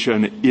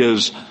provision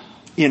is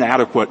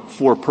inadequate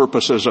for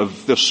purposes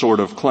of this sort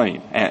of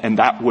claim, and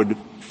that would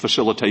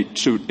facilitate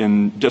suit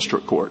in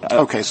district court.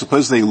 Okay,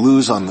 suppose they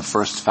lose on the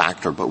first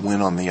factor but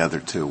win on the other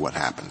two. What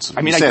happens?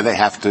 You say they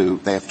have to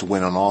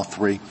win on all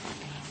three?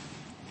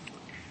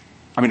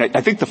 I mean,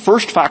 I think the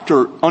first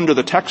factor under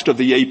the text of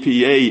the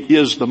APA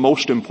is the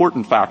most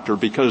important factor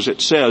because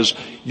it says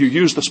you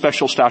use the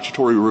special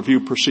statutory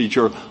review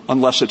procedure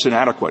unless it's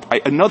inadequate.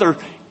 Another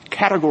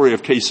category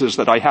of cases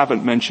that I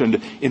haven't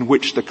mentioned in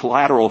which the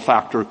collateral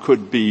factor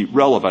could be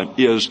relevant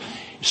is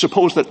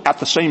suppose that at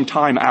the same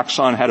time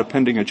Axon had a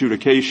pending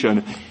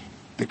adjudication,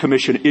 the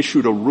Commission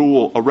issued a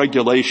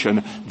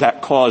regulation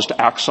that caused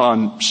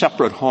Axon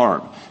separate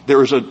harm.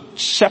 There is a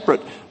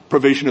separate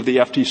provision of the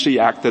FTC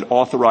Act that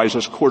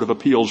authorizes Court of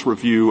Appeals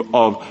review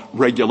of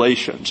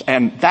regulations.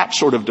 And that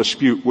sort of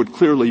dispute would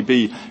clearly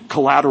be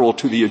collateral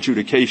to the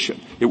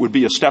adjudication. It would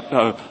be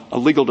a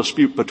legal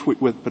dispute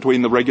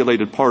between the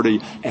regulated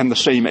party and the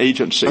same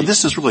agency. Now,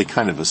 this is really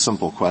kind of a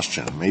simple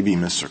question. Maybe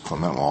Mr.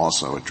 Clement will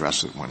also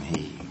address it when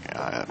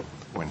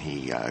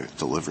he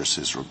delivers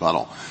his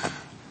rebuttal.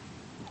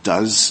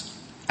 Does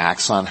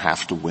Axon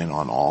have to win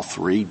on all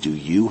three? Do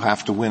you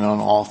have to win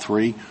on all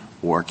three?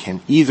 Or can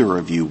either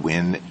of you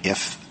win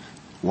if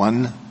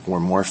one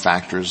or more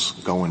factors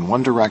go in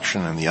one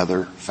direction and the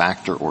other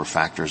factor or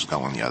factors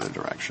go in the other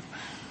direction?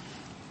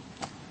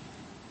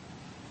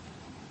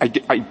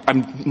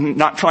 I'm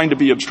not trying to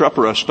be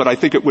obstreperous, but I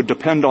think it would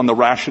depend on the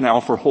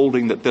rationale for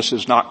holding that this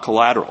is not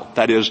collateral.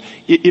 That is,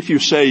 if you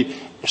say,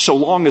 so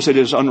long as it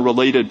is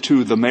unrelated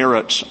to the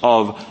merits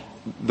of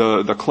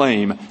the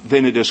claim,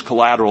 then it is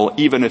collateral,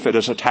 even if it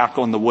is attack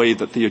on the way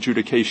that the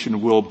adjudication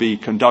will be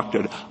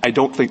conducted. I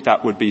don't think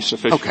that would be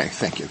sufficient. Okay,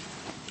 thank you.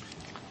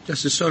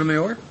 Justice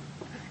Sotomayor?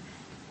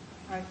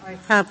 I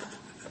have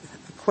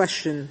a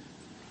question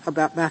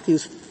about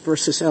Matthews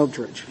versus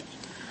Eldridge.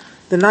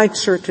 The Ninth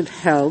Circuit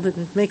held, and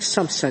it makes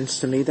some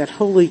sense to me, that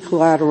wholly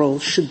collateral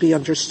should be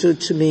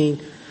understood to mean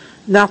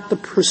not the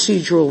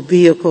procedural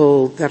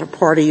vehicle that a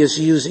party is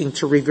using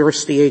to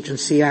reverse the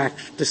agency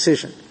act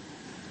decision.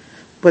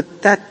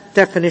 But that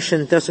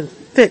definition doesn't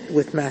fit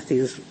with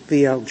Matthews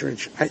v.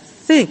 Eldridge. I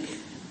think,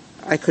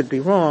 I could be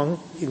wrong,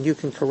 and you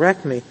can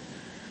correct me,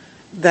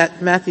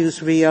 that Matthews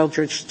v.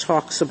 Eldridge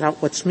talks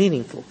about what's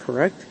meaningful,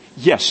 correct?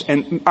 Yes,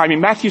 and I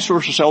mean Matthews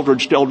versus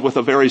Eldridge dealt with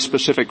a very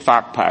specific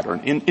fact pattern.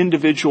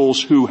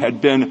 Individuals who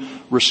had been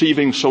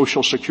receiving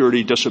Social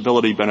Security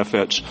disability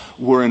benefits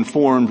were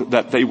informed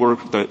that the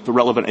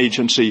relevant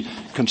agency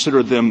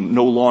considered them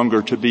no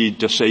longer to be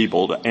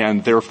disabled,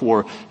 and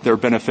therefore their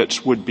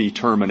benefits would be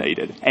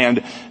terminated.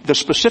 And the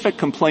specific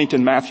complaint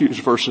in Matthews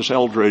versus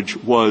Eldridge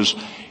was,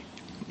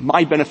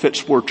 my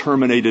benefits were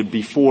terminated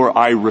before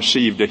I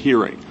received a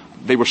hearing.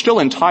 They were still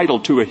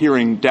entitled to a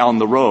hearing down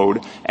the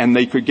road, and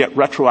they could get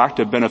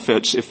retroactive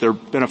benefits if their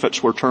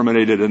benefits were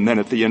terminated, and then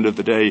at the end of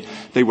the day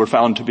they were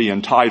found to be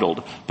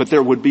entitled. But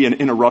there would be an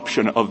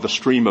interruption of the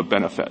stream of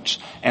benefits.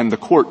 And the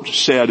court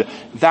said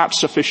that's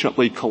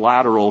sufficiently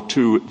collateral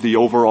to the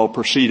overall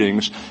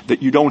proceedings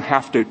that you don't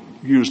have to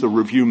use the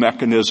review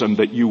mechanism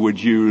that you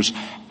would use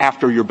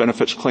after your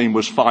benefits claim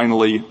was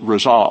finally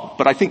resolved.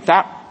 But I think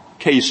that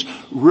case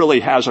really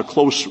has a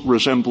close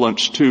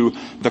resemblance to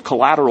the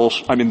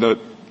the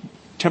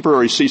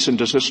temporary cease and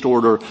desist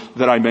order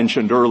that I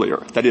mentioned earlier.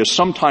 That is,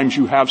 sometimes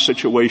you have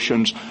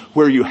situations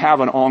where you have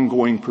an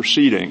ongoing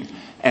proceeding,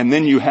 and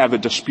then you have a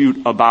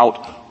dispute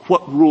about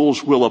what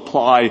rules will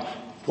apply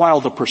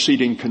while the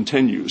proceeding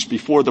continues,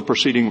 before the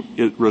proceeding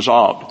is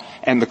resolved.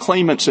 And the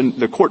claimants, and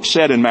the court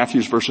said in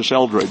Matthews versus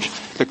Eldridge,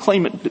 the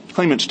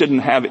claimants didn't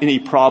have any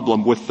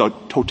problem with the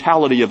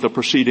totality of the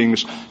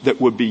proceedings that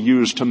would be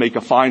used to make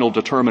a final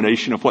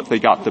determination of what they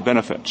got the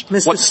benefits.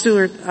 Mr.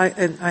 Stewart,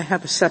 I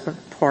have a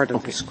separate part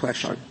of this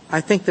question. Sorry.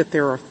 I think that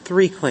there are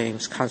three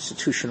claims,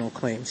 constitutional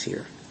claims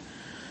here.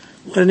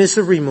 One is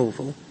the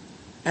removal,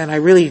 and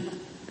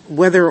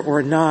whether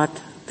or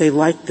not they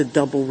like the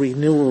double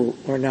renewal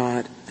or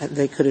not, and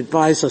they could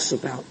advise us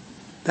about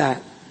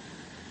that.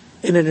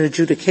 In an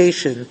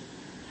adjudication,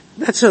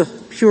 That's a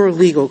pure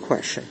legal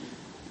question,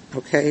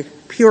 okay?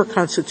 Pure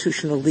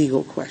constitutional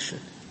legal question.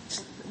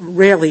 It's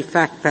rarely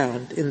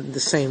fact-bound in the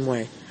same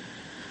way.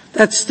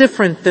 That's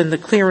different than the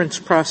clearance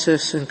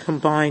process and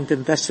combined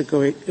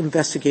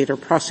investigator,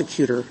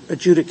 prosecutor,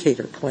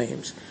 adjudicator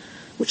claims,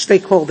 which they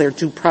call their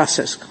due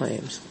process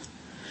claims.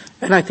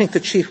 And I think the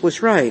Chief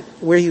was right.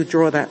 Where you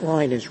draw that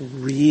line is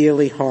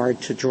really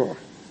hard to draw.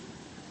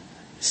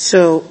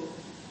 So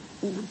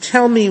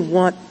tell me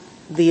what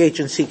the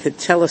agency could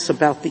tell us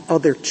about the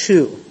other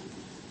two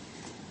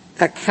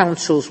that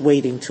counsel's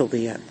waiting till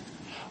the end.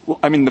 Well,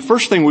 I mean, the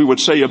first thing we would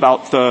say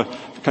about the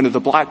kind of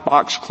the black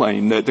box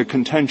claim, the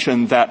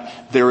contention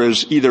that there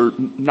is either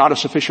not a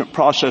sufficient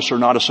process or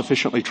not a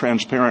sufficiently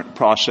transparent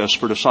process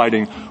for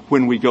deciding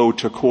when we go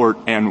to court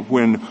and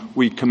when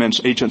we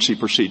commence agency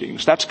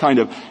proceedings. That's kind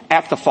of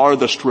at the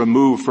farthest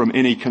removed from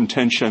any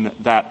contention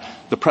that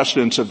the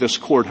precedents of this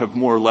court have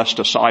more or less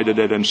decided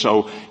it, and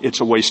so it's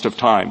a waste of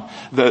time.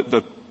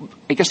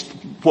 I guess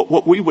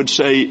what we would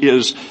say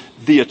is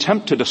the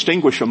attempt to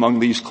distinguish among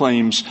these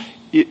claims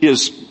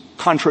is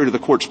contrary to the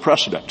court's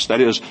precedents.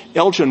 That is,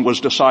 Elgin was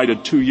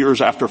decided 2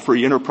 years after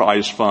Free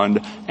Enterprise Fund,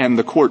 and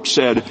the court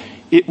said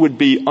it would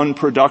be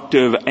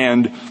unproductive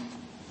and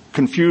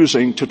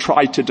confusing to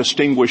try to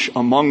distinguish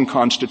among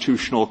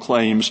constitutional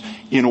claims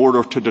in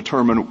order to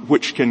determine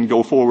which can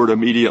go forward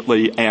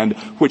immediately and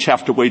which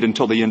have to wait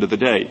until the end of the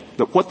day.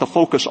 That what the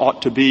focus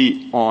ought to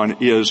be on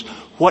is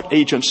what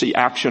agency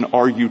action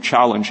are you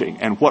challenging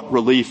and what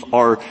relief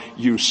are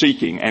you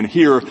seeking? And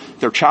here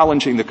they're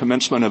challenging the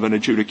commencement of an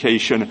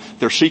adjudication,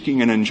 they're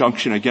seeking an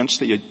injunction against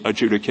the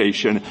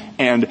adjudication,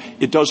 and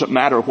it doesn't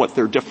matter what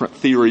their different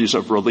theories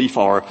of relief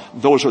are,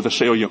 those are the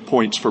salient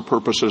points for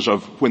purposes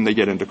of when they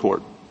get into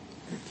court.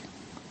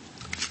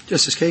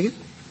 Justice Kagan?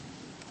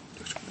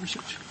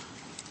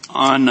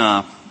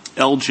 On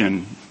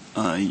Elgin,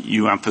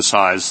 you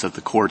emphasized that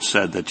the court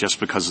said that just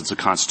because it's a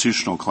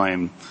constitutional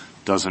claim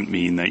doesn't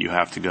mean that you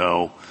have to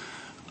go,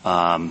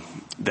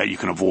 that you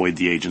can avoid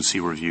the agency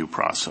review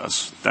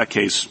process. That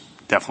case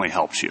definitely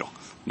helps you,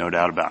 no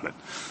doubt about it.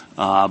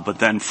 But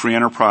then Free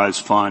Enterprise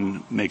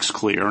Fund makes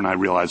clear, and I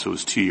realize it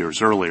was 2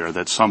 years earlier,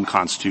 that some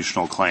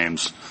constitutional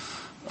claims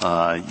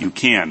you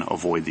can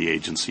avoid the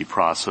agency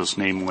process,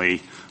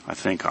 namely, I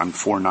think on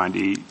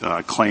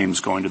 490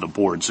 claims going to the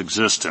board's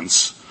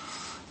existence.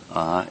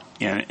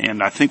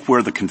 And I think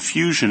where the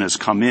confusion has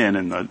come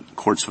in the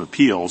courts of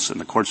appeals,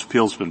 and the courts of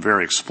appeals have been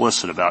very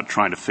explicit about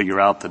trying to figure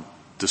out the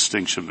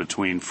distinction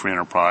between Free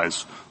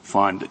Enterprise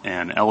Fund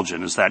and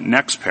Elgin, is that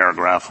next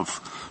paragraph of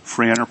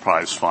Free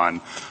Enterprise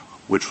Fund,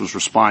 which was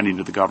responding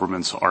to the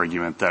government's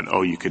argument that,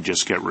 you could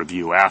just get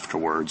review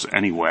afterwards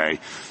anyway.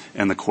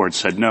 And the court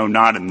said, no,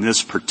 not in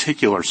this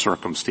particular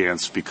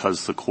circumstance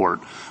because the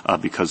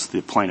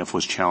plaintiff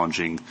was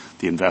challenging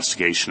the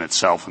investigation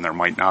itself and there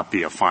might not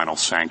be a final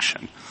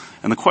sanction.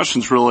 And the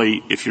question's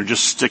really, if you're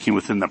just sticking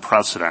within the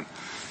precedent,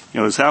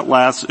 is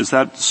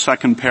that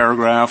second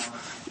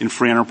paragraph in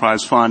Free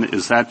Enterprise Fund,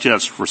 is that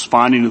just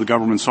responding to the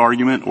government's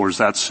argument, or is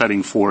that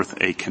setting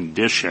forth a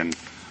condition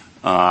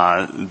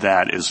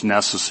that is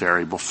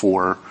necessary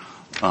before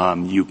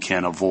you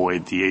can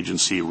avoid the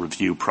agency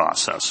review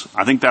process?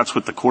 I think that's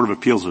what the Court of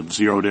Appeals have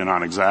zeroed in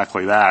on,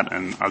 exactly that,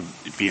 and I'd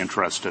be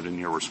interested in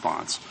your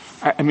response.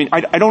 I mean,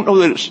 I don't know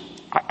that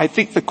I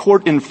think the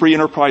court in Free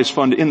Enterprise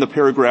Fund, in the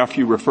paragraph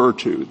you refer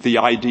to, the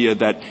idea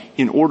that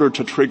in order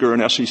to trigger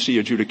an SEC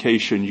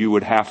adjudication, you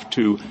would have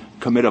to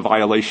commit a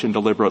violation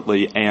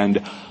deliberately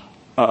and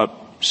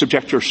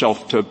subject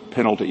yourself to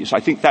penalties.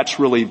 I think that's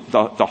really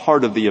the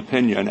heart of the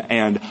opinion,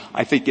 and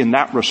I think in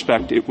that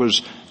respect it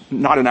was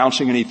not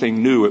announcing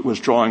anything new. It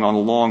was drawing on a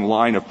long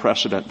line of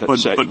precedent that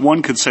said... But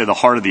one could say the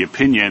heart of the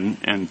opinion,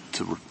 and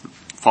to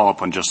follow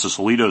up on Justice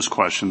Alito's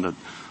question, that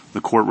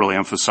the court really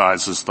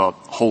emphasizes the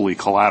wholly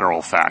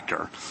collateral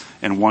factor.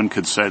 And one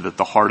could say that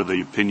the heart of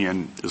the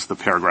opinion is the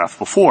paragraph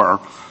before,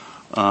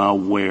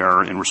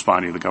 where, in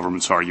responding to the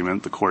government's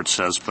argument, the court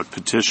says, but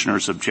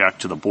petitioners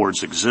object to the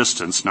board's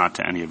existence, not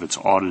to any of its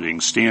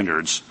auditing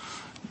standards.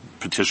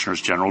 Petitioner's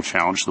general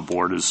challenge the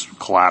board is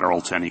collateral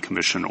to any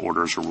commission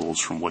orders or rules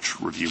from which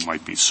review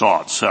might be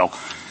sought. So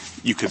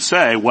you could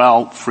say,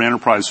 well, Free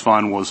Enterprise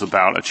Fund was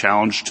about a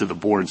challenge to the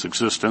board's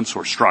existence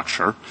or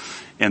structure,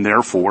 and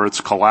therefore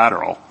it's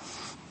collateral.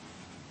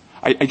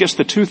 I guess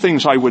the two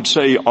things I would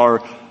say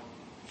are,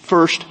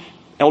 first,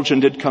 Elgin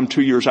did come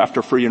 2 years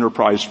after Free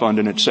Enterprise Fund,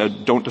 and it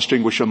said don't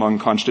distinguish among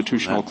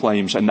constitutional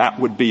claims, and that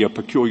would be a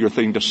peculiar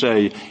thing to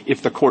say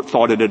if the court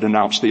thought it had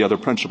announced the other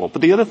principle.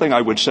 But the other thing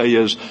I would say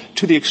is,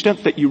 to the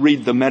extent that you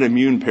read the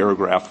MedImmune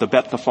paragraph, the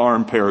Bet the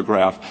Farm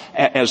paragraph,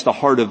 as the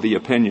heart of the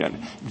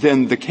opinion,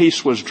 then the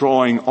case was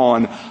drawing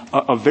on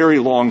a very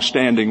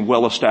long-standing,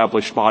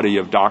 well-established body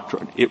of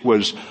doctrine. It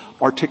was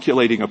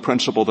articulating a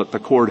principle that the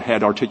court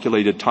had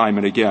articulated time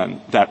and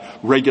again, that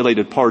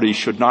regulated parties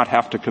should not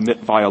have to commit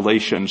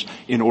violations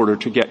in order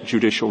to get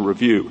judicial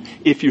review.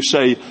 If you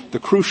say the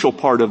crucial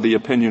part of the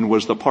opinion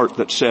was the part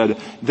that said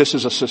this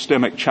is a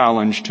systemic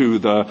challenge to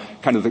the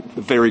kind of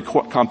the very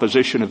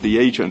composition of the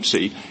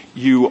agency,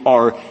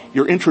 you're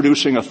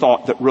introducing a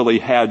thought that really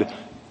had,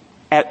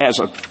 as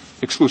a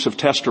exclusive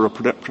test or a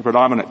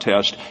predominant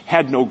test,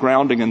 had no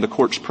grounding in the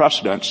court's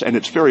precedents, and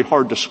it's very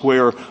hard to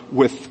square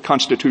with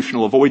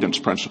constitutional avoidance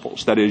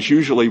principles. That is,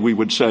 usually we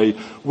would say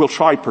we'll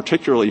try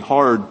particularly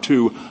hard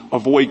to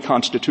avoid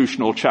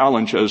constitutional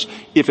challenges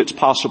if it's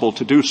possible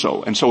to do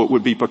so. And so it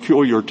would be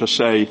peculiar to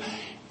say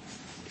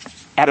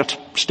at a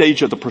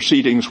stage of the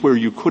proceedings where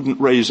you couldn't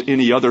raise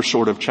any other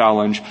sort of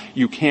challenge,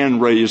 you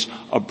can raise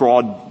a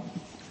broad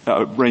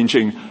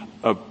ranging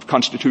a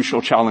constitutional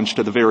challenge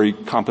to the very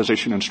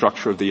composition and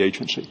structure of the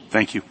agency.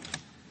 Thank you.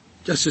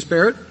 Justice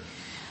Barrett?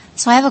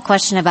 So I have a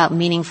question about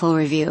meaningful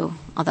review,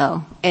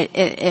 although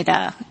it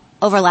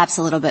overlaps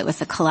a little bit with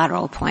the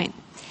collateral point.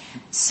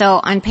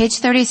 So on page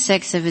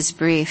 36 of his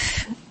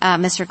brief,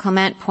 Mr.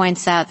 Clement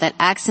points out that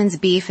Axon's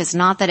beef is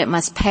not that it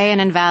must pay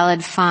an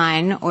invalid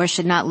fine or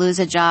should not lose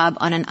a job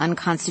on an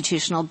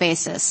unconstitutional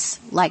basis,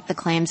 like the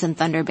claims in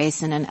Thunder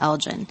Basin and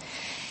Elgin.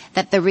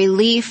 That the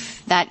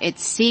relief that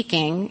it's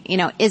seeking,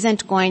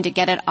 isn't going to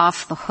get it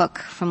off the hook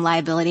from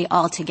liability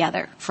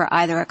altogether for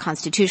either a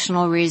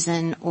constitutional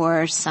reason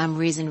or some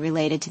reason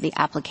related to the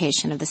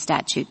application of the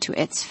statute to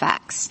its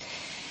facts.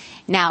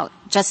 Now,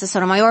 Justice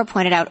Sotomayor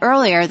pointed out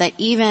earlier that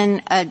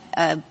even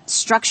a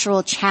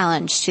structural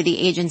challenge to the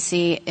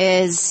agency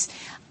is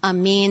a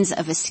means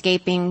of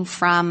escaping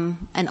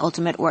from an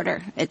ultimate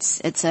order.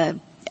 It's a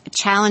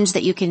challenge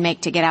that you can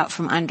make to get out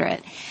from under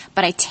it.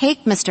 But I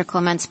take Mr.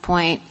 Clement's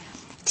point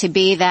to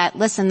be that,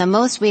 listen, the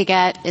most we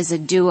get is a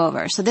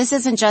do-over. So this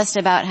isn't just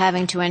about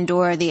having to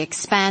endure the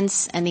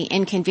expense and the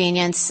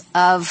inconvenience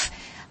of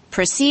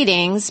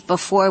proceedings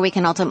before we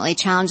can ultimately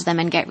challenge them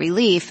and get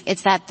relief.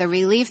 It's that the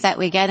relief that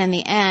we get in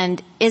the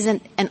end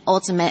isn't an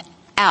ultimate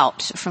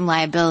out from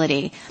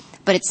liability,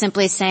 but it's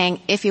simply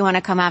saying if you want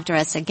to come after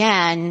us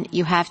again,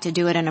 you have to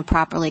do it in a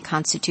properly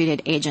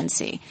constituted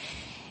agency.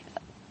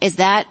 Is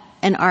that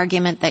an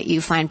argument that you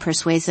find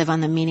persuasive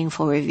on the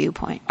meaningful review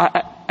point?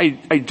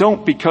 I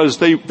don't, because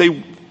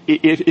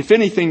if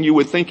anything, you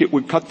would think it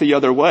would cut the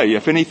other way.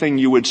 If anything,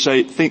 you would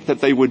think that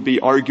they would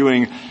be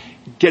arguing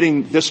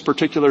getting this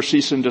particular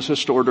cease and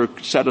desist order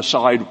set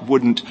aside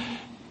wouldn't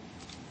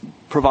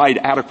provide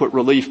adequate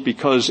relief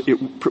because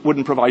it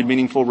wouldn't provide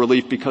meaningful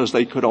relief because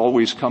they could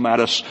always come at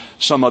us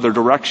some other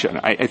direction.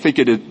 I think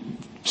it is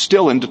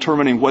still in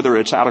determining whether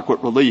it's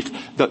adequate relief.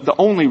 The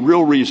only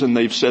real reason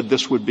they've said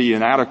this would be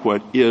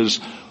inadequate is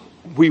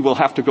we will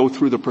have to go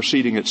through the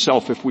proceeding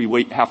itself if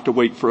we have to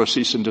wait for a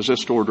cease and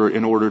desist order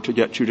in order to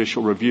get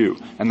judicial review.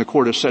 And the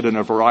court has said in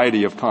a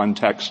variety of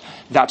contexts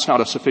that's not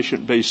a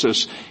sufficient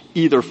basis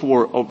either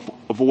for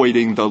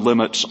avoiding the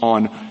limits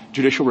on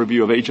judicial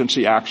review of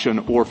agency action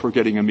or for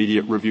getting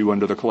immediate review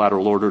under the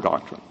collateral order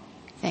doctrine.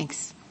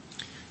 Thanks.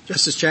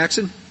 Justice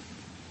Jackson?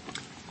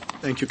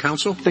 Thank you,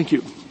 counsel. Thank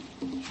you.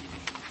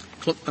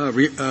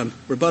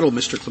 Rebuttal,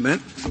 Mr.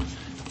 Clement.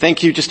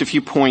 Thank you. Just a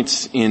few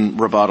points in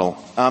rebuttal.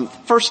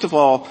 First of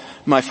all,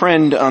 my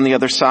friend on the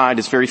other side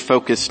is very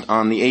focused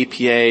on the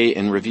APA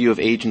and review of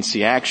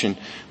agency action.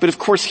 But of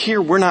course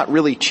here we're not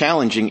really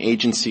challenging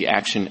agency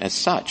action as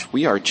such.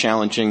 We are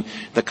challenging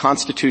the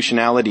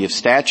constitutionality of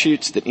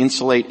statutes that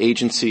insulate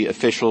agency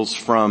officials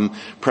from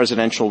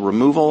presidential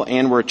removal,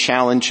 and we're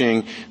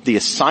challenging the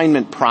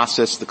assignment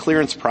process, the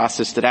clearance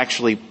process that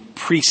actually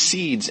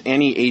precedes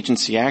any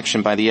agency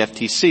action by the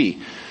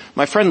FTC.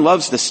 My friend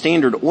loves the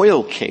Standard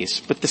Oil case,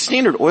 but the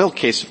Standard Oil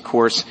case, of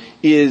course,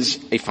 is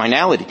a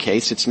finality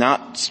case. It's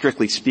not,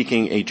 strictly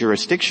speaking, a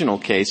jurisdictional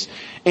case.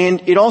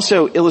 And it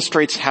also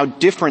illustrates how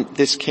different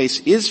this case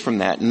is from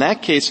that. In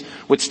that case,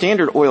 what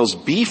Standard Oil's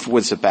beef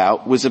was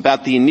about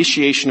the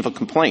initiation of a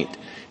complaint.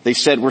 They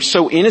said, we're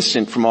so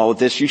innocent from all of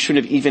this, you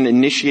shouldn't have even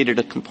initiated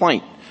a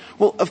complaint.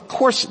 Well, of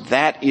course,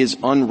 that is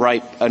an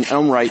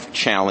unright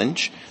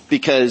challenge,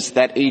 because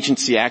that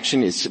agency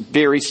action is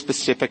very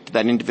specific to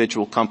that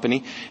individual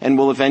company and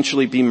will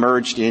eventually be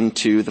merged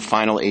into the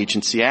final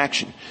agency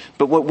action.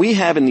 But what we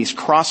have in these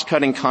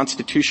cross-cutting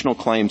constitutional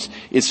claims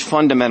is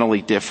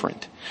fundamentally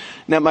different.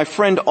 Now, my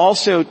friend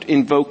also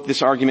invoked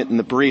this argument in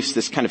the briefs,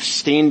 this kind of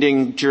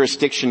standing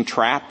jurisdiction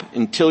trap.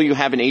 Until you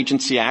have an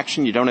agency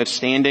action, you don't have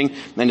standing.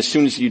 And as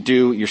soon as you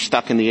do, you're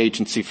stuck in the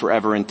agency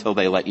forever until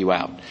they let you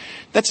out.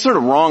 That's sort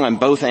of wrong on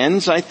both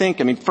ends, I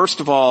think. I mean, first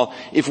of all,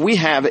 if we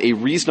have a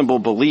reasonable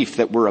belief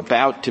that we're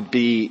about to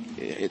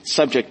be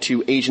subject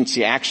to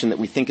agency action that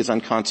we think is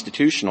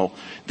unconstitutional,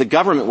 the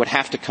government would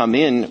have to come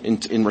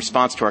in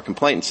response to our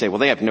complaint and say, well,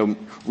 they have no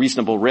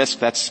reasonable risk.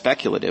 That's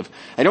speculative.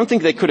 I don't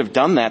think they could have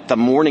done that the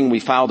morning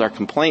we filed our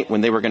complaint when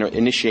they were going to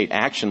initiate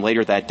action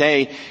later that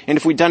day. And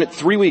if we'd done it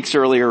 3 weeks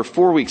earlier,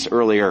 4 weeks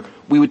earlier,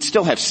 we would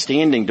still have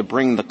standing to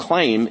bring the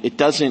claim. It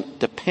doesn't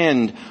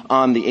depend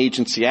on the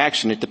agency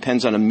action. It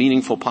depends on a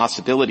meaningful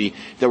possibility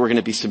that we're going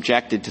to be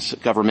subjected to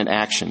government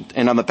action.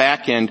 And on the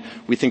back end,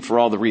 we think for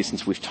all the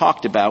reasons we've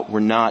talked about, we're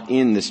not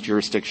in this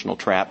jurisdictional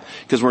trap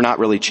because we're not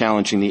really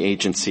challenging the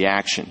agency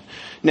action.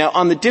 Now,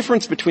 on the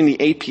difference between the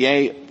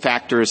APA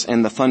factors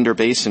and the Thunder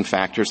Basin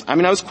factors, I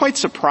was quite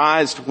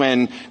surprised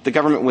when the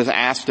government was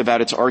asked about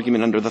its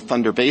argument under the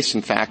Thunder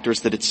Basin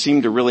factors that it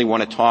seemed to really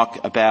want to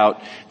talk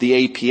about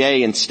the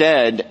APA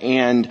instead,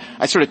 and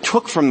I sort of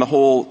took from the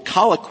whole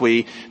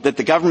colloquy that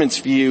the government's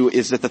view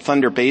is that the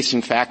Thunder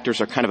Basin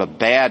factors are kind of a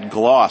bad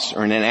gloss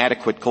or an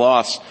inadequate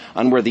gloss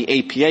on where the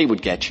APA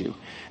would get you.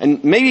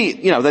 And maybe,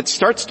 that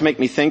starts to make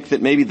me think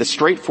that maybe the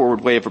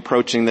straightforward way of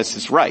approaching this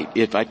is right.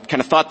 If I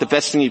kind of thought the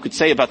best thing you could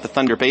say about the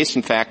Thunder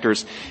Basin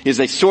factors is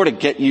they sort of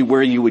get you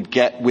where you would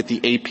get with the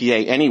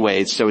APA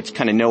anyways, so it's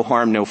kind of no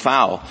harm, no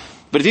foul.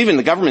 But if even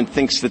the government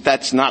thinks that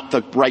that's not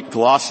the right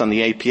gloss on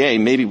the APA,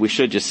 maybe we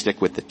should just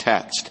stick with the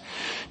text.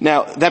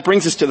 Now, that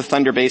brings us to the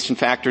Thunder Basin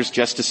factors.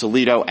 Justice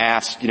Alito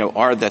asked,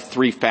 are the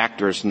three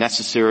factors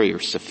necessary or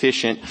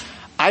sufficient?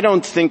 I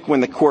don't think when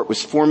the court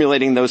was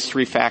formulating those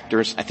three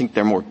factors, I think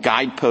they're more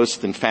guideposts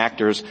than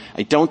factors.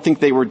 I don't think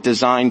they were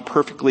designed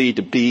perfectly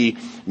to be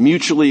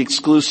mutually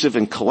exclusive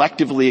and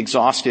collectively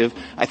exhaustive.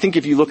 I think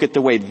if you look at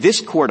the way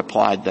this court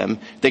applied them,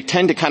 they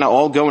tend to kind of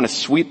all go in a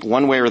sweep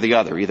one way or the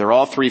other. Either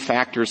all three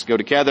factors go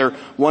together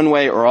one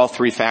way or all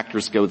three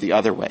factors go the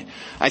other way.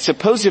 I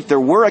suppose if there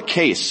were a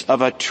case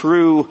of a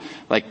true,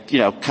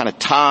 kind of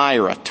tie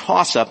or a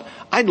toss-up,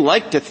 I'd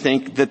like to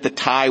think that the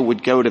tie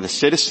would go to the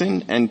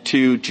citizen and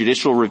to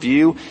judicial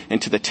review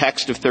and to the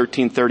text of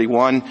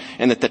 1331,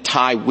 and that the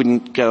tie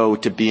wouldn't go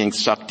to being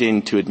sucked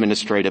into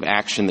administrative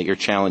action that you're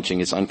challenging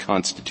is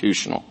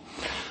unconstitutional.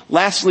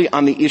 Lastly,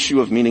 on the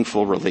issue of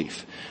meaningful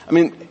relief.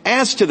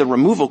 As to the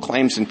removal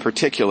claims in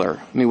particular,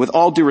 with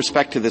all due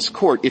respect to this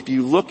court, if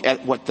you look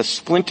at what the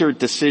splintered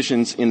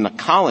decisions in the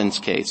Collins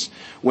case,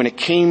 when it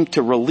came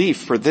to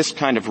relief for this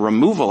kind of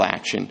removal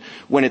action,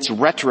 when it's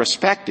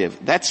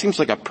retrospective, that seems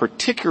like a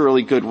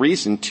particularly good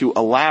reason to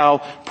allow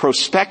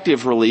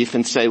prospective relief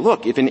and say,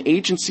 look, if an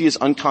agency is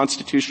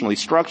unconstitutionally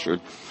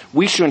structured,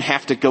 we shouldn't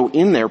have to go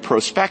in there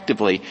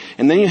prospectively,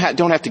 and then you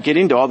don't have to get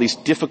into all these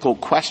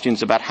difficult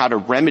questions about how to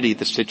remedy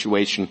the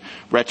situation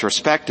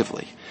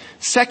retrospectively.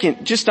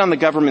 Second, just on the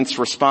government's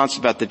response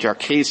about the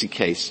Jarchese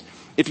case,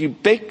 if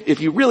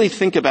you really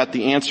think about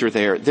the answer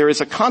there is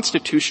a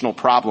constitutional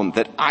problem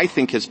that I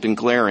think has been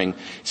glaring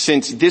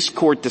since this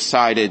court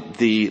decided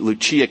the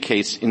Lucia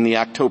case in the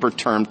October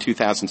term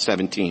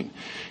 2017.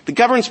 The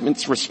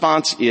government's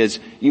response is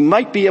you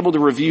might be able to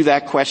review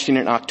that question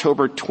in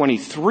October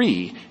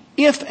 23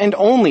 if and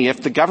only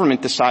if the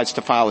government decides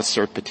to file a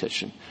cert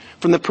petition.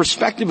 From the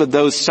perspective of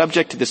those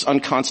subject to this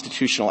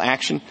unconstitutional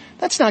action,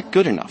 that's not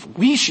good enough.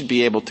 We should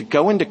be able to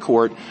go into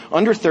court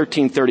under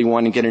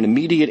 1331 and get an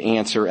immediate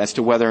answer as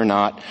to whether or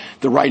not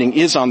the writing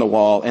is on the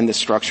wall and the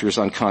structure is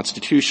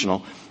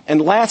unconstitutional.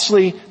 And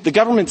lastly, the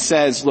government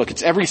says, look,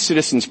 it's every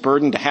citizen's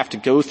burden to have to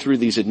go through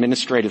these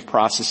administrative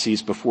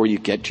processes before you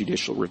get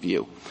judicial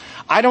review.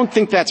 I don't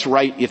think that's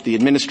right if the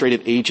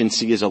administrative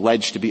agency is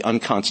alleged to be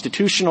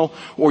unconstitutional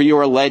or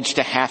you're alleged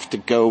to have to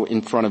go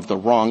in front of the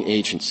wrong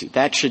agency.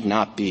 That should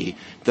not be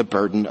the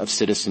burden of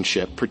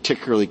citizenship,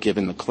 particularly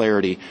given the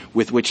clarity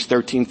with which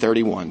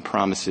 1331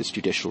 promises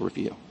judicial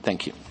review.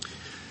 Thank you.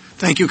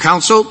 Thank you,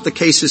 counsel. The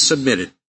case is submitted.